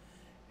stuff.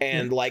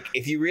 And like,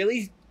 if you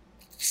really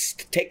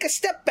take a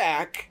step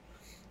back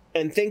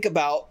and think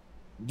about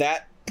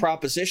that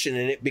proposition,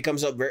 and it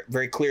becomes very,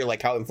 very clear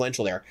like how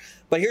influential they are.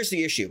 But here's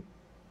the issue,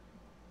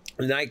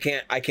 and I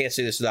can't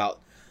say this without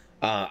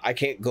I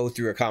can't go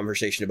through a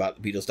conversation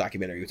about the Beatles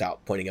documentary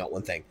without pointing out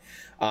one thing.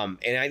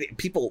 And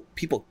people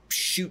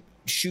shoot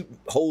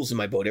holes in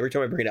my boat every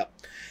time I bring it up.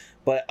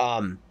 But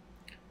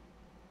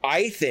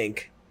I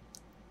think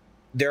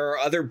there are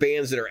other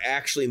bands that are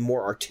actually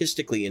more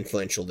artistically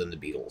influential than the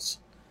Beatles.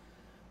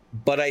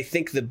 But I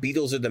think the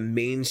Beatles are the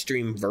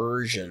mainstream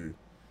version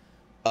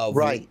of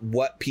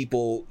what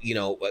people,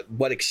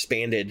 what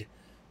expanded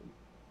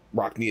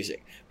rock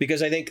music.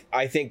 Because I think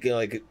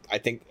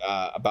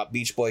about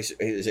Beach Boys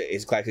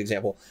is a classic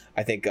example.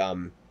 I think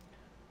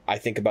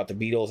about the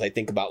Beatles. I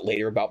think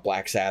about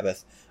Black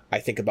Sabbath. I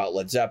think about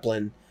Led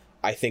Zeppelin.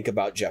 I think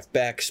about Jeff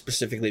Beck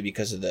specifically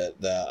because of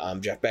the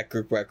Jeff Beck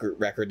group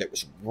record that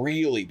was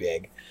really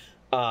big.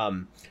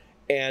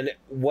 And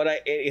what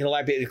a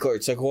lot of people,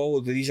 it's like,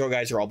 well, these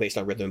guys are all based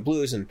on rhythm and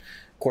blues, and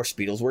of course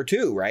the Beatles were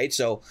too, right?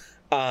 So,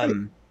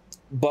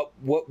 but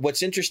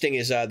what's interesting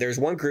is there's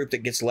one group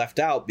that gets left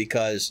out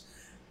because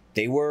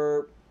they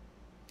were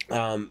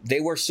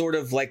sort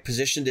of like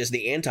positioned as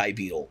the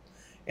anti-Beatle,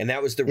 and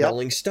that was the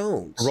Rolling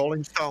Stones.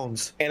 Rolling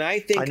Stones. And I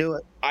think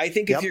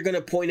if you're going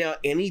to point out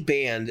any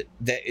band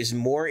that is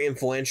more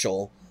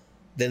influential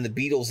than the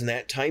Beatles in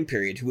that time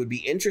period, who would be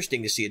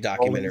interesting to see a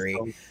documentary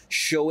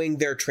showing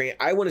their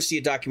I want to see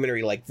a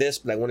documentary like this,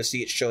 but I want to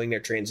see it showing their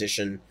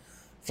transition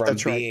from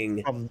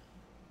being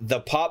the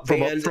pop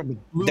band, from a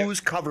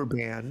blues cover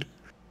band.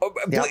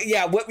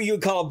 What you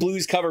would call a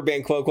blues cover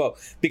band, quote unquote,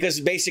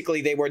 because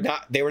basically they were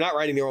not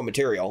writing their own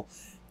material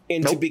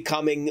into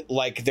becoming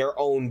like their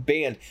own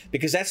band,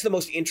 because that's the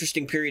most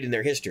interesting period in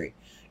their history.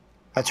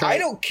 That's right. I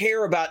don't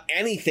care about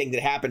anything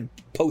that happened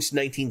post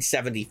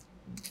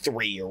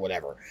 1973 or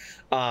whatever.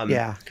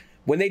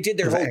 When they did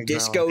their whole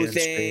disco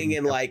thing,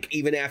 and like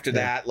even after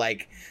that,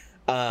 like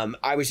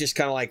I was just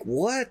kind of like,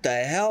 what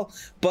the hell?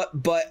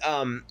 But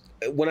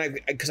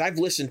because I've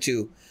listened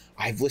to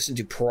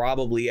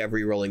probably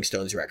every Rolling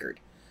Stones record,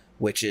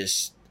 which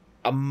is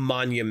a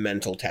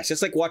monumental task.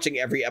 It's like watching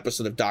every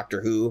episode of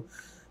Doctor Who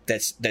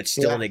that's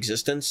still in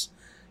existence.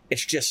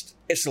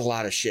 it's a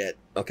lot of shit.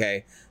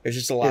 Okay, there's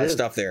just a lot of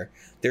stuff there.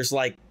 There's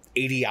like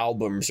 80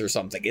 albums or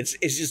something. It's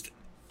just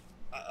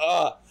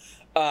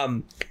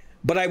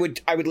but I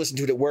would listen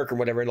to it at work or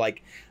whatever, and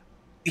like,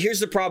 here's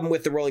the problem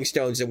with the Rolling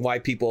Stones and why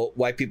people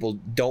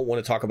don't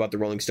want to talk about the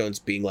Rolling Stones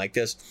being like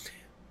this.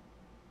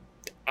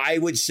 I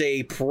would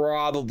say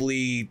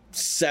probably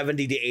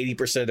 70 to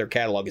 80% of their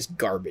catalog is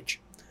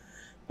garbage.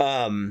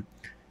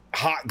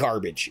 Hot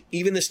garbage.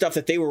 Even the stuff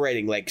that they were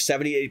writing, like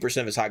 70 to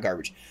 80% of it's hot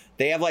garbage.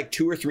 They have like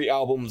 2 or 3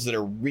 albums that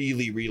are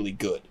really, really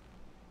good.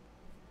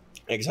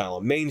 Exile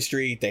on Main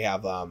Street. They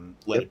have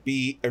Let It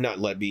Be, or not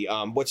Let It Be.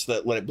 What's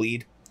the Let It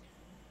Bleed?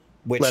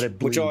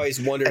 Which I always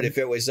wondered if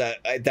it was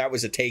that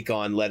was a take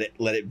on Let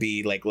It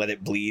Be, like Let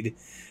It Bleed,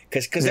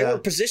 because they were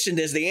positioned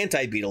as the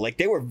anti-Beatle. Like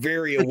they were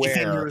very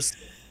aware.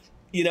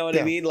 You know what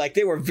I mean? Like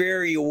they were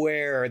very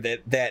aware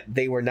that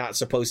they were not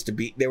supposed to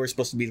be. They were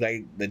supposed to be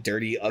like the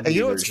dirty, ugly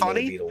version of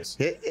the Beatles.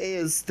 It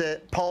is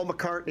that Paul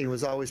McCartney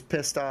was always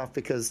pissed off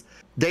because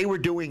they were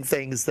doing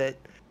things that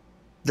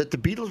the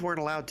Beatles weren't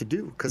allowed to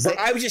do. Because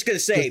I was just going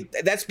to say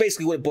that's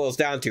basically what it boils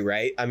down to,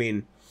 right? I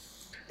mean,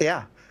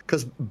 yeah,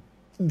 because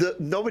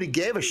nobody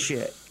gave a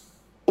shit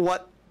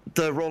what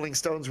the Rolling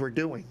Stones were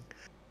doing.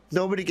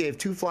 Nobody gave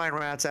 2 flying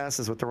rats'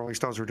 asses what the Rolling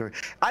Stones were doing.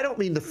 I don't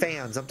mean the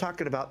fans. I'm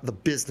talking about the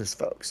business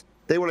folks.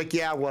 They were like,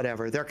 yeah,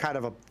 whatever. They're kind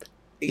of a,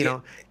 you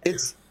know,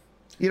 it's,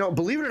 you know,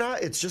 believe it or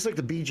not, it's just like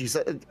the Bee Gees.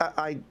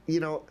 You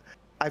know,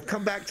 I've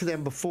come back to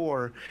them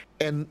before,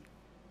 and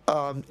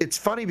it's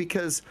funny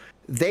because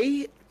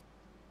the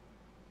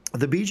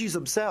Bee Gees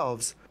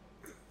themselves,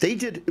 they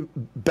did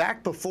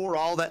back before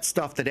all that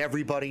stuff that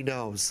everybody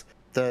knows,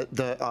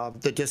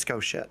 the disco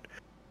shit.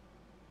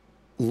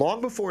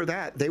 Long before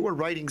that, they were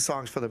writing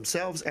songs for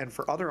themselves and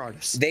for other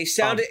artists.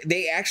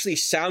 They actually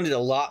sounded a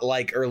lot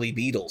like early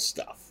Beatles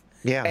stuff.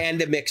 Yeah.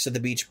 And a mix of the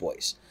Beach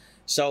Boys.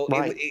 So,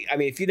 right. I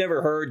mean, if you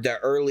never heard the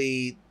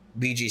early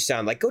Bee Gees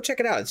sound, like, go check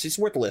it out. It's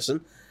worth a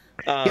listen.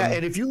 Yeah,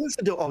 and if you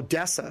listen to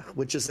Odessa,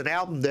 which is an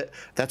album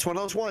that's one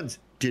of those ones,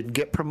 didn't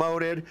get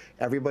promoted.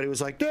 Everybody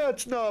was like,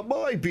 that's not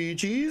my Bee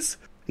Gees,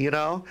 you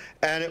know?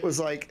 And it was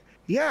like,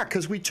 yeah,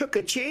 because we took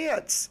a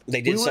chance.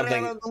 They did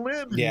something. We went out on the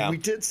limb and we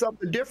did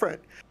something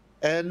different.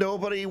 And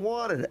nobody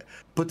wanted it.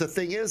 But the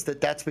thing is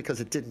that's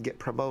because it didn't get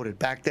promoted.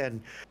 Back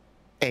then,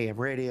 AM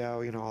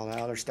radio, you know, all that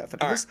other stuff.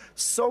 And there's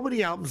so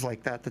many albums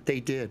like that they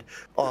did.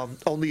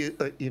 Only,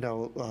 you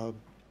know,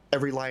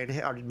 Every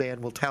Lionhearted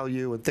Man Will Tell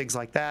You and things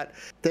like that.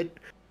 That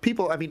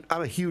people, I mean,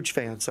 I'm a huge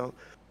fan, so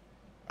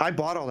I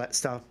bought all that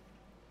stuff.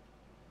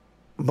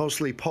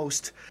 Mostly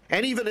post.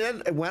 And even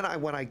then, when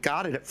I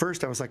got it at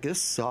first, I was like,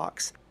 this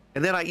sucks.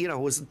 And then it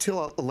was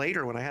until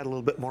later when I had a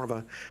little bit more of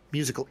a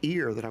musical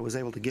ear that I was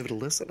able to give it a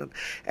listen.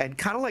 And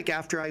kind of like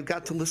after I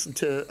got to listen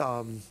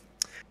to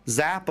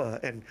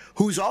Zappa, and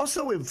who's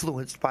also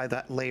influenced by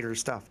that later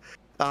stuff.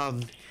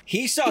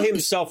 He saw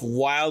himself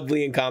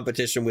wildly in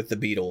competition with the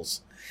Beatles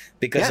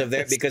because of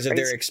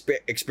their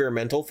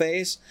experimental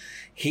phase.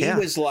 He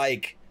was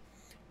like,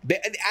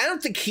 I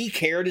don't think he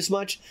cared as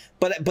much,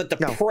 but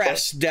the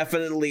press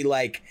definitely,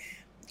 like,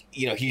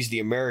 you know, he's the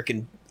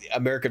American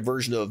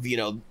version of, you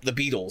know, the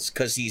Beatles,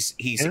 because he's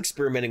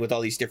experimenting with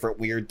all these different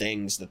weird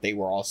things that they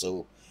were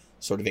also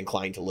sort of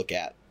inclined to look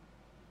at.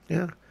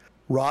 Yeah,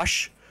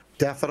 Rush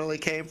definitely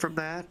came from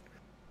that.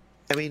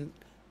 I mean,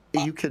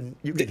 you can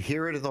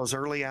hear it in those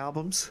early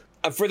albums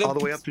all the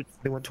way up to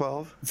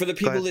 2112. For the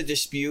people that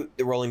dispute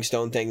the Rolling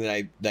Stone thing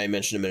that I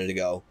mentioned a minute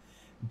ago,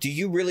 do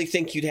you really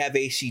think you'd have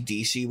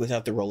AC/DC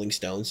without the Rolling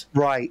Stones?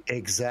 Right,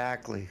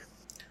 exactly.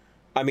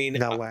 I mean,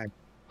 no way.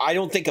 I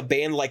don't think a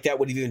band like that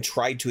would have even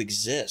tried to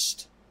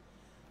exist.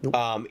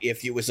 Nope.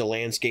 If it was a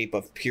landscape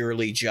of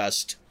purely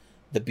just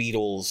the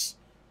Beatles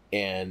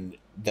and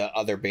the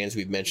other bands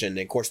we've mentioned.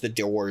 And of course, the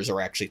Doors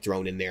are actually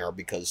thrown in there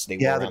because they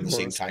were around the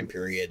same time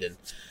period.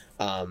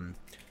 And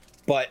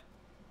but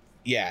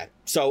yeah,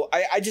 so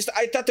I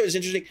thought that was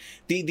interesting.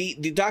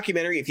 The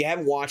documentary, if you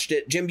haven't watched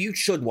it, Jim, you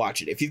should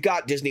watch it. If you've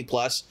got Disney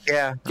Plus,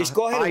 just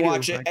go ahead and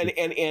watch it.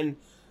 And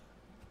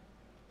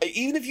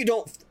even if you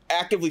don't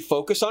actively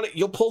focus on it,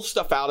 you'll pull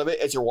stuff out of it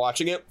as you're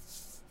watching it.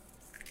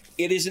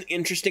 It is an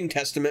interesting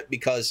testament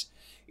because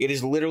it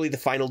is literally the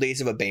final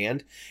days of a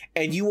band,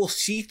 and you will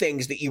see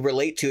things that you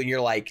relate to, and you're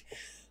like,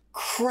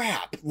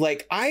 crap,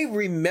 like, I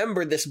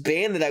remember this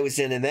band that I was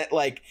in, and that,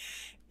 like,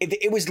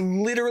 it was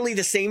literally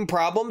the same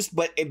problems,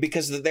 but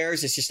because of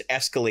theirs, it's just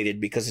escalated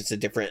because it's a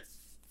different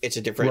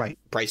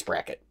price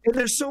bracket. And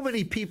there's so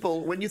many people,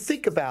 when you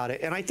think about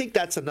it, and I think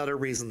that's another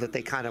reason that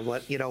they kind of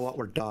went, you know what,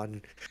 we're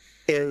done,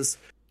 is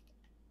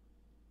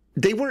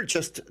they weren't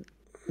just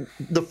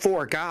the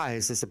 4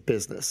 guys as a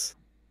business.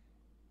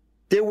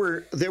 There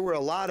were a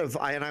lot of,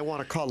 and I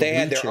want to call them They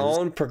had their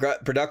own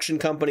production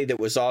company that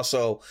was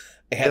also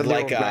had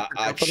like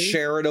a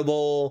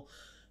charitable.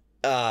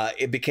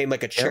 It became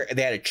like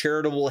they had a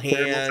charitable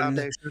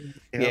hand.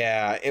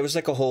 Yeah, it was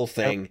like a whole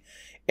thing.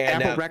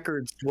 And Apple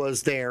Records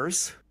was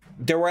theirs.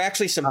 There were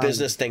actually some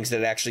business things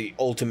that actually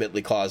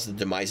ultimately caused the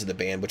demise of the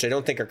band, which I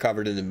don't think are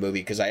covered in the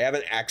movie because I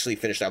haven't actually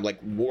finished. I'm like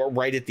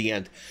right at the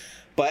end.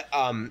 But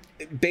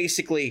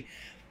basically,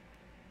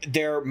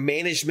 their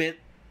management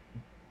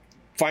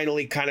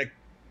finally kind of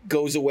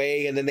goes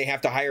away, and then they have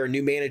to hire a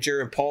new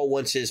manager, and Paul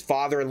wants his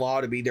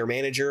father-in-law to be their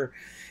manager,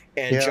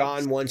 and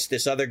John wants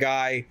this other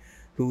guy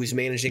who was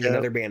managing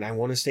another band. I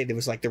want to say there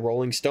was like the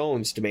Rolling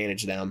Stones to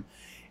manage them,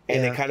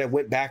 and they kind of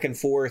went back and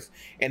forth,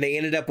 and they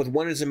ended up with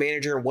one as a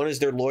manager and one as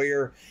their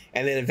lawyer,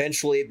 and then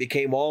eventually it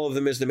became all of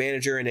them as the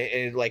manager, and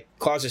it like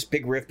caused this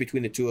big rift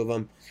between the two of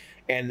them.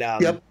 And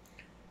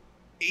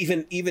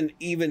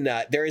even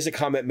there is a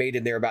comment made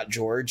in there about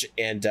George,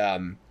 and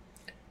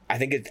I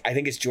think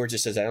it's George that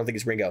says that. I don't think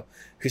it's Ringo,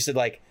 who said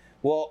like,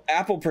 well,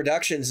 Apple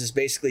Productions is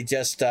basically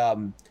just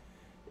John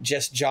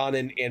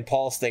and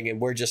Paul's thing, and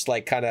we're just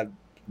like kind of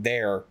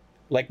there.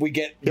 Like we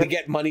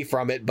get money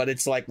from it, but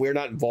it's like we're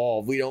not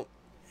involved.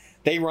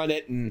 They run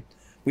it, and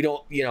we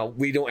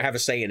don't have a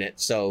say in it.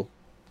 So,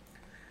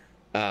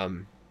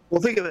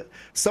 well, think of it.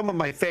 Some of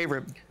my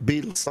favorite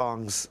Beatles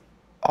songs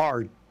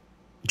are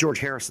George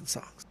Harrison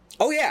songs.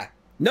 Oh yeah,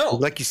 no,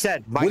 like you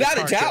said, without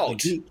a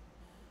doubt.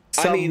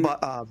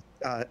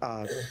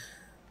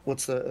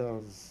 What's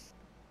the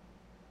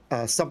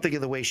Something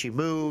in the Way She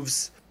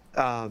Moves,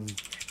 Racky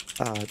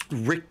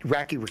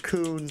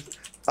Raccoon,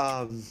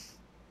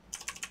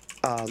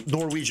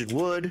 Norwegian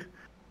Wood.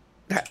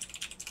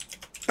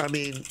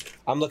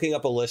 I'm looking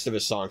up a list of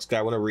his songs because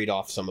I want to read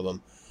off some of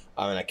them,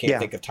 and I can't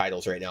think of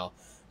titles right now.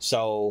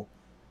 So,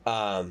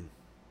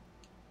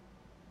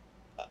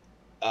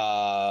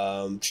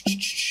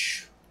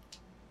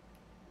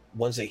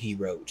 ones that he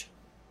wrote.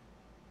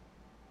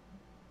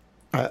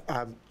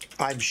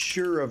 I'm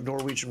sure of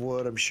Norwegian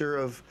Wood. I'm sure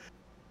of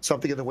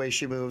Something in the Way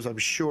She Moves. I'm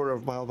sure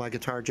of While My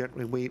Guitar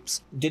Gently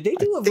Weeps. Did they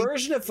do a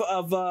version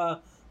of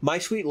My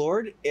Sweet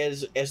Lord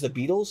as the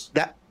Beatles?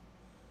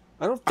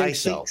 I don't think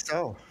so. I think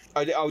so.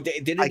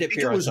 Did it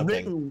appear on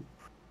something? Written,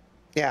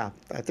 yeah,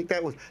 I think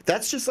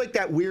that's just like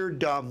that weird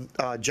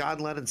John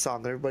Lennon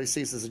song that everybody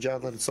sees as a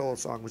John Lennon solo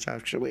song, which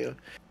actually a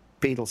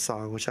Beatles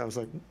song, which I was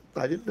like,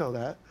 I didn't know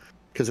that,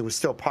 because it was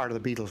still part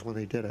of the Beatles when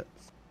they did it.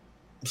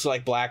 It's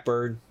like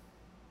Blackbird.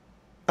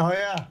 Oh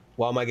yeah.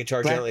 While My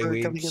Guitar Gently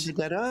Weeps.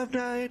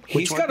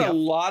 He's got a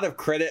lot of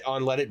credit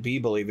on Let It Be,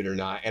 believe it or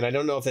not, and I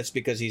don't know if that's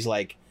because he's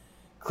like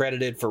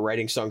credited for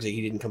writing songs that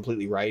he didn't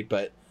completely write,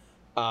 but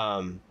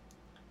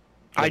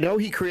I know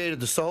he created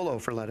the solo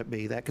for Let It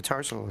Be. That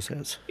guitar solo is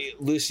his.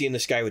 Lucy in the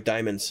Sky with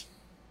Diamonds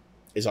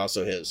is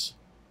also his.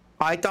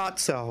 I thought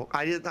so.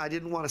 I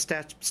didn't want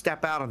to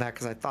step out on that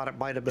because I thought it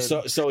might have been.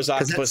 So is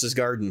Octopus's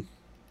Garden.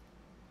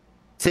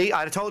 See,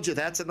 I told you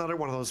that's another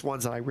one of those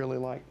ones that I really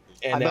like.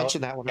 And I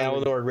mentioned that one.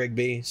 Eleanor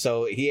Rigby.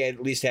 So he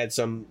at least had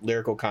some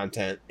lyrical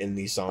content in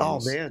these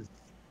songs. Oh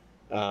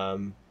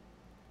man.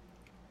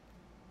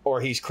 Or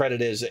he's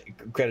credited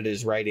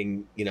as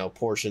writing,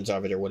 portions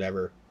of it or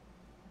whatever.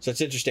 So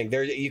it's interesting.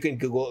 There you can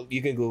Google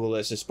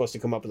this. It's supposed to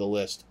come up with a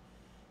list.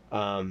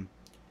 And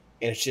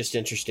it's just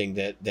interesting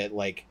that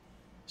like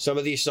some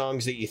of these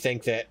songs that you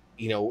think that,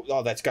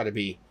 that's got to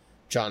be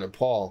John and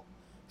Paul.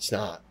 It's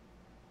not.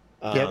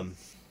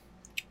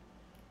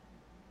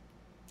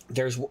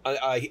 There's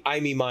I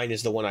Me Mine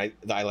is the one I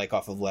like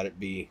off of Let It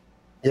Be.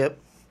 Yep.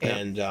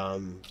 And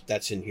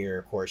that's in here.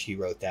 Of course, he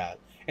wrote that.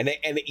 And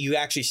you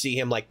actually see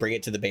him like bring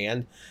it to the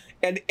band.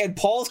 And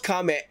Paul's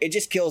comment, it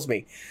just kills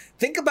me.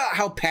 Think about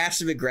how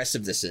passive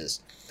aggressive this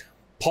is.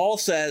 Paul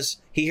says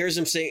he hears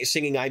him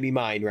singing I Me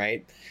Mine,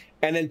 right?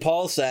 And then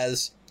Paul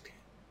says,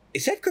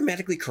 "Is that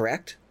grammatically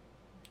correct?"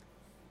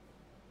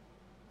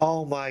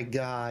 Oh my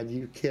God,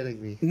 you kidding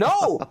me?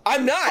 No,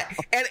 I'm not.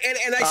 And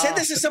I said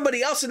this to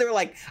somebody else, and they were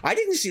like, "I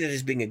didn't see that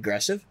as being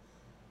aggressive."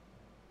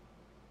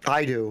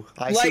 I do.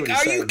 Are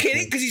you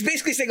kidding? Because he's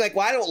basically saying like,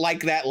 "Well, I don't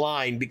like that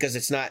line because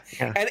it's not,"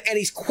 and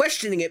he's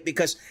questioning it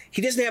because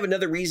he doesn't have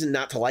another reason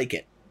not to like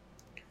it.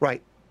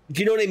 Right. Do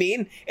you know what I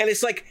mean? And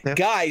it's like,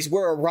 guys,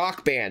 we're a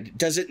rock band.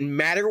 Does it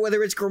matter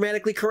whether it's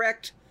grammatically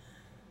correct?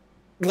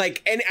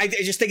 Like, and I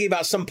just thinking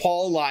about some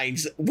Paul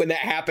lines when that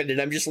happened,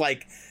 and I'm just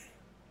like,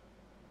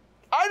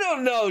 I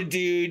don't know,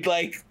 dude.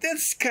 Like,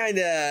 that's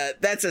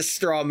a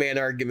straw man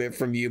argument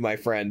from you, my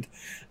friend.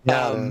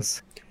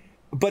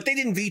 But they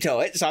didn't veto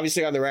it. It's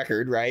obviously on the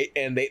record, right?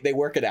 And they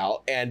work it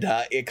out, and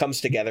it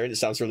comes together, and it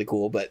sounds really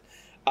cool. But,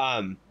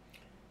 and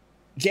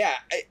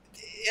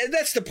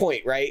that's the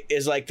point, right?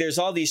 Is like there's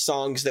all these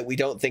songs that we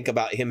don't think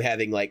about him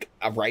having like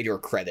a writer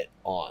credit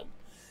on,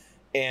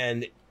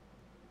 and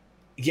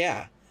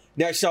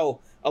now so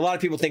a lot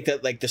of people think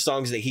that like the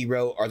songs that he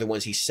wrote are the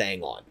ones he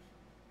sang on,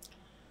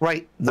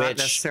 right? Not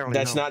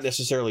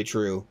necessarily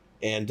true,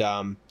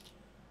 and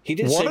he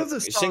did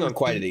sing on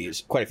quite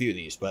a few of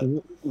these, but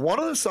one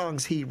of the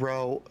songs he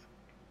wrote,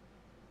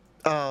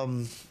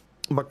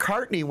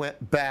 McCartney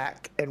went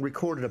back and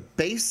recorded a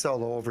bass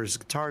solo over his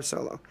guitar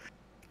solo.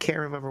 Can't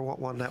remember what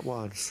one that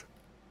was.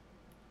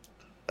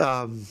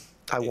 I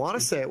want to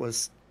say it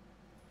was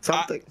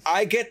something.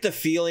 I get the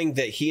feeling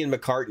that he and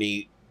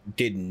McCartney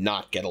did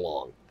not get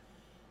along,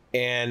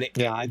 and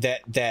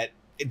that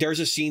there's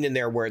a scene in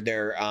there where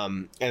they're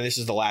and this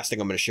is the last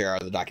thing I'm going to share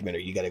out of the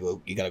documentary. You got to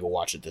go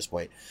watch it at this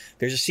point.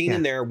 There's a scene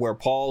in there where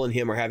Paul and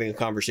him are having a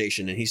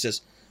conversation, and he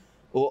says,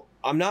 "Well,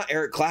 I'm not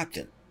Eric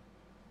Clapton.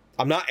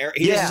 I'm not Eric."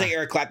 He doesn't say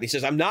Eric Clapton. He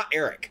says, "I'm not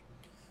Eric.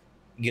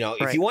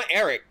 If you want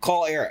Eric,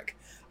 call Eric.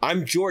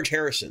 I'm George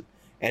Harrison."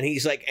 And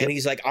he's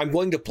like, "I'm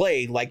going to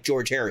play like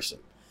George Harrison."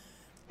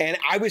 And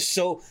I was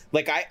so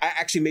like, I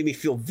actually made me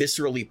feel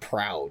viscerally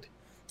proud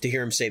to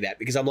hear him say that,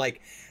 because I'm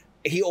like,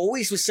 he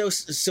always was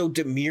so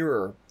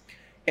demure,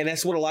 and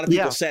that's what a lot of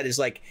people said, is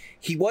like,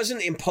 he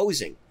wasn't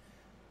imposing,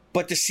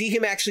 but to see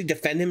him actually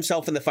defend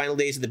himself in the final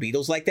days of the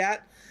Beatles like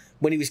that,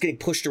 when he was getting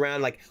pushed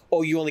around, like,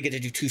 oh, you only get to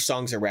do 2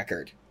 songs a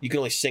record, you can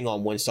only sing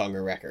on 1 song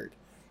a record,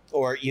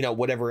 or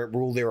whatever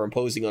rule they were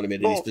imposing on him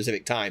at any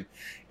specific time,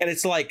 and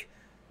it's like,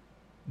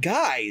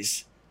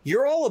 guys,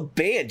 you're all a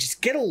band,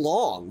 just get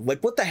along.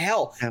 Like, what the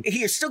hell?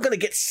 You're still going to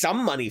get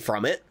some money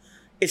from it.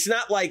 It's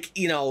not like,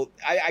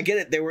 I get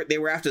it. They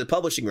were after the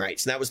publishing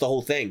rights, and that was the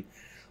whole thing,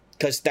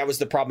 because that was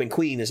the problem in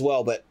Queen as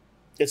well. But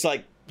it's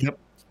like,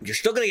 you're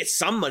still going to get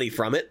some money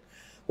from it.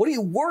 What are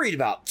you worried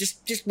about?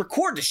 Just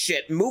record the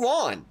shit and move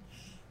on.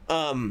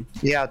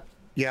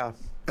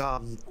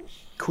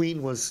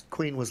 Queen was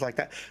like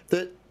that.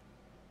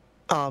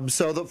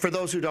 For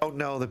those who don't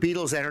know, the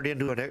Beatles entered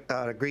into an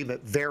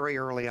agreement very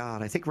early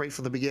on, I think right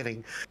from the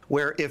beginning,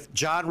 where if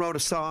John wrote a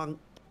song,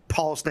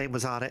 Paul's name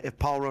was on it. If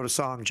Paul wrote a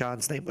song,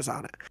 John's name was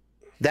on it.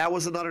 That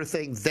was another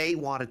thing they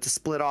wanted to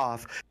split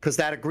off, because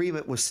that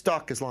agreement was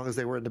stuck as long as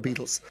they were in the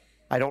Beatles.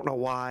 I don't know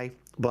why,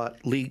 but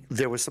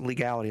there was some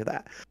legality of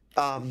that.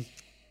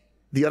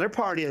 The other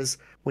part is,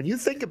 when you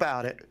think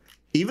about it,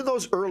 even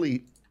those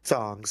early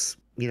songs,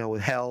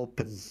 with Help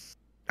and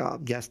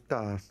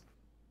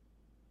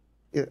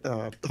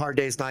Hard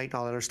Day's Night and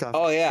all that other stuff.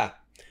 Oh yeah.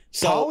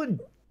 So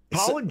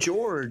Paul and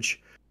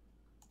George,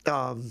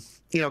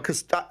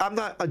 because I'm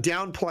not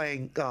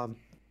downplaying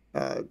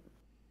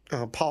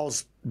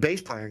Paul's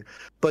bass playing,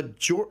 but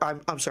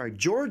I'm sorry,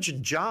 George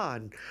and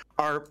John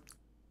are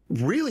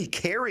really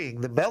carrying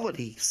the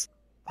melodies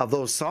of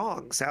those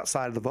songs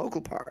outside of the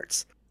vocal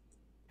parts,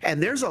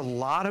 and there's a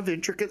lot of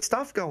intricate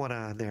stuff going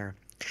on there.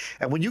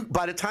 And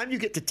by the time you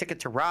get to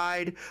Ticket to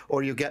Ride,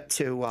 or you get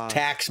to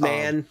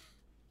Taxman,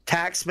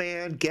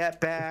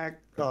 Get Back,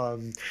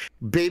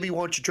 Baby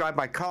Won't You Drive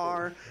My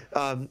Car,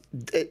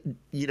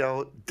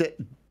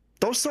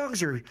 those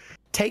songs are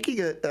taking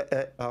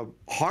a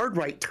hard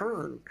right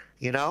turn,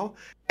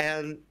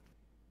 and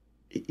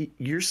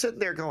you're sitting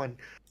there going,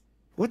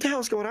 what the hell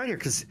is going on here?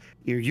 Because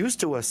you're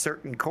used to a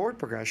certain chord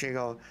progression. You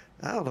go,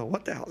 I don't know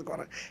what the hell is going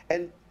on.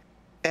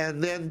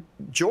 And then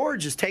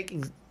George is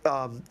taking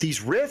these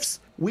riffs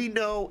we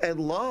know and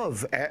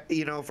love,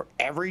 for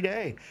every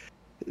day.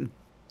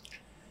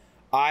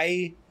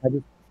 I'd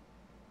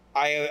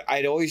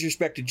always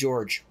respected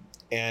George,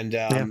 and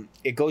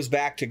it goes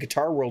back to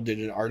Guitar World did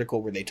an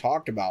article where they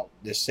talked about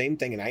this same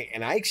thing,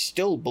 and I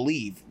still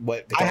believe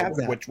what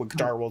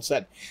Guitar World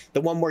said.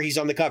 The one where he's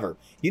on the cover,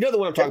 the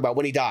one I'm talking about,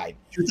 when he died,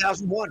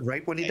 2001,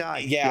 right when he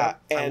died. Yeah,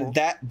 and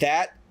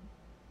that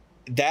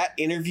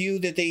interview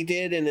that they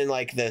did, and then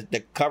like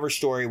the cover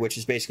story, which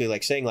is basically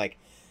like saying like,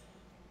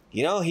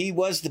 he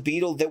was the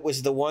Beatle that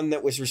was the one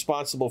that was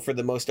responsible for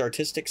the most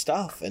artistic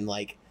stuff, and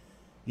like.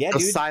 Yeah,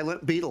 dude.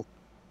 Silent Beatle.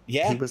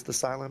 Yeah. He was the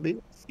silent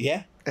Beatle.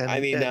 Yeah.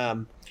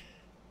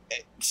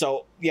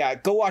 So,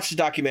 go watch the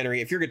documentary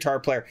if you're a guitar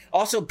player.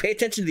 Also, pay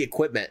attention to the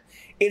equipment.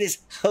 It is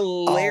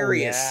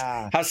hilarious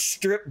how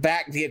stripped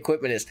back the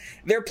equipment is.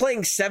 They're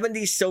playing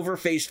 70s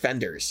silver-faced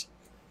Fenders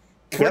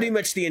pretty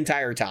much the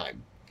entire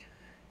time.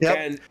 Yep.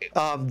 And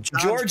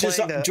George is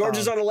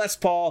on a Les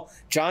Paul.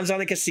 John's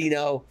on a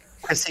Casino.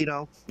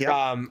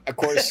 Yeah. Of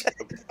course,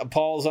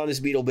 Paul's on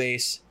his Beatle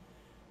bass.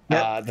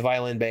 The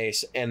violin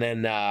bass, and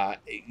then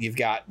you've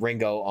got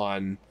Ringo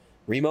on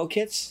Remo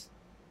kits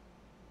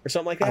or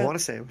something like that. I want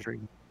to say it was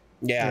Ringo.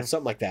 Yeah,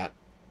 something like that.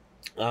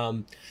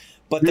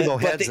 But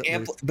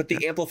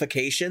the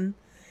amplification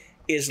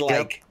is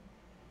like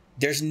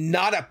there's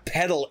not a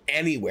pedal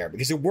anywhere,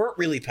 because there weren't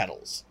really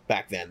pedals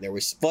back then. There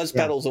was fuzz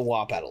pedals and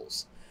wah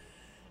pedals,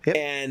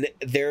 and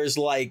there's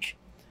like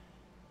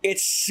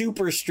it's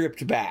super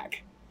stripped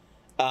back.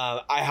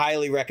 I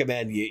highly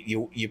recommend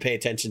you pay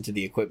attention to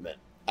the equipment.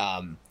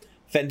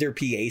 Fender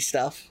PA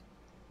stuff,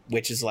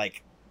 which is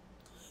like,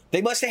 they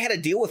must have had a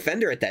deal with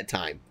Fender at that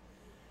time,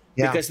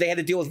 because they had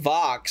to deal with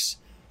Vox.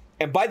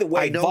 And by the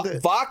way,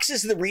 Vox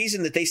is the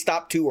reason that they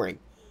stopped touring.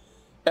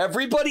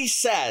 Everybody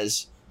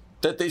says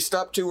that they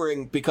stopped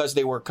touring because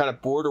they were kind of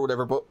bored or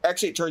whatever, but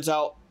actually it turns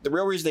out the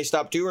real reason they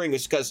stopped touring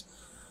is because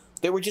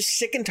they were just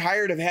sick and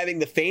tired of having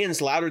the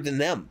fans louder than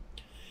them.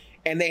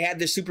 And they had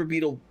the Super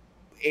Beatle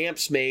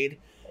amps made,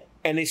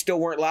 and they still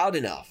weren't loud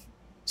enough.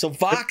 So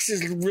Vox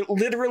is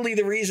literally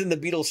the reason the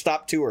Beatles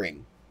stopped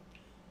touring.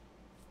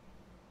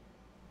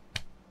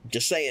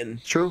 Just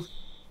saying. True.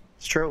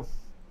 It's true.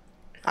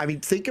 I mean,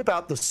 think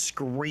about the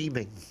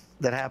screaming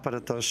that happened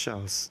at those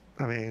shows.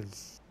 I mean,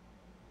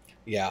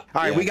 yeah.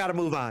 All right, we got to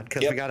move on,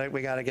 because we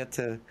got to get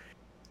to.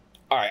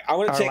 All right, I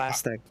want to our take.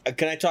 last thing.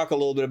 Can I talk a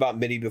little bit about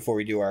MIDI before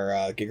we do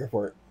our gig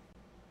report?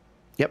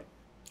 Yep.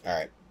 All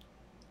right.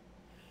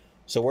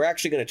 So we're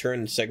actually going to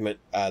turn the segment,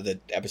 the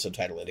episode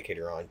title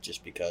indicator on,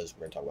 just because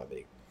we're going to talk about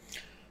MIDI.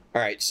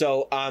 All right.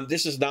 So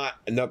this isn't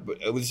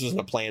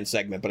a planned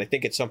segment, but I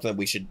think it's something that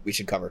we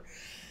should cover.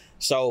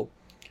 So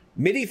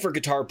MIDI for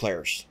guitar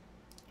players,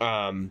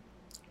 and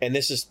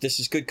this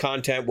is good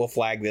content. We'll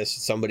flag this.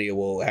 Somebody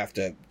will have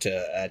to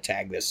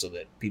tag this so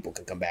that people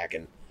can come back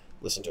and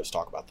listen to us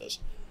talk about this.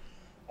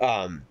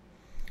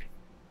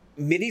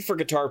 MIDI for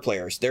guitar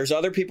players. There's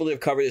other people that have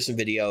covered this in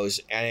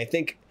videos, and I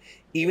think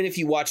even if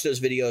you watch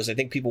those videos, I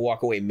think people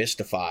walk away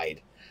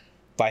mystified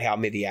by how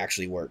MIDI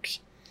actually works.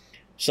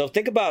 So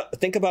think about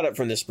it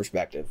from this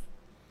perspective.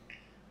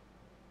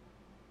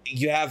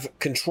 You have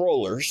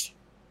controllers,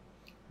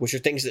 which are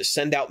things that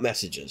send out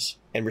messages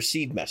and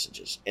receive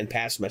messages and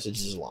pass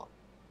messages along.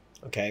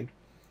 Okay?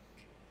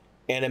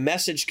 And a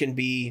message can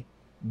be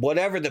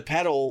whatever the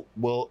pedal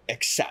will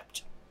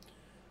accept.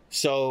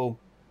 So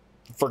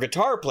for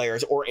guitar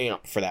players, or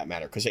amp for that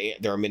matter, because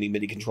there are many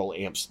MIDI control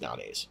amps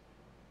nowadays.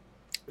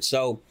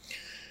 So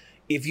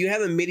if you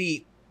have a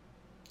MIDI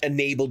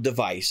enabled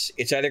device,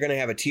 it's either going to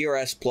have a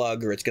TRS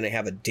plug or it's going to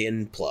have a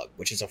DIN plug,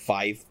 which is a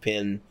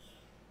 5-pin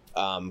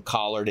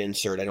collared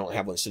insert. I don't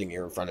have one sitting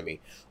here in front of me.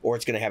 Or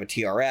it's going to have a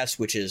TRS,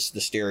 which is the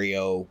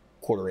stereo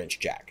 1/4-inch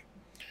jack.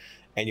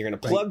 And you're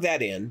going to plug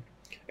that in,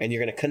 and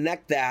you're going to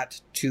connect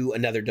that to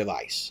another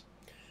device.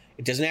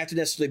 It doesn't have to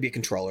necessarily be a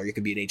controller. It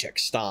could be an HX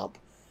Stomp,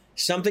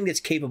 something that's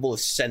capable of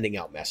sending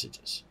out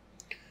messages.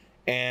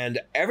 And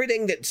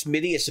everything that's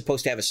MIDI is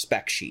supposed to have a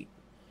spec sheet.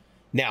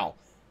 Now,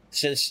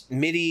 since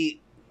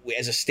MIDI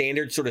as a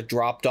standard sort of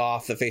dropped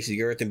off the face of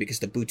the earth, and because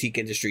the boutique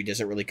industry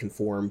doesn't really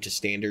conform to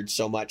standards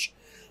so much,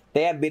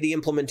 they have MIDI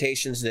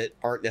implementations that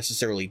aren't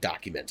necessarily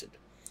documented.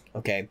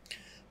 Okay?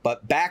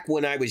 But back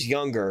when I was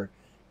younger,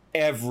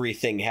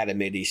 everything had a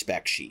MIDI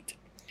spec sheet.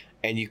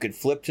 And you could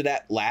flip to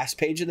that last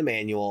page of the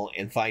manual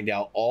and find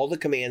out all the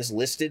commands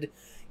listed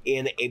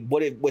in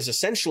what it was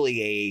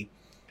essentially a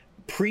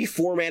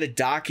pre-formatted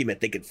document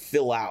they could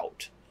fill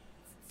out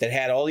that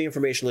had all the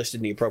information listed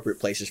in the appropriate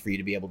places for you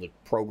to be able to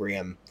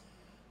program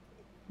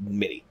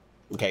MIDI.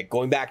 Okay,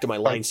 going back to my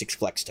Line 6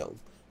 flex tone.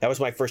 That was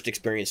my first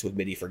experience with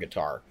MIDI for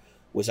guitar,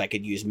 was I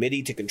could use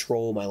MIDI to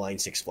control my Line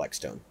 6 flex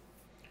tone.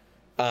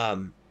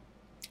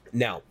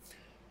 Now,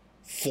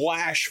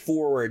 flash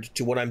forward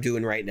to what I'm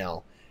doing right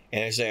now.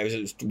 And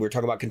we're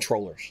talking about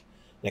controllers.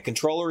 And a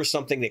controller is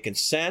something that can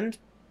send,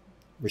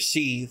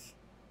 receive,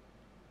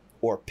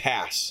 or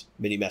pass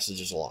MIDI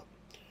messages along.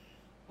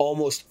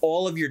 Almost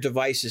all of your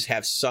devices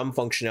have some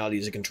functionality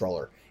as a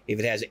controller. If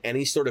it has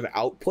any sort of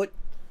output,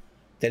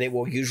 then it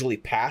will usually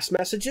pass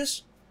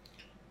messages,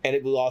 and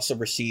it will also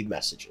receive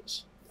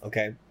messages.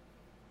 Okay,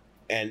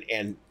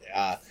 and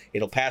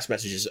it'll pass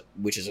messages,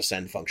 which is a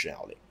send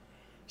functionality.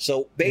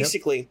 So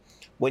basically,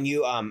 when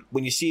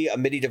you see a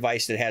MIDI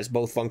device that has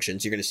both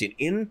functions, you're going to see an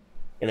in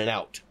and an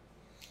out.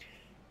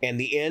 And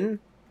the in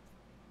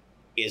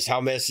is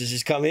how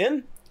messages come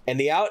in, and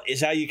the out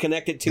is how you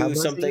connect it to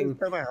something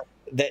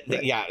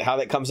how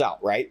that comes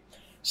out, right?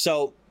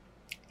 So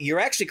you're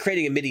actually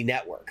creating a MIDI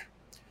network.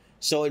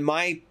 So in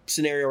my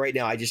scenario right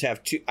now, I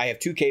have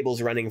two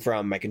cables running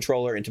from my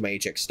controller into my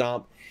HX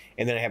Stomp,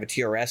 and then I have a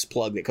TRS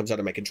plug that comes out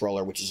of my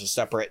controller, which is a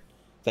separate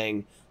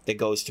thing that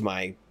goes to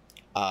my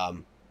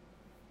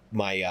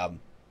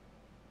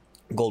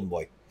Golden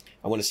Boy.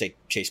 I want to say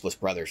Chase Bliss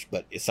Brothers,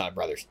 but it's not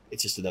Brothers.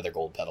 It's just another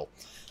gold pedal.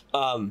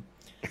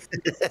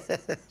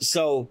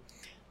 So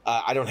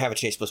I don't have a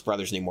Chase Bliss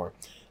Brothers anymore.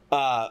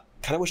 Kind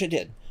of wish I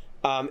did.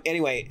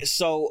 Anyway,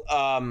 so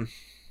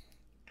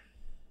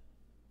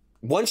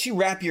once you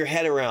wrap your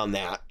head around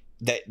that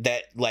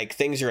like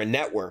things are a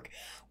network,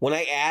 when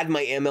I add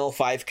my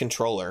ML5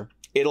 controller,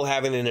 it'll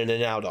have an in and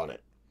an out on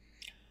it.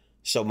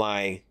 So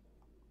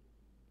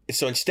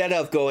instead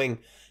of going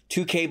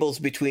two cables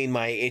between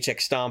my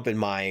HX Stomp and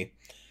my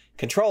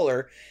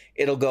controller,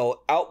 it'll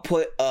go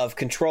output of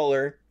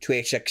controller to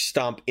HX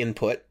Stomp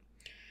input,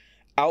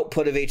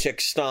 output of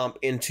HX Stomp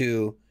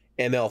into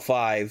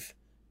ML5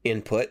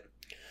 input,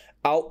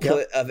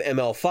 output of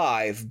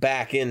ML5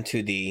 back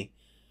into the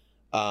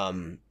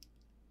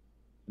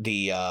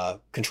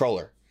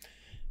controller.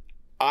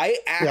 I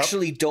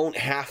actually don't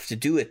have to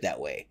do it that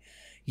way.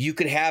 You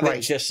could have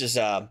it just as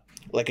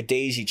like a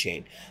daisy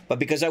chain, but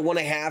because I want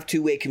to have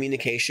two-way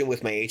communication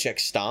with my HX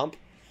Stomp,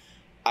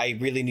 I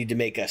really need to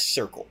make a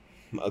circle,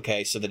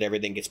 okay, so that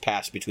everything gets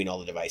passed between all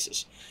the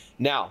devices.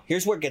 Now,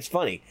 here's where it gets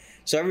funny.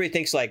 So everybody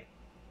thinks like,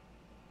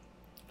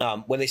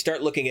 when they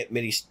start looking at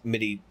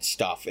MIDI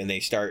stuff and they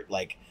start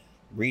like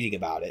reading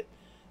about it,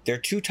 there are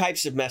two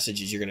types of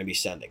messages you're going to be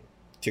sending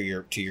to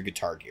your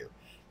guitar gear.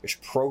 There's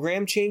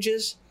program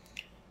changes,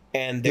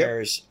 and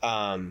there's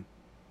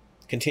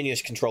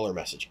continuous controller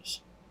messages.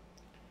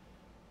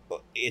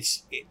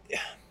 It's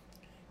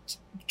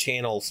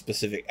channel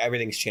specific.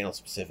 Everything's channel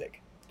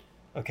specific.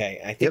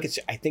 Okay, I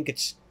think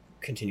it's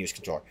continuous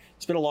controller.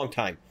 It's been a long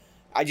time.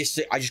 I just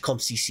call them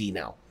CC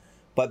now,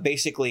 but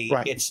basically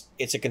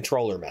it's a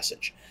controller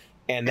message.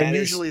 And that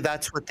usually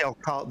that's what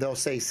they'll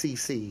say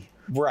CC.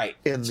 Right.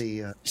 In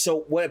the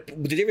so what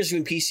the difference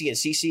between PC and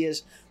CC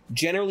is,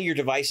 generally your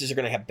devices are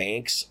going to have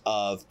banks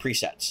of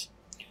presets,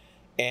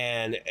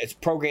 and its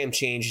program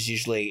change is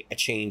usually a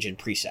change in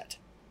preset.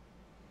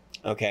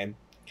 Okay,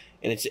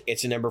 and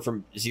it's a number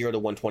from 0 to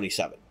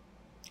 127,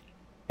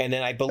 and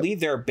then I believe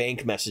there are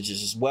bank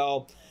messages as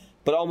well,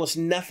 but almost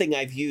nothing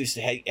I've used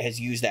has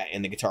used that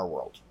in the guitar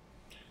world.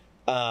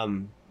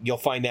 You'll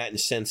find that in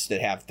synths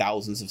that have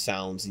thousands of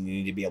sounds, and you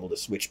need to be able to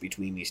switch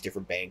between these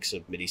different banks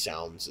of MIDI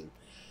sounds, and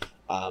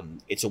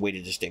it's a way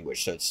to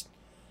distinguish. So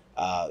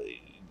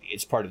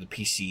it's part of the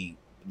PC,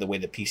 the way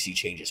the PC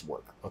changes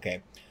work.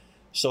 Okay,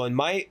 so in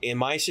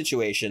my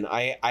situation,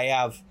 I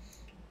have,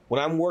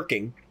 when I'm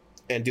working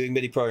and doing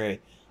MIDI programming,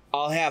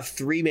 I'll have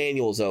 3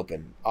 manuals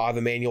open. I'll have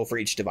a manual for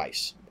each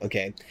device.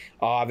 Okay,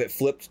 I'll have it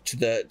flipped to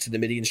the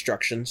MIDI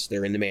instructions.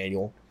 They're in the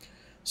manual,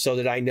 so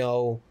that I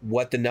know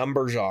what the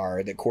numbers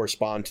are that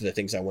correspond to the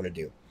things I want to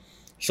do.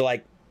 So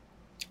like,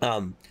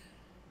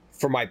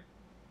 for my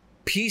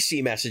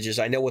PC messages,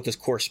 I know what those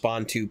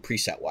correspond to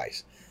preset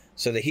wise.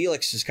 So the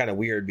Helix is kind of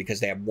weird because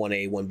they have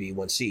 1A, 1B,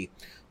 1C,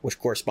 which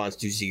corresponds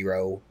to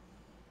 0,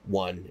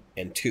 1,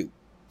 and 2.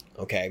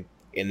 Okay,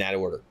 in that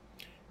order.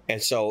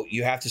 And so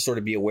you have to sort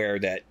of be aware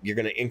that you're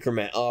going to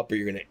increment up or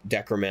you're going to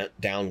decrement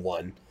down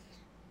 1.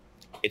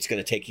 It's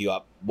going to take you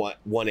up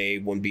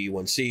 1A, 1B,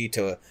 1C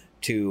to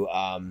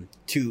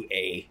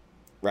 2A,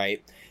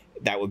 right?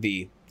 That would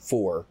be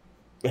 4.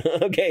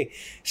 Okay,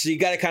 so you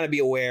got to kind of be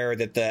aware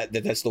that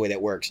that's the way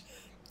that works.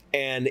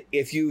 And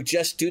if you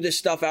just do this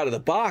stuff out of the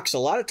box, a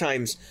lot of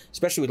times,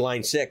 especially with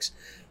line 6,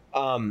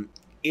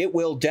 it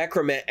will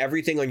decrement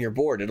everything on your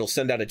board. It'll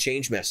send out a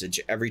change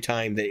message every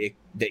time that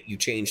you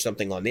change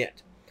something on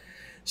it.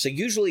 So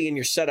usually in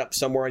your setup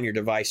somewhere on your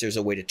device, there's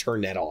a way to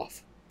turn that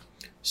off.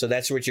 So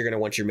that's what you're going to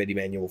want your MIDI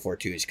manual for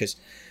too, is because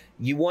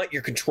you want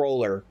your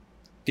controller,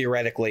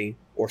 theoretically,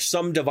 or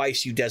some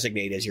device you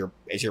designate as your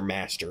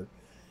master,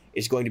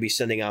 is going to be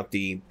sending out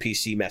the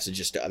PC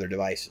messages to other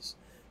devices.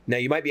 Now,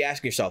 you might be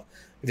asking yourself,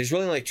 if there's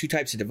really only 2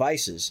 types of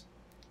devices,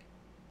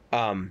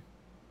 and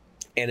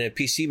a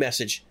PC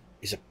message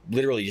is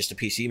literally just a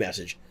PC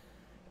message,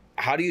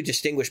 how do you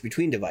distinguish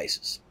between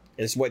devices?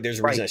 And there's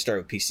a reason I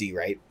started with PC,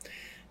 right?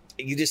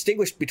 You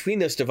distinguish between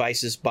those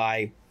devices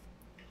by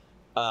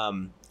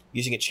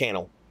using a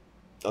channel,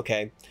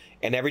 okay?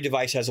 And every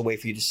device has a way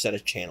for you to set a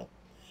channel.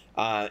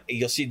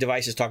 You'll see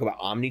devices talk about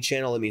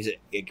omni-channel. That means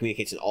it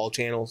communicates in all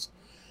channels.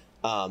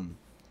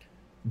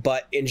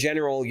 But in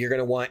general, you're going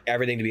to want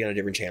everything to be on a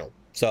different channel.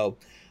 So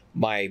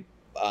my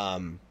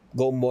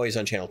Golden Boy is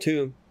on channel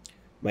 2,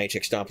 my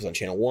HX Stomp is on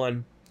channel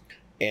 1,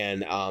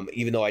 and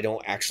even though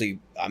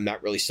I'm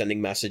not really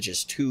sending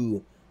messages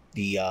to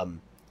the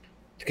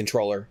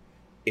controller,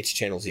 it's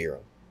channel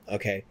 0.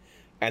 Okay,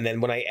 and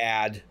then when I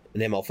add an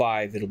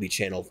ML5, it'll be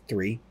channel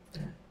 3,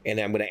 and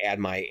then I'm going to add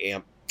my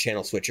amp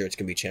channel switcher. It's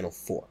going to be channel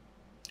 4.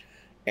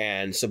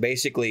 And so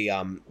basically,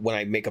 when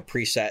I make a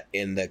preset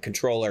in the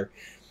controller,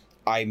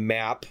 I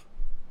map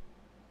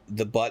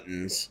the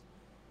buttons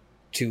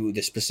to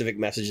the specific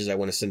messages I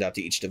want to send out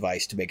to each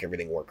device to make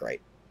everything work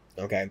right.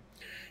 Okay,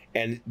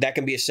 and that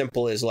can be as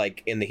simple as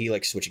like in the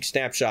Helix switching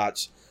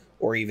snapshots,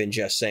 or even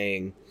just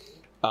saying,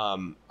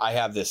 I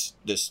have this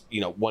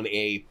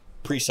 1A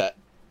preset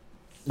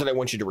that I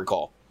want you to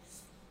recall.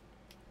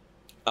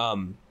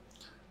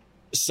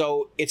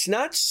 So it's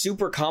not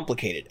super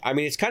complicated. I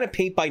mean, it's kind of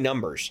paint by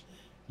numbers.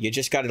 You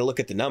just got to look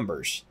at the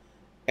numbers,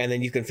 and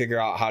then you can figure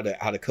out how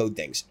to code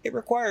things. It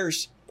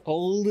requires a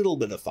little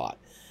bit of thought.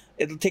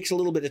 It takes a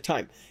little bit of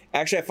time.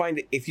 Actually, I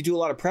find if you do a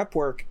lot of prep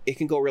work, it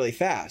can go really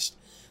fast.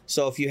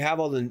 So if you have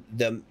all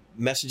the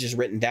messages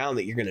written down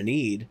that you're going to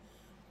need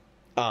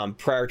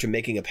prior to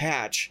making a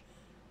patch,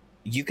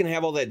 you can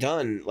have all that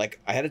done like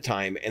ahead of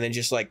time, and then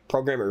just like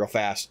program it real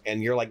fast,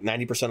 and you're like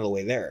 90% of the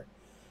way there.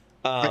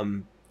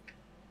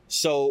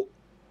 So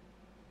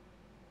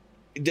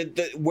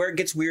where it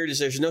gets weird is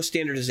there's no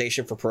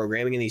standardization for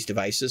programming in these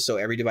devices, so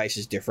every device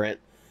is different.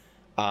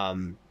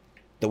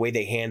 The way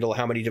they handle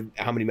how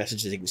many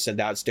messages they can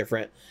send out is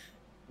different.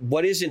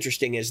 What is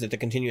interesting is that the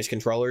continuous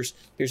controllers,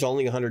 there's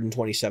only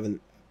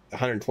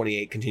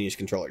 128 continuous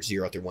controllers,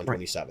 0 through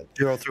 127.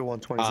 0 through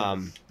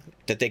 127.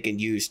 That they can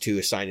use to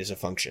assign as a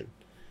function.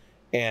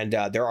 And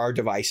there are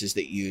devices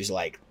that use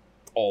like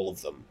all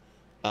of them.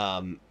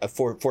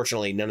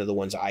 Fortunately, none of the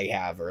ones I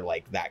have are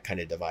like that kind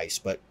of device.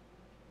 But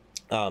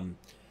I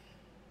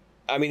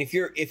mean, if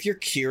you're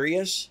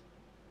curious,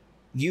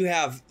 you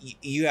have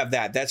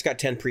that. That's got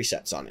 10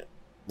 presets on it,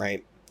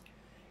 right?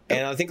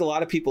 And I think a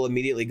lot of people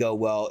immediately go,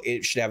 well,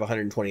 it should have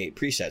 128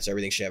 presets.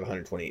 Everything should have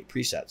 128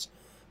 presets.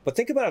 But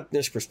think about it in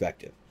this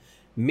perspective.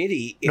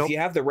 MIDI, if you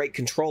have the right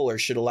controller,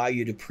 should allow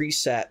you to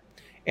preset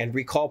and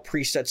recall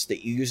presets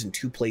that you use in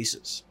 2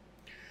 places.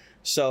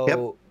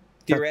 So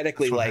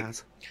theoretically, like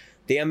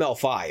the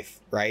ML5,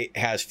 right,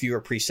 has fewer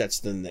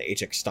presets than the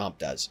HX Stomp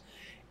does.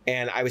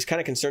 And I was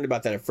kind of concerned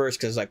about that at first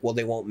because like, well,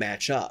 they won't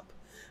match up.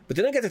 But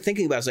then I got to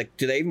thinking about it, I was like,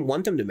 do they even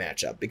want them to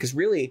match up? Because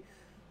really,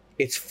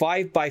 it's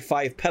 5 by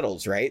 5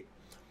 pedals, right?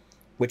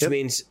 which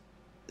means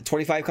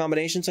 25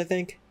 combinations, I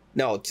think.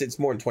 No, it's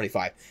more than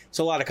 25. It's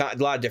a lot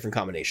of different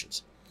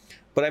combinations.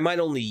 But I might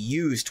only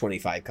use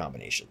 25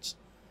 combinations.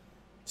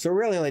 So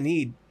really only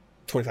need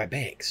 25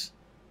 banks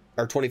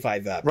or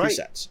 25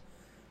 presets.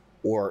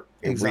 Or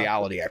in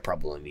reality, I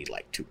probably need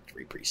like 2 or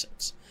 3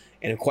 presets.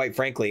 And quite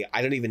frankly,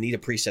 I don't even need a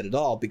preset at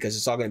all because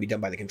it's all going to be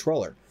done by the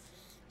controller.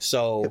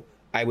 So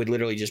I would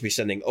literally just be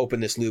sending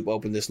open this loop, and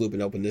open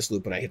this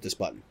loop, and I hit this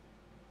button.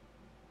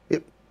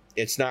 Yep.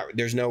 It's not.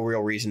 There's no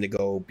real reason to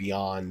go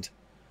beyond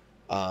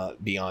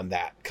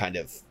that kind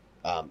of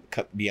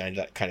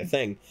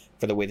thing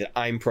for the way that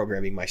I'm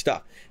programming my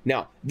stuff.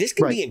 Now, this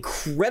can be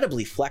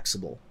incredibly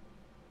flexible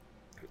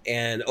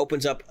and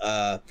opens up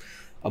a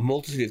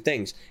multitude of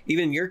things.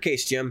 Even in your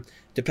case, Jim,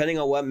 depending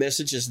on what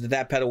messages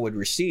that pedal would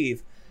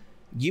receive,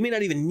 you may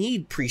not even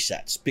need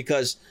presets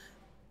because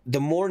the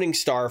Morning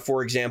Star,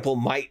 for example,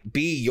 might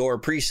be your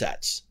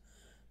presets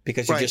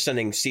because you're just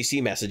sending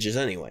CC messages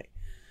anyway.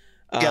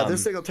 Yeah,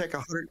 this thing will take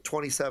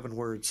 127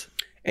 words.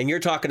 And you're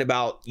talking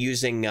about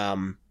using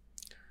about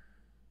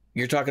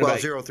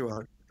 0 through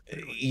 100.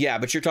 Yeah,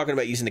 but you're talking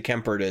about using the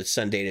Kemper to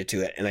send data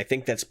to it, and I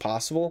think that's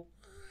possible.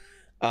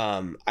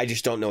 I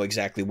just don't know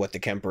exactly what the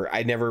Kemper.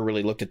 I never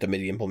really looked at the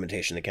MIDI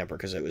implementation of the Kemper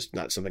because it was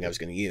not something I was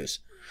going to use.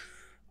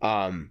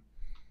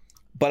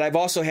 But I've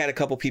also had a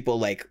couple people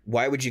like,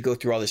 why would you go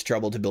through all this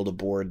trouble to build a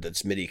board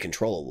that's MIDI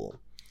controllable?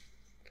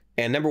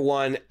 And number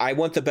one, I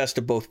want the best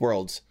of both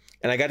worlds.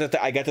 And I got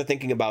to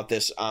thinking about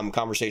this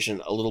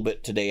conversation a little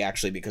bit today,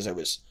 actually, because I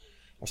was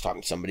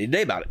talking to somebody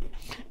today about it.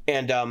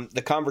 And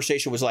the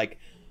conversation was like,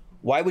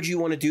 why would you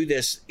want to do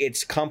this?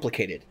 It's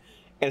complicated.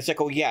 And it's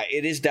like, oh, yeah,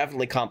 it is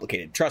definitely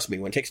complicated. Trust me,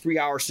 when it takes 3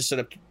 hours to set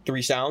up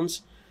 3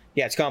 sounds,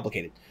 yeah, it's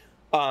complicated.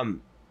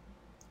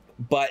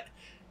 But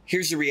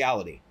here's the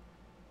reality.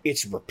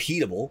 It's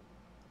repeatable.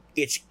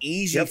 It's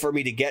easy for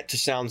me to get to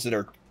sounds that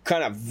are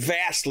kind of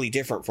vastly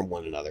different from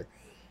one another.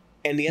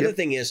 And the other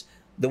thing is,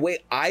 the way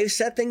I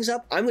set things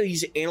up, I'm going to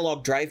use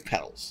analog drive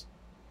pedals.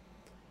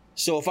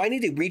 So if I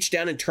need to reach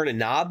down and turn a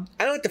knob,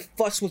 I don't have to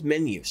fuss with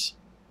menus.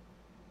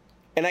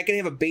 And I can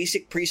have a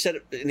basic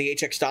preset in the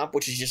HX Stomp,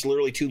 which is just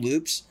literally 2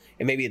 loops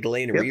and maybe a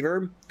delay and a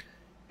reverb.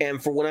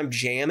 And for when I'm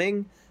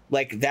jamming,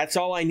 like, that's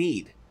all I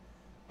need.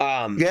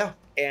 And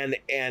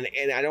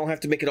I don't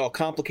have to make it all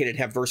complicated,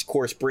 have verse,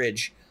 chorus,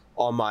 bridge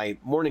on my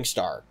Morning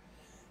Star.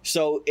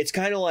 So it's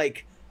kind of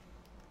like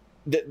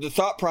the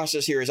thought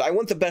process here is I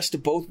want the best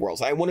of both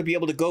worlds. I want to be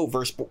able to go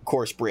verse,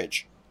 chorus,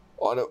 bridge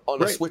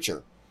on a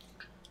switcher.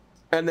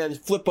 And then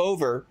flip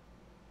over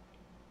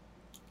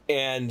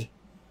and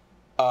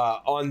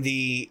on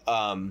the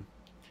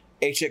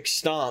HX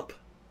Stomp,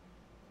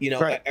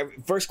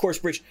 verse, chorus,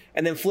 bridge,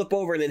 and then flip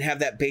over and then have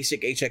that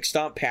basic HX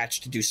Stomp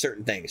patch to do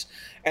certain things.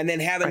 And then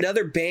have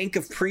another bank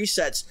of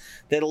presets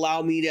that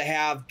allow me to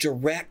have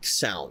direct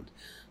sound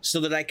so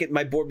that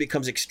my board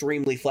becomes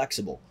extremely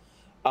flexible.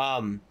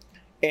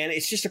 And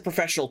it's just a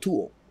professional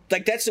tool.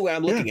 Like, that's the way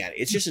I'm looking at it.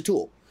 It's just a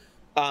tool.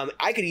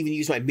 I could even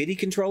use my MIDI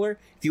controller.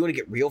 If you want to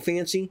get real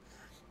fancy,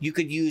 you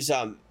could use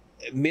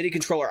MIDI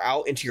controller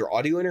out into your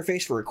audio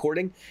interface for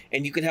recording,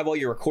 and you could have all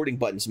your recording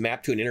buttons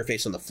mapped to an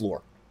interface on the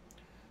floor.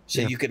 So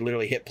you could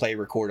literally hit play,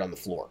 record on the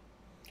floor,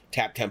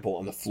 tap tempo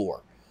on the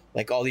floor,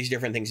 like all these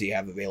different things that you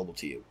have available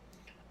to you.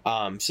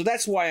 So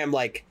that's why I'm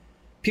like,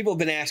 people have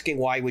been asking,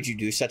 why would you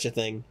do such a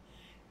thing?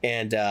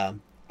 And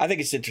I think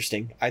it's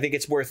interesting. I think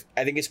it's worth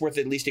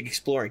at least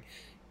exploring.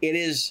 It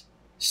is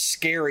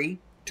scary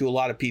to a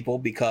lot of people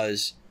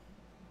because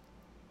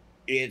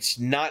it's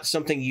not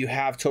something you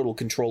have total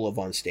control of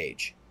on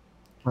stage.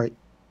 Right.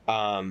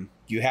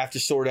 You have to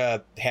sort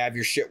of have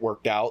your shit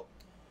worked out,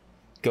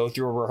 go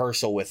through a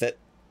rehearsal with it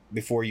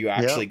before you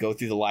actually go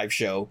through the live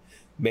show,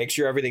 make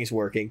sure everything's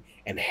working,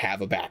 and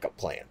have a backup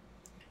plan.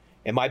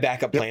 And my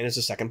backup plan is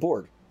a second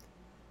board.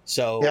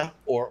 So,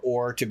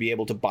 or to be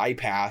able to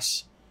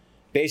bypass,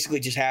 basically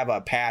just have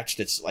a patch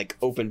that's like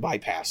open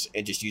bypass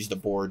and just use the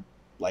board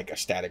like a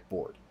static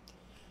board.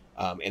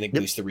 And then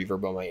boost the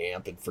reverb on my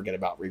amp and forget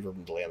about reverb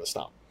and delay on the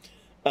stomp.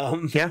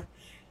 And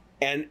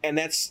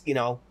that's,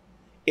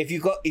 if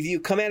you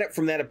come at it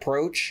from that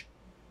approach,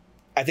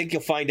 I think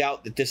you'll find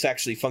out that this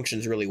actually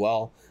functions really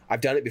well. I've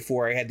done it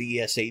before. I had the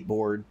ES8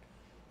 board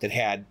that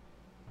had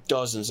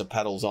dozens of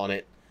pedals on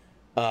it.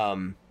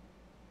 And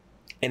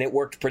it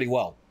worked pretty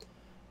well.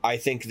 I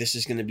think this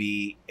is going to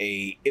be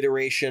a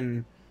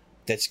iteration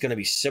that's going to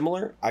be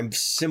similar. I'm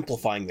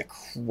simplifying the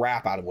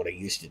crap out of what I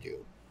used to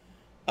do.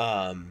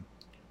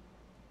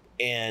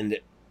 And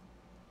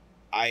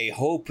I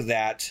hope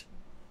that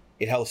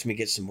it helps me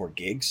get some more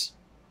gigs.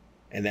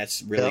 And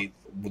that's really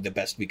the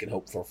best we can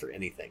hope for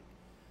anything.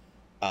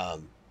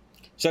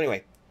 So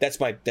anyway, that's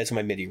my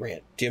MIDI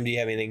rant. Jim, do you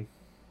have anything?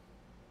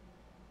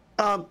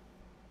 To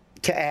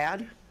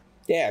add?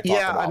 Yeah.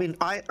 I mean,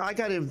 I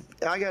got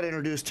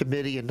introduced to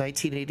MIDI in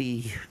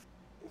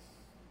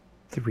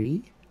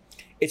 1983.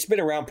 It's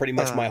been around pretty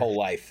much my whole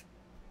life.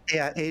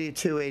 Yeah,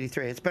 82,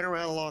 83. It's been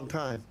around a long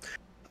time.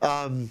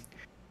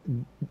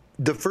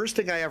 The first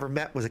thing I ever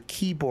met was a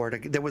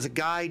keyboard. There was a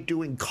guy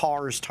doing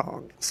Cars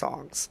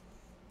songs.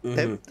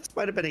 This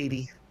might have been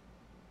 80.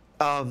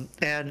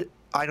 And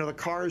I know the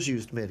Cars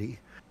used MIDI,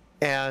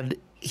 and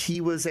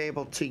he was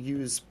able to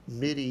use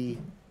MIDI.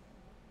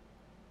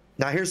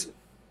 Now here's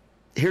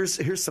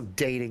some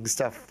dating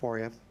stuff for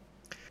you,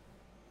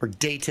 or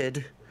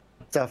dated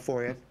stuff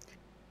for you.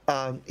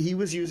 He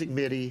was using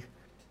MIDI,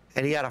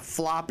 and he had a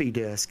floppy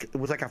disk. It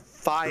was like a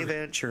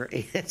 5-inch or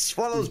 8-inch,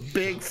 one of those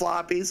big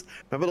floppies.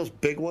 Remember those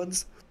big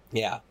ones?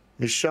 Yeah.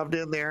 He shoved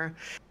in there,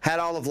 had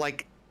all of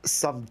like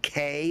some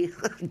K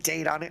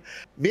date on it.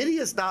 MIDI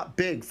is not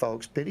big,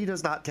 folks. MIDI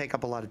does not take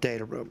up a lot of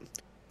data room.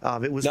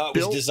 It was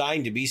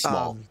designed to be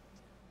small.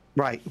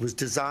 Right. It was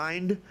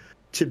designed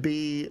to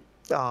be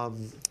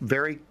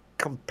very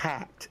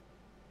compact.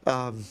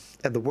 And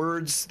the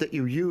words that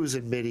you use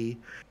in MIDI,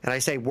 and I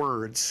say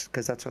words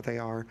because that's what they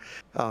are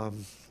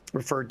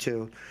referred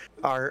to,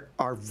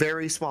 are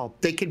very small.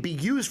 They can be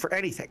used for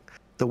anything.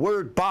 The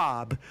word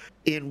Bob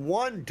in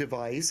one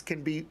device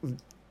can be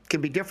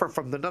different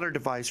from another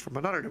device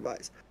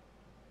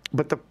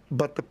But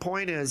the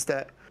point is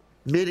that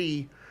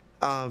MIDI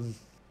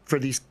for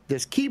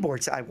this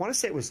keyboards, I want to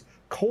say it was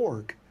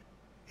Korg,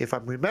 if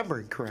I'm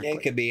remembering correctly.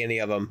 It could be any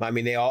of them. I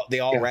mean, they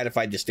all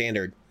ratified the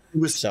standard. It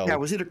was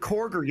either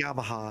Korg or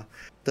Yamaha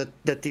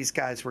that these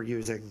guys were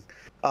using,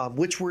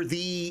 which were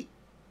the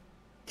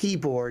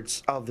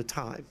keyboards of the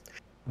time.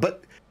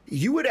 But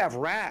you would have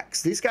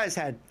racks. These guys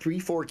had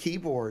 3-4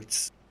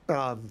 keyboards.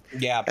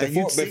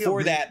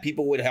 Before that,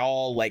 people would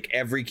haul like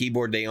every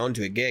keyboard they owned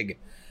to a gig.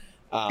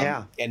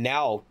 And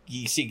now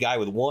you see a guy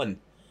with one.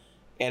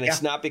 And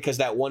it's not because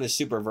that one is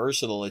super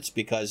versatile. It's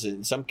because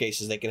in some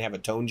cases they can have a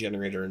tone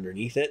generator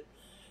underneath it,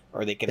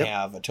 or they can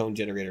have a tone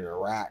generator in a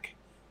rack.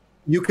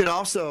 You can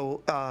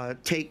also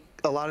take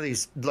a lot of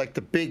these, like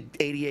the big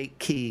 88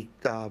 key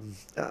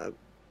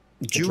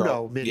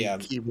Juno MIDI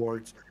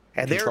keyboards,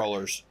 and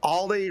controllers.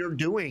 All they are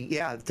doing,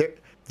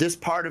 this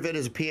part of it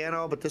is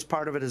piano, but this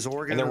part of it is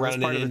organ, and they're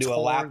running it into a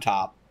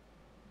laptop.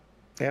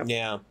 Yep.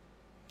 Yeah.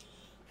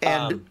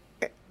 And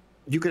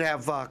you could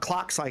have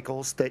clock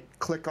cycles that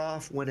click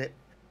off when it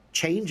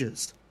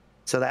changes.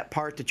 So that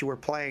part that you were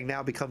playing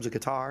now becomes a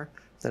guitar,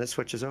 then it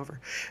switches over.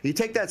 You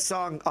take that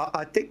song,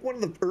 I think one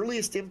of the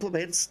earliest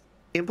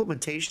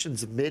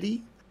implementations of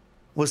MIDI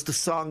was the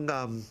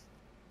song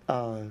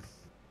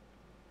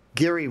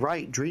Gary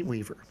Wright,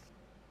 Dreamweaver.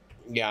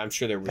 Yeah, I'm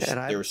sure there was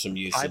some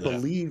use of that. I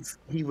believe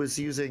he was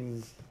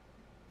using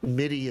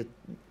MIDI.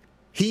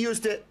 He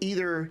used it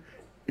either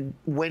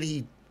when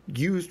he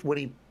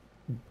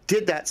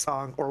did that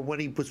song, or when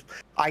he was,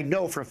 I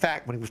know for a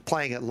fact when he was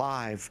playing it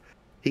live,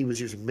 he was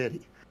using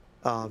MIDI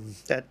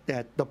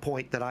at the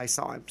point that I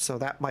saw him. So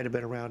that might have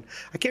been around.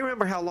 I can't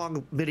remember how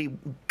long MIDI.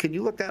 Can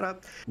you look that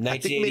up? I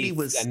think MIDI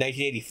was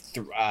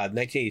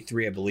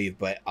 1983, I believe,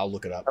 but I'll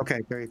look it up.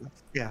 Okay, very good.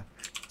 Yeah.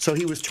 So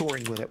he was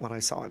touring with it when I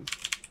saw him.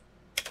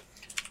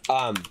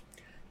 Now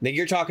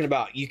you're talking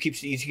about you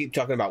keep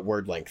talking about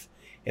word length,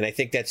 and I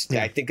think that's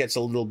a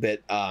little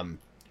bit. I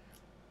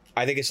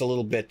think it's a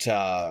little bit.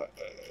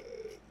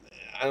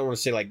 I don't want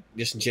to say like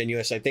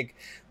disingenuous. I think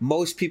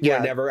most people are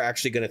never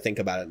actually going to think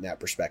about it in that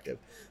perspective,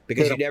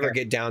 because you never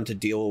get down to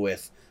deal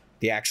with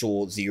the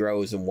actual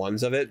zeros and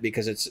ones of it,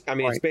 because it's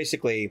it's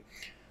basically,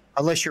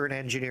 unless you're an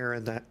engineer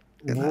in that.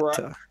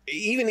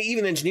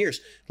 Even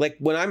engineers, like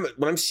when I'm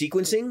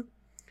sequencing,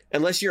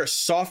 unless you're a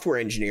software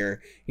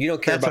engineer, you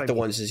don't care about the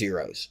ones and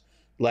zeros.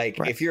 Like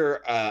if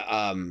you're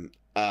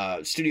a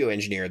studio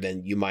engineer,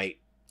 then you might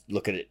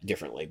look at it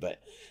differently.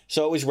 But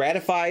so it was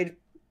ratified.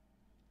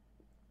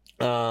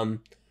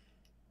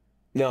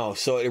 No,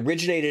 so it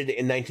originated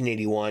in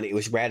 1981. It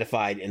was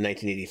ratified in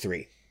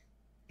 1983.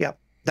 Yep,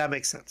 that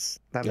makes sense.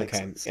 That makes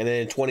sense. And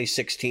then in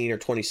 2016 or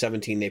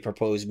 2017, they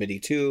proposed MIDI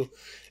 2,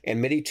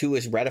 and MIDI 2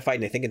 is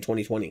ratified, I think, in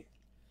 2020.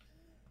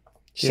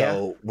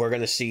 So we're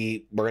gonna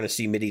see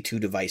MIDI 2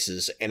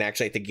 devices, and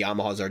actually, I think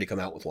Yamaha's already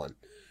come out with one.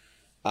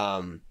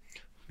 I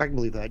can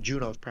believe that.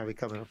 Juno's probably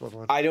coming up with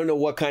one. I don't know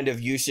what kind of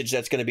usage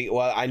that's going to be.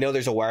 Well, I know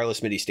there's a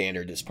wireless MIDI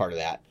standard that's part of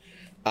that.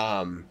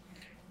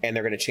 And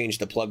they're going to change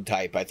the plug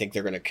type. I think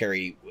they're going to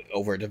carry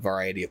over a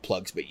variety of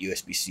plugs, but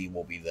USB-C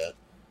will be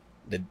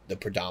the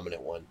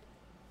predominant one.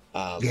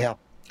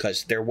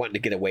 Because they're wanting to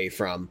get away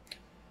from.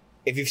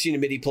 If you've seen a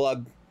MIDI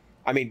plug,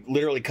 I mean,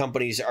 literally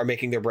companies are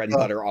making their bread and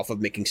butter off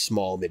of making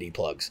small MIDI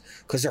plugs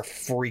because they're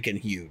freaking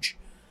huge.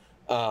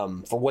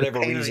 For whatever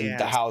reason,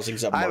 the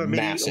housings of them are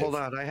massive. Hold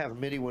on, I have a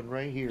MIDI one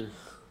right here.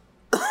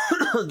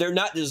 They're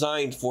not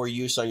designed for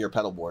use on your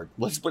pedal board.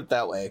 Let's put it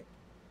that way.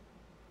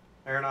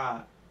 They're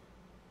not.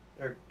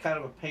 They're kind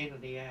of a pain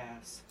in the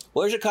ass.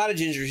 Well, there's a cottage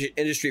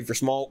industry for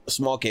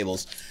small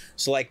cables.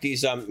 So like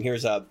these,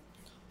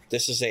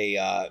 this is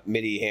a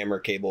MIDI hammer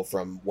cable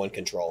from One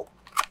Control,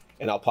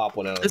 and I'll pop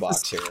one out of the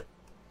box here.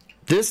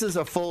 This is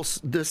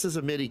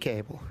a MIDI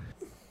cable.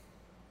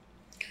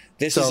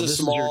 This is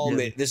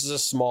a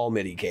small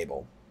MIDI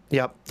cable.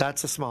 Yep,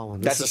 that's a small one.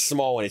 That's a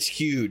small one. It's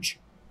huge.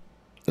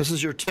 This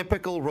is your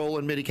typical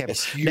Roland MIDI cable.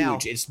 It's huge. Now,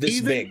 it's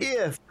this big.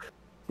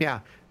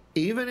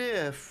 Even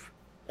if.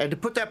 And to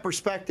put that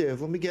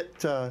perspective, let me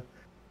get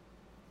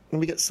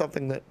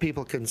something that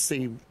people can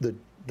see the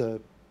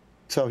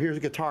So here's a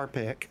guitar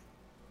pick,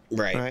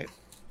 right?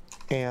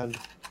 And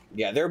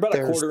yeah, they're about a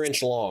 1/4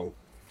 inch long.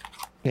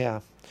 Yeah,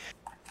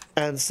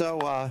 and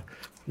so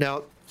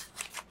now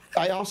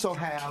I also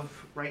have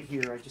right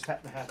here. I just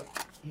happen to have it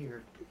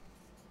here.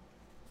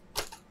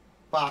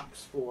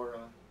 Box for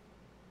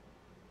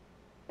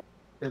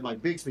and my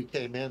Bigsby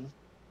came in,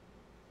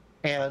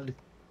 and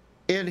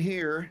in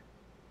here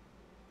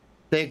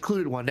they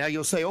included one. Now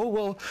you'll say, "Oh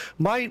well,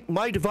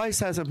 my device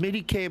has a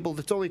MIDI cable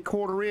that's only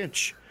 1/4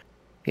 inch."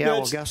 Yeah,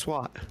 well, guess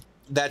what?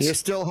 You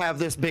still have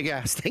this big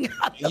ass thing.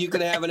 You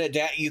can have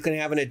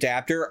an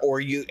adapter, or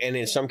and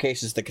in some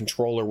cases the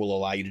controller will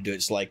allow you to do it.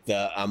 It's like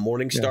the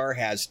Morningstar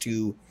has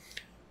two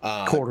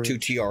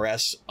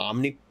TRS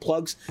Omni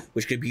plugs,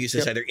 which could be used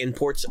as either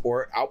inputs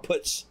or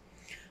outputs,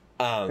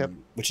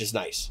 which is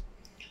nice.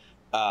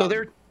 Are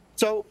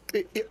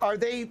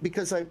they?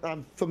 Because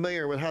I'm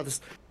familiar with how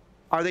this.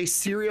 Are they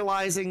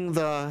serializing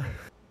the?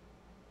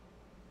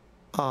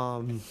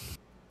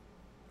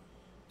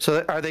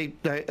 So are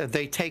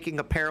they taking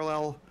a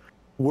parallel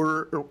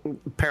data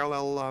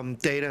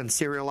and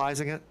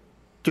serializing it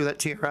through that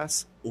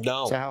TRS?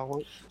 No. Is that how it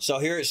works? So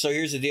here's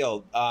the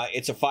deal.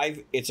 It's a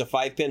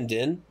 5-pin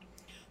DIN,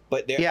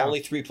 but only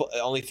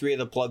three of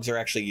the plugs are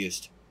actually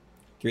used.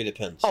 3 of the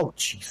pins. Oh,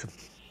 jeez.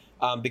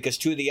 Because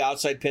 2 of the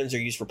outside pins are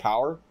used for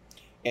power,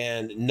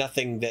 and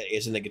nothing that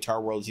is in the guitar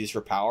world is used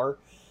for power.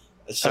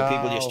 So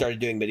people just started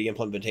doing MIDI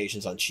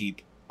implementations on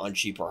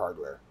cheaper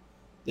hardware.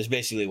 That's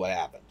basically what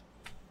happened.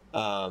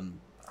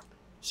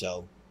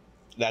 So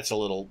that's a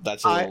little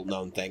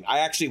known thing. I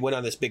actually went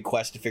on this big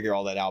quest to figure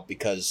all that out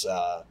because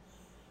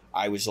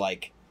I was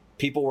like,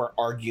 people were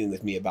arguing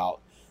with me about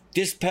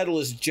this pedal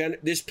is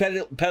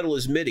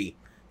MIDI.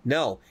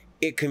 No,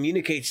 it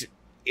communicates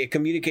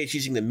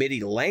using the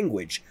MIDI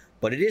language,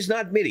 but it is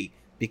not MIDI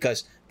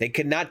because they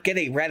cannot get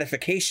a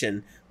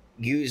ratification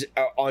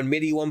on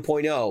MIDI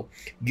 1.0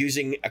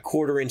 using a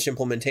 1/4 inch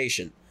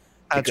implementation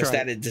because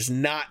that does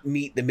not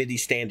meet the MIDI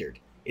standard.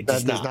 It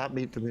does not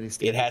meet the MIDI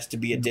standard. It has to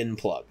be a DIN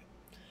plug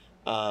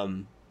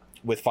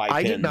with 5 pins.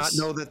 I did not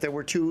know that there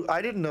were 2.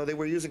 I didn't know they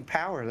were using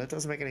power. That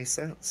doesn't make any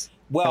sense.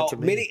 Well,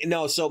 MIDI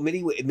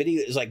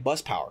is like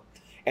bus power,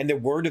 and there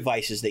were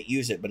devices that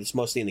use it, but it's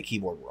mostly in the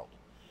keyboard world.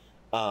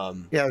 I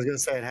was going to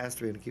say it has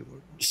to be in the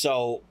keyboard.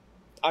 So,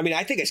 I mean,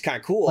 I think it's kind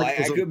of cool.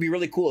 It would be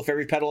really cool if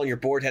every pedal on your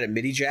board had a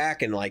MIDI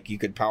jack, and like you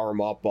could power them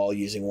up while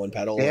using one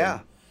pedal. Yeah.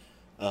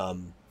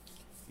 And,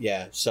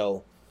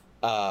 So.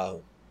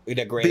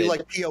 Granted, be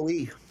like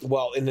PoE.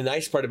 Well, and the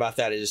nice part about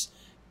that is,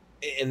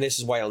 and this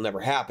is why it'll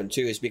never happen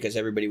too, is because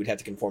everybody would have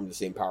to conform to the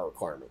same power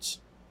requirements.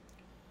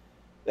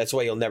 That's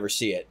why you'll never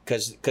see it,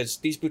 because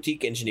these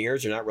boutique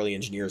engineers are not really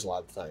engineers a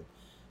lot of the time.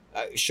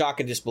 Shock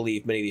and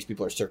disbelief. Many of these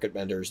people are circuit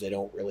benders. They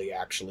don't really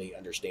actually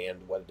understand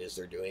what it is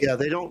they're doing. Yeah,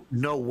 they don't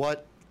know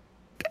what.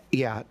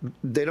 Yeah,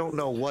 they don't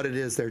know what it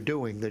is they're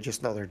doing. They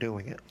just know they're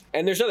doing it.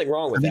 And there's nothing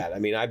wrong with that. I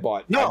mean, I'm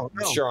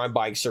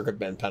buying circuit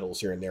bend pedals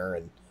here and there,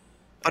 and.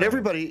 But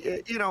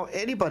everybody,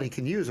 anybody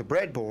can use a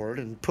breadboard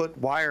and put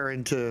wire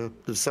into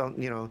some,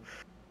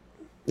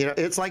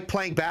 it's like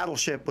playing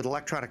Battleship with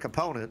electronic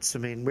components. I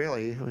mean,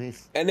 really.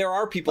 And there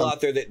are people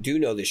out there that do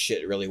know this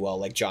shit really well,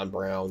 like John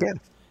Brown. Yeah.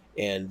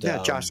 And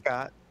Josh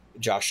Scott.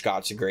 Josh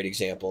Scott's a great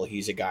example.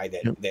 He's a guy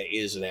that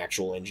is an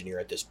actual engineer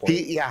at this point.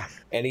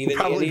 And he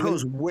probably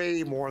knows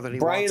way more than he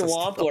Brian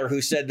wants Wampler,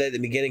 who said that at the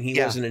beginning he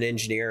wasn't an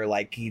engineer,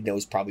 like he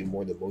knows probably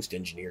more than most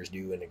engineers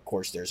do. And of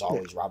course, there's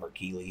always Robert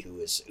Keeley,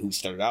 who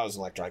started out as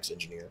an electronics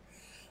engineer.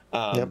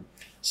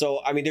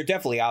 So I mean, they're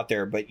definitely out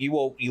there, but you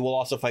will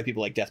also find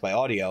people like Death by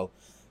Audio,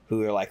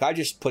 who are like, I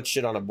just put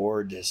shit on a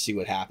board to see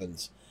what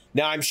happens.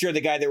 Now, I'm sure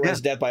the guy that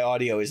runs Death by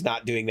Audio is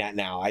not doing that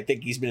now. I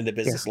think he's been in the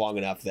business long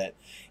enough that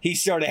he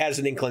sort of has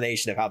an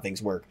inclination of how things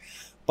work.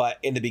 But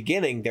in the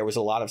beginning, there was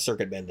a lot of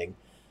circuit bending.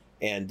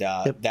 And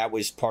that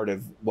was part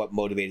of what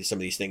motivated some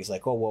of these things.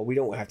 Like, oh, well, we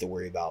don't have to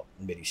worry about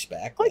MIDI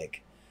spec.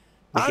 Like,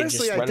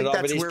 honestly, I think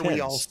that's where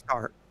we all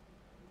start.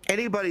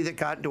 Anybody that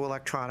got into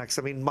electronics,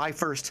 I mean, my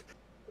first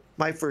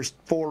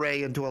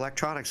foray into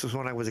electronics was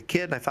when I was a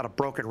kid and I found a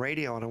broken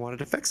radio and I wanted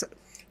to fix it.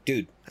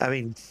 Dude.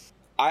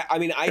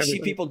 I see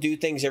people do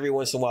things every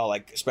once in a while,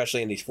 like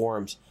especially in these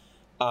forums,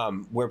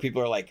 where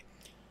people are like,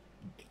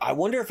 I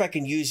wonder if I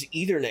can use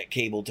Ethernet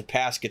cable to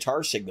pass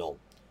guitar signal.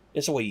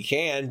 And so, well, you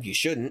can, you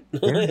shouldn't.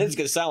 It's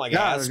going to sound like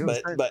ass,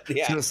 but yeah.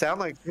 It's going to sound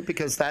like it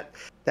because that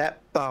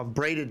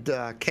braided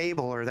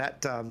cable or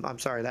that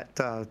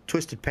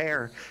twisted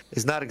pair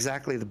is not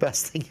exactly the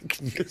best thing you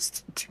can use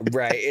to do that.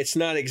 Right. It's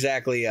not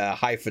exactly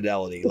high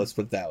fidelity. Let's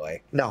put it that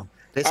way. No.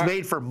 It's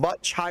made for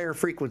much higher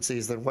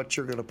frequencies than what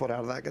you're going to put out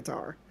of that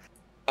guitar.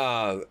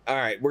 All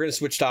right, we're going to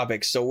switch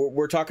topics. So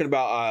we're talking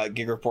about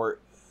Gig Report.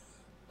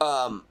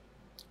 I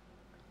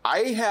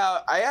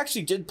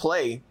actually did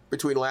play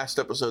between last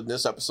episode and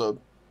this episode.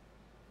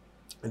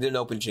 I did an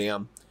open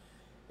jam,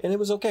 and it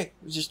was okay. It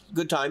was just a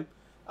good time.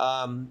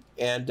 I don't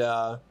have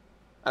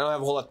a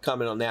whole lot to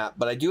comment on that,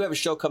 but I do have a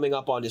show coming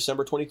up on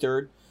December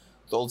 23rd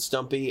with Old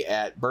Stumpy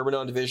at Bourbon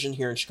on Division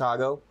here in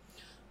Chicago.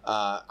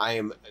 I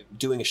am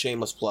doing a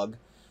shameless plug.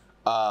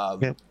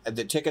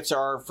 The tickets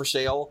are for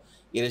sale.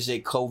 It is a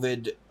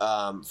COVID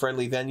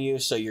friendly venue,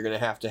 so you're going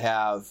to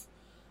have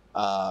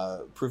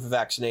proof of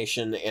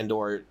vaccination and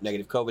or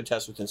negative COVID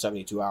test within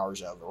 72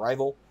 hours of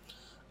arrival.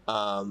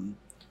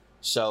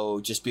 So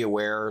just be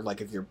aware,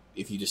 like if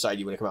you decide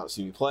you want to come out and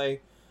see me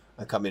play,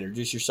 come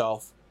introduce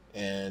yourself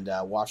and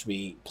watch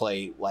me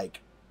play,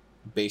 like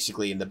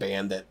basically in the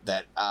band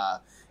that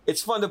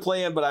it's fun to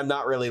play in, but I'm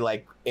not really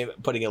like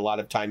putting a lot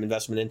of time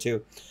investment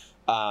into.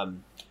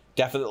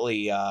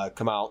 Definitely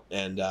come out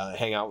and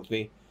hang out with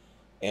me,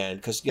 and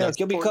because it's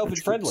gonna be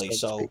COVID friendly.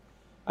 So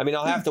I mean,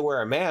 I'll have to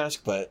wear a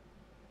mask, but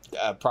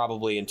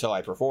probably until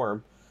I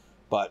perform.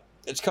 But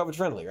it's COVID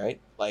friendly, right?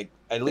 Like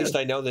at least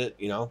I know that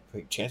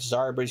chances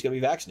are everybody's gonna be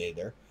vaccinated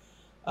there,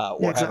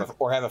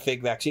 or have a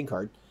fake vaccine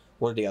card,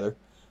 one or the other.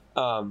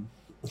 I'm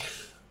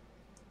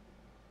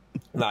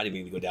not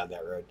even gonna go down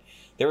that road.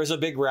 There was a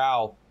big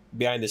row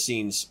behind the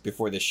scenes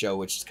before this show,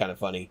 which is kind of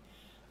funny,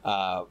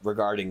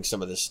 regarding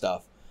some of this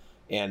stuff.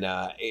 And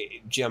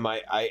Jim,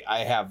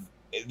 I have,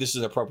 this is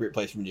an appropriate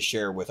place for me to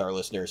share with our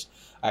listeners.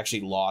 I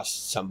actually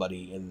lost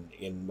somebody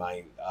in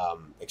my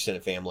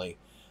extended family,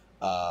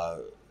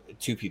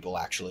 2 people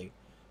actually,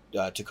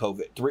 to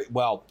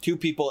COVID. 2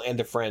 people and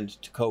a friend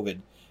to COVID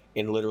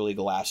in literally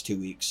the last 2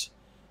 weeks.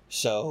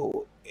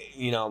 So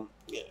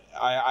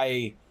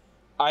I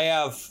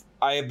have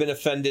been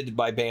offended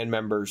by band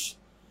members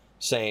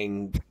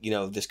saying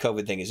this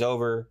COVID thing is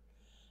over,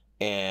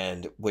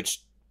 and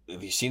which,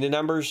 have you seen the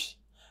numbers?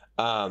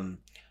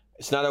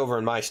 It's not over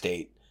in my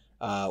state.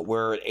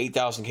 We're at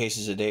 8,000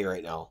 cases a day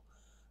right now.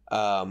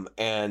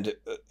 And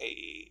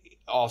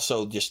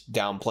also just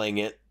downplaying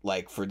it,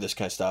 like, for this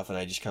kind of stuff. And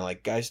I just kind of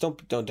like, guys, don't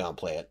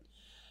downplay it.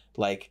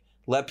 Like,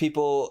 let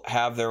people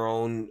have their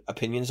own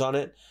opinions on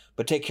it,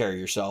 but take care of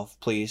yourself,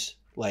 please.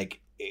 Like,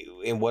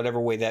 in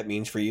whatever way that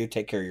means for you,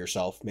 take care of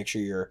yourself. Make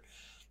sure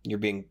you're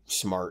being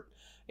smart.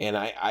 And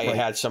I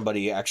had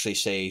somebody actually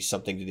say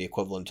something to the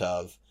equivalent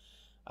of,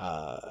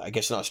 I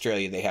guess in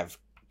Australia they have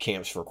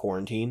camps for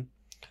quarantine.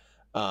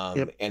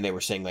 And they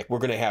were saying, like, we're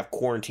going to have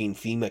quarantine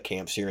FEMA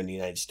camps here in the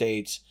United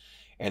States,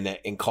 and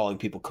calling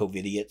people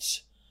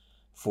COVIDiots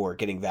for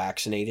getting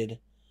vaccinated.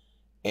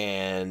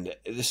 And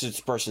this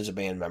person's a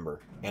band member.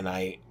 And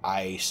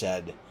I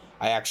said,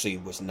 I actually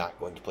was not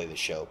going to play this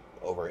show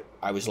over it.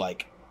 I was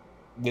like,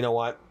 you know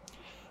what?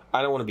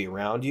 I don't want to be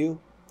around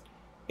you.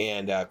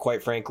 And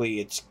quite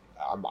frankly,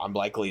 I'm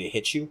likely to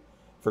hit you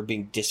for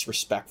being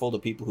disrespectful to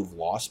people who've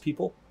lost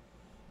people,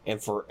 and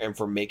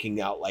for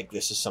making out like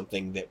this is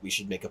something that we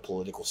should make a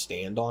political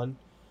stand on.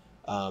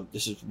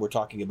 We're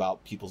talking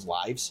about people's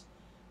lives,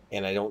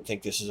 and I don't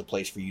think this is a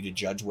place for you to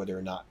judge whether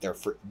or not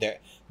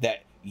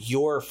that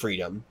your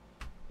freedom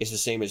is the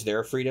same as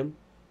their freedom,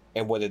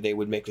 and whether they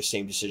would make the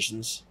same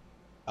decisions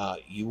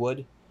you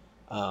would.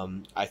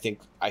 I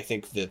think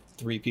the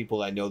 3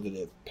 people I know that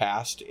have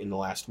passed in the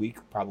last week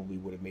probably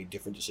would have made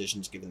different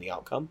decisions given the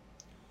outcome.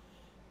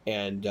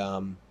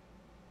 And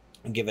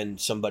given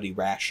somebody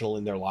rational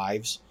in their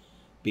lives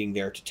being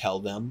there to tell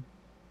them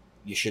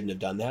you shouldn't have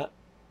done that.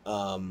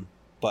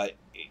 But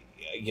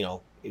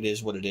it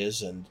is what it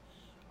is. And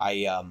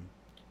I'm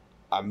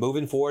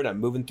moving forward. I'm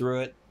moving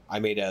through it. I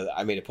made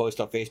a post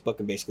on Facebook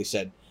and basically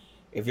said,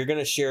 if you're going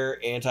to share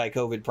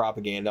anti-COVID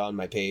propaganda on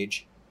my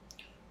page,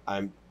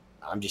 I'm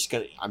just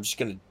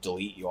gonna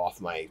delete you off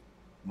my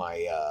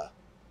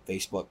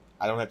Facebook.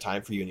 I don't have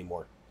time for you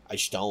anymore. I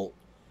just don't.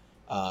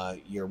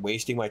 You're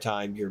wasting my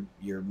time.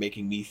 You're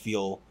making me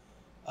feel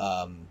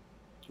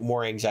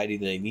more anxiety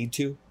than I need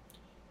to,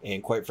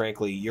 and quite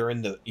frankly, you're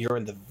in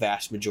the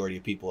vast majority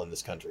of people in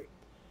this country,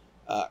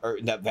 or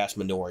that vast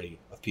minority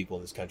of people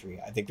in this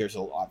country. I think there's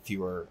a lot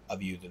fewer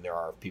of you than there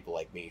are of people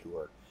like me who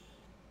are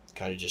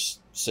kind of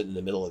just sitting in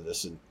the middle of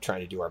this and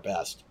trying to do our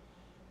best.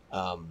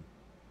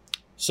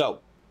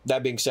 So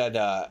that being said,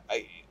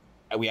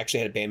 we actually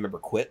had a band member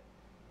quit.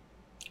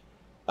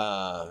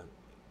 Not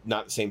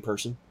the same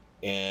person.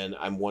 And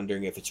I'm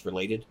wondering if it's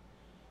related.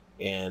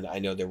 And I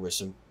know there was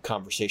some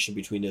conversation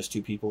between those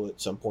 2 people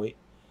at some point.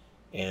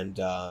 And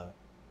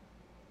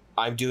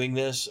I'm doing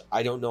this.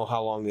 I don't know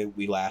how long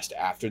we last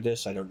after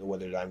this. I don't know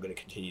whether I'm going to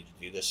continue to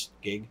do this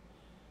gig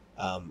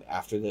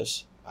after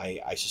this.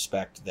 I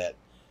suspect that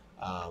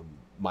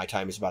my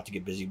time is about to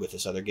get busy with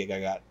this other gig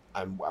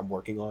I'm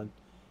working on,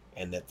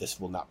 and that this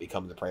will not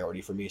become the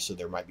priority for me. So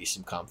there might be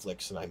some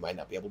conflicts, and I might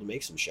not be able to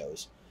make some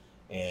shows,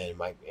 and it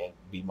might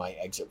be my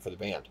exit for the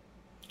band.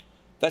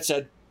 That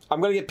said,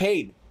 I'm going to get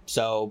paid,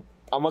 so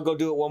I'm going to go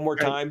do it one more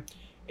time.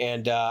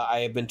 And I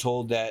have been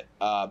told that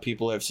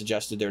people have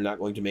suggested they're not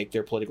going to make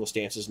their political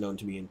stances known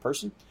to me in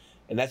person,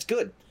 and that's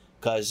good,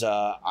 because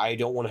I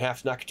don't want to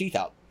have to knock your teeth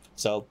out.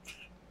 So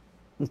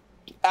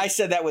I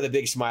said that with a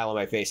big smile on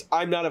my face.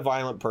 I'm not a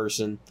violent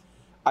person.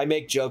 I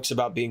make jokes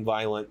about being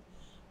violent.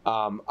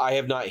 I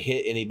have not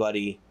hit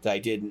anybody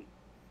that didn't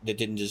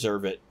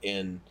deserve it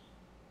in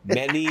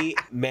many,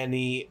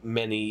 many,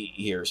 many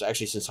years.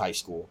 Actually, since high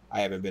school.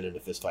 I haven't been in a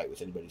fist fight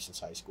with anybody since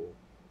high school.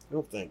 I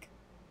don't think.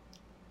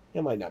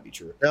 That might not be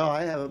true. No,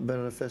 I haven't been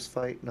in a fist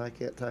fight, and I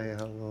can't tell you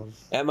how long.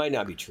 That might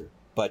not be true.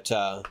 But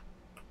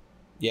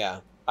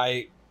Yeah,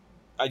 I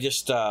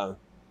just be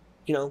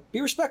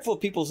respectful of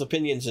people's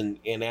opinions and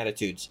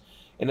attitudes,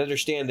 and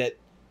understand that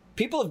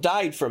people have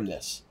died from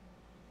this.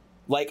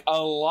 Like,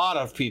 a lot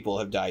of people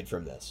have died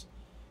from this.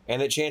 And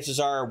that chances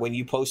are, when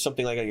you post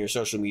something like on your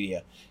social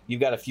media,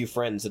 you've got a few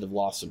friends that have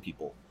lost some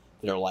people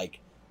that are like,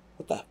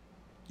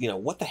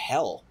 what the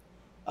hell?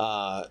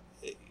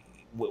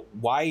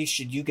 Why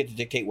should you get to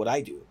dictate what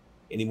I do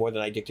any more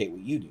than I dictate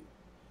what you do?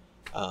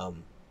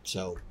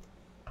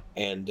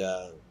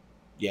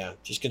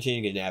 Just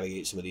continuing to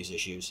navigate some of these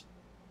issues.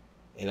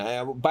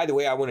 And by the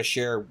way, I want to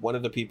share one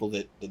of the people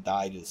that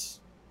died was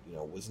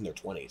in their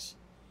 20s.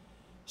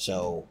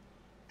 So,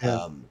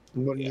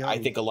 I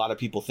think a lot of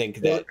people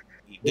think that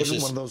this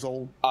is one of those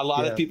old. A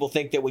lot of people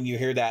think that when you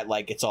hear that,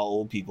 like, it's all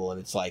old people,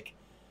 and it's like,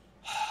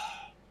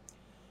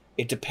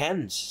 it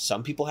depends.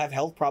 Some people have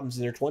health problems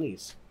in their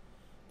 20s.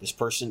 This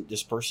person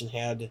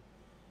had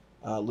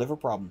liver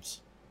problems,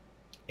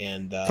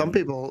 and some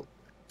people,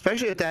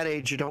 especially at that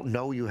age, you don't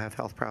know you have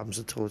health problems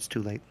until it's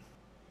too late.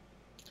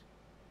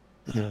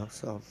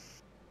 So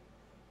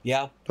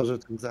yeah, those are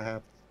things that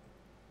happen.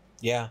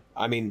 Yeah,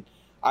 I mean,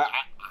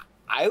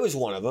 I was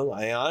one of them.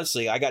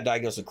 I got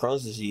diagnosed with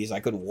Crohn's disease. I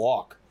couldn't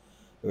walk.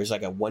 There was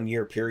like a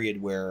 1-year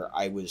period where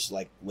I was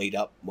like laid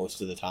up most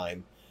of the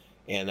time,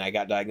 and I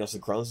got diagnosed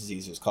with Crohn's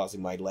disease. It was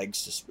causing my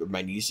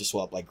knees to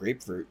swell up like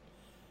grapefruit,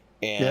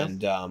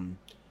 and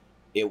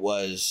it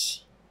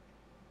was.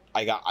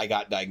 I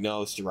got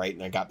diagnosed, right,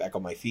 and I got back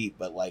on my feet.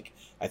 But like,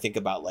 I think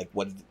about like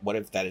what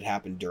if that had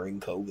happened during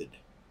COVID,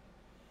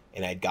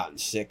 and I'd gotten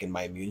sick, and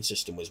my immune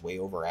system was way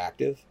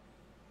overactive.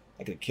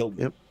 I could have killed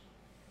me. Yep.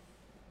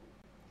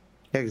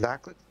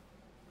 Exactly.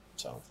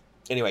 So,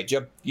 anyway,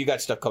 Jim, you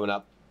got stuff coming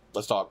up.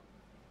 Let's talk.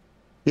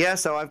 Yeah,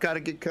 so I've got a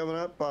gig coming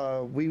up.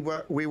 We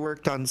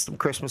worked on some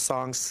Christmas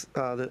songs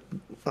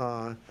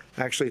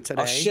actually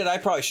today. Oh shit! I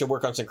probably should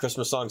work on some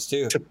Christmas songs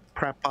too to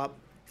prep up.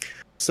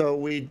 So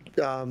we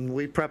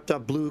prepped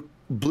up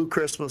Blue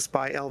Christmas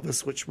by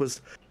Elvis, which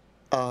was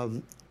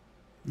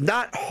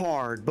not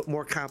hard, but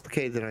more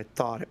complicated than I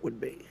thought it would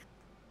be.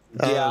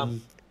 Yeah.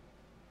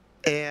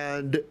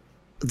 And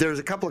there's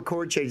a couple of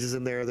chord changes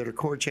in there that are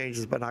chord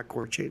changes, but not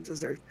chord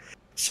changes.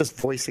 It's just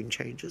voicing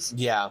changes.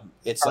 Yeah,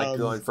 it's like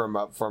going from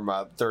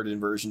a third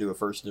inversion to a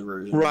first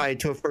inversion. Right,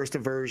 to a first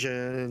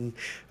inversion,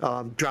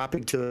 and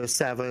dropping to a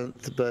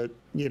seventh, but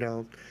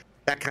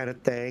that kind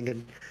of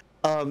thing.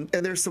 And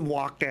there's some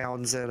walk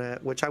downs in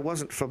it, which I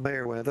wasn't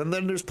familiar with. And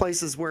then there's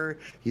places where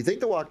you think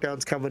the walk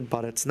down's coming,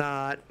 but it's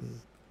not.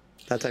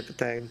 That type of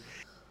thing.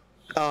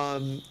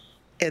 And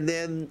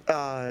then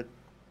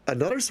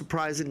another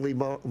surprisingly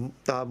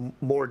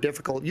more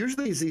difficult.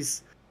 Usually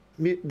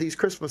these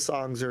Christmas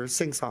songs are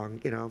sing-song,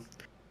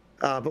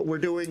 but we're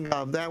doing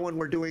that one.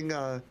 We're doing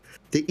the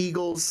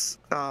Eagles'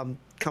 "Come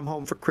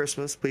Home for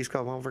Christmas." Please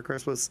come home for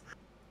Christmas.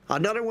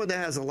 Another one that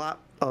has a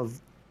lot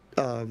of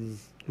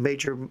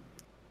major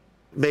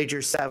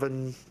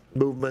 7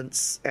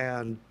 movements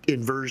and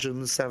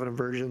inversions, 7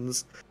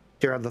 inversions.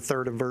 Here on the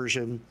third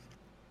inversion.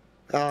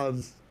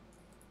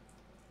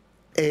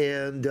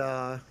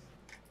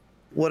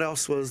 What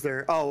else was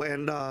there? Oh,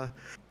 and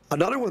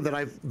another one that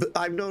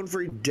I've known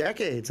for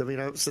decades. I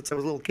mean, since I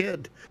was a little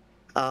kid.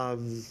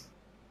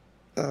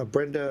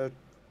 Brenda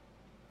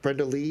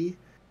Lee.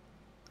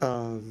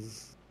 That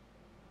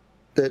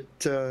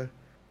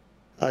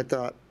I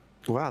thought,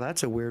 wow,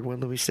 that's a weird one.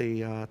 Let me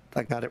see. I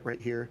got it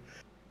right here.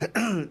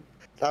 I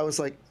was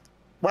like,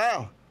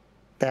 wow,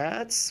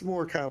 that's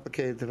more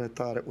complicated than I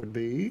thought it would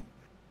be.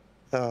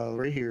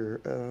 Right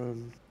here.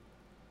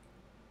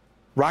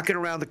 Rocking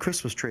Around the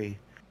Christmas Tree.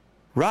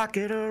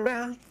 Rocking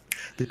around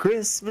the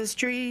Christmas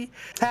tree.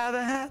 Have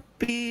a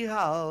happy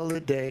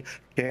holiday.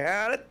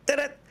 And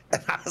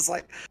I was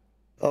like,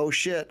 oh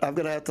shit, I'm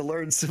going to have to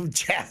learn some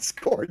jazz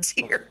chords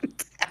here.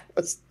 That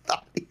was nice.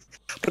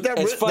 But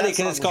it's funny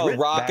because it's called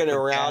Rocking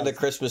Around the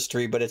Christmas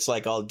Tree, but it's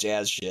like all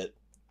jazz shit.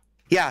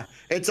 Yeah,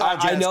 it's all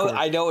jazz chords.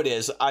 I know it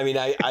is. I mean,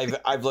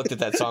 I've looked at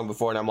that song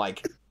before, and I'm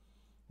like,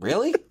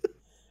 really?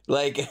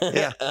 Like,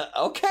 yeah.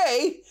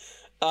 Okay.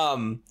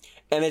 And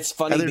it's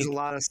funny. And there's a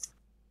lot of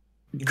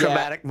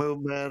chromatic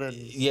movement and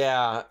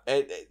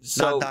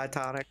so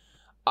non-diatonic.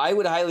 I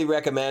would highly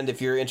recommend,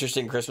 if you're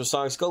interested in Christmas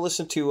songs, go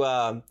listen to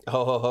Ho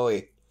Ho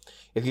Hoey.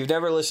 If you've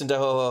never listened to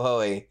Ho Ho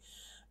Hoey,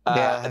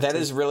 that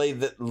is really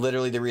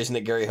literally the reason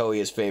that Gary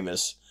Hoey is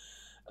famous.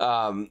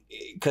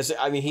 Because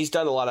I mean, he's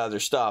done a lot of other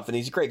stuff, and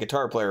he's a great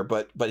guitar player.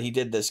 But he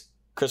did this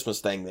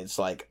Christmas thing that's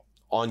like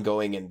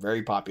ongoing and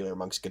very popular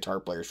amongst guitar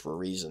players for a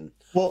reason.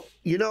 Well,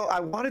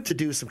 I wanted to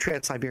do some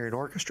Trans-Siberian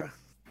Orchestra.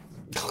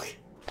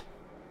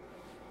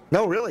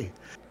 No, really.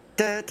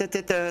 Don't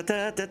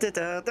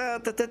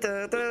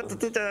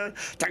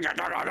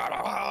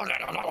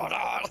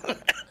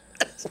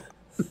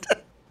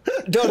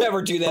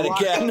ever do that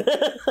again.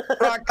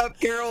 Rock up,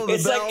 Carol.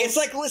 It's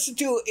like listen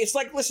to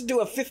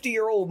a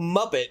 50-year-old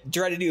Muppet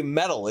try to do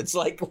metal. It's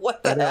like,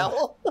 what the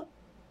hell?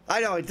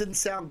 I know it didn't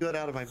sound good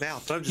out of my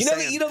mouth. But I'm just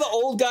saying. You know the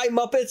old guy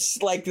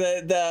Muppets, like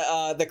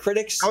the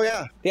critics. Oh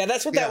yeah, yeah.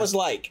 That's what that was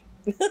like.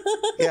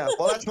 Yeah,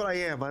 well, that's what I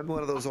am. I'm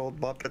one of those old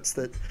Muppets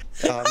that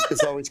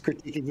is always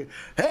critiquing you.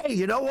 Hey,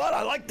 you know what?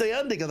 I like the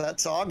ending of that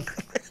song.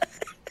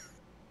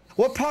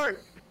 What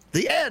part?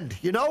 The end.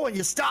 You know, when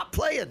you stop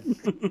playing.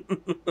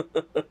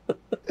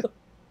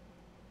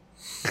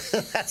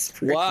 That's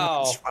pretty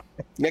Wow. much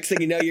Next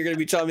thing you know, you're going to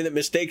be telling me that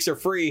mistakes are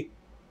free.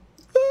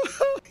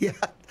 yeah,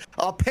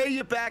 I'll pay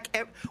you back.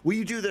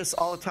 We do this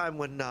all the time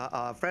when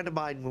a friend of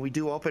mine, when we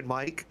do open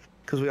mic,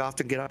 because we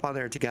often get up on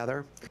there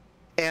together,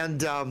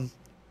 and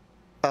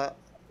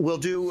we'll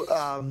do,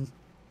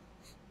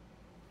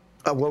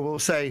 we'll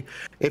say,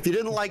 if you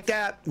didn't like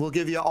that, we'll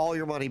give you all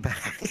your money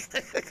back.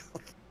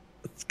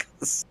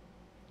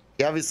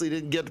 You obviously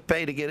didn't get to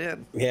pay to get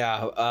in.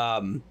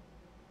 Yeah.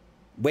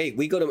 Wait,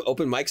 we go to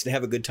open mics and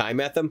have a good time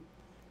at them?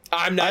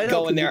 I'm not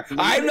going there.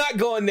 I'm not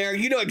going there.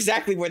 You know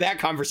exactly where that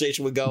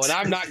conversation would go, and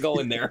I'm not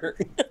going there.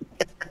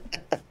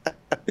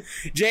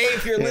 Jay,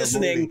 if you're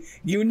listening,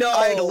 you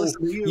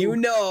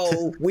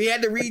know, we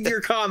had to read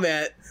your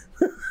comment.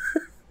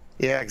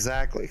 Yeah,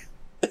 exactly.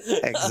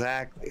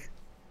 Exactly.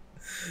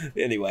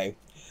 Anyway,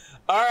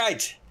 all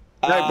right.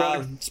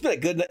 It's been a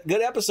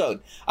good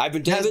episode. I've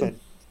been Devin.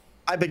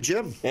 I've been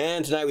Jim.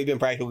 And tonight we've been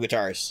Practical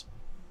Guitarists.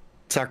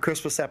 It's our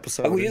Christmas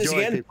episode. Oh, we do this Enjoy,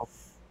 again? people.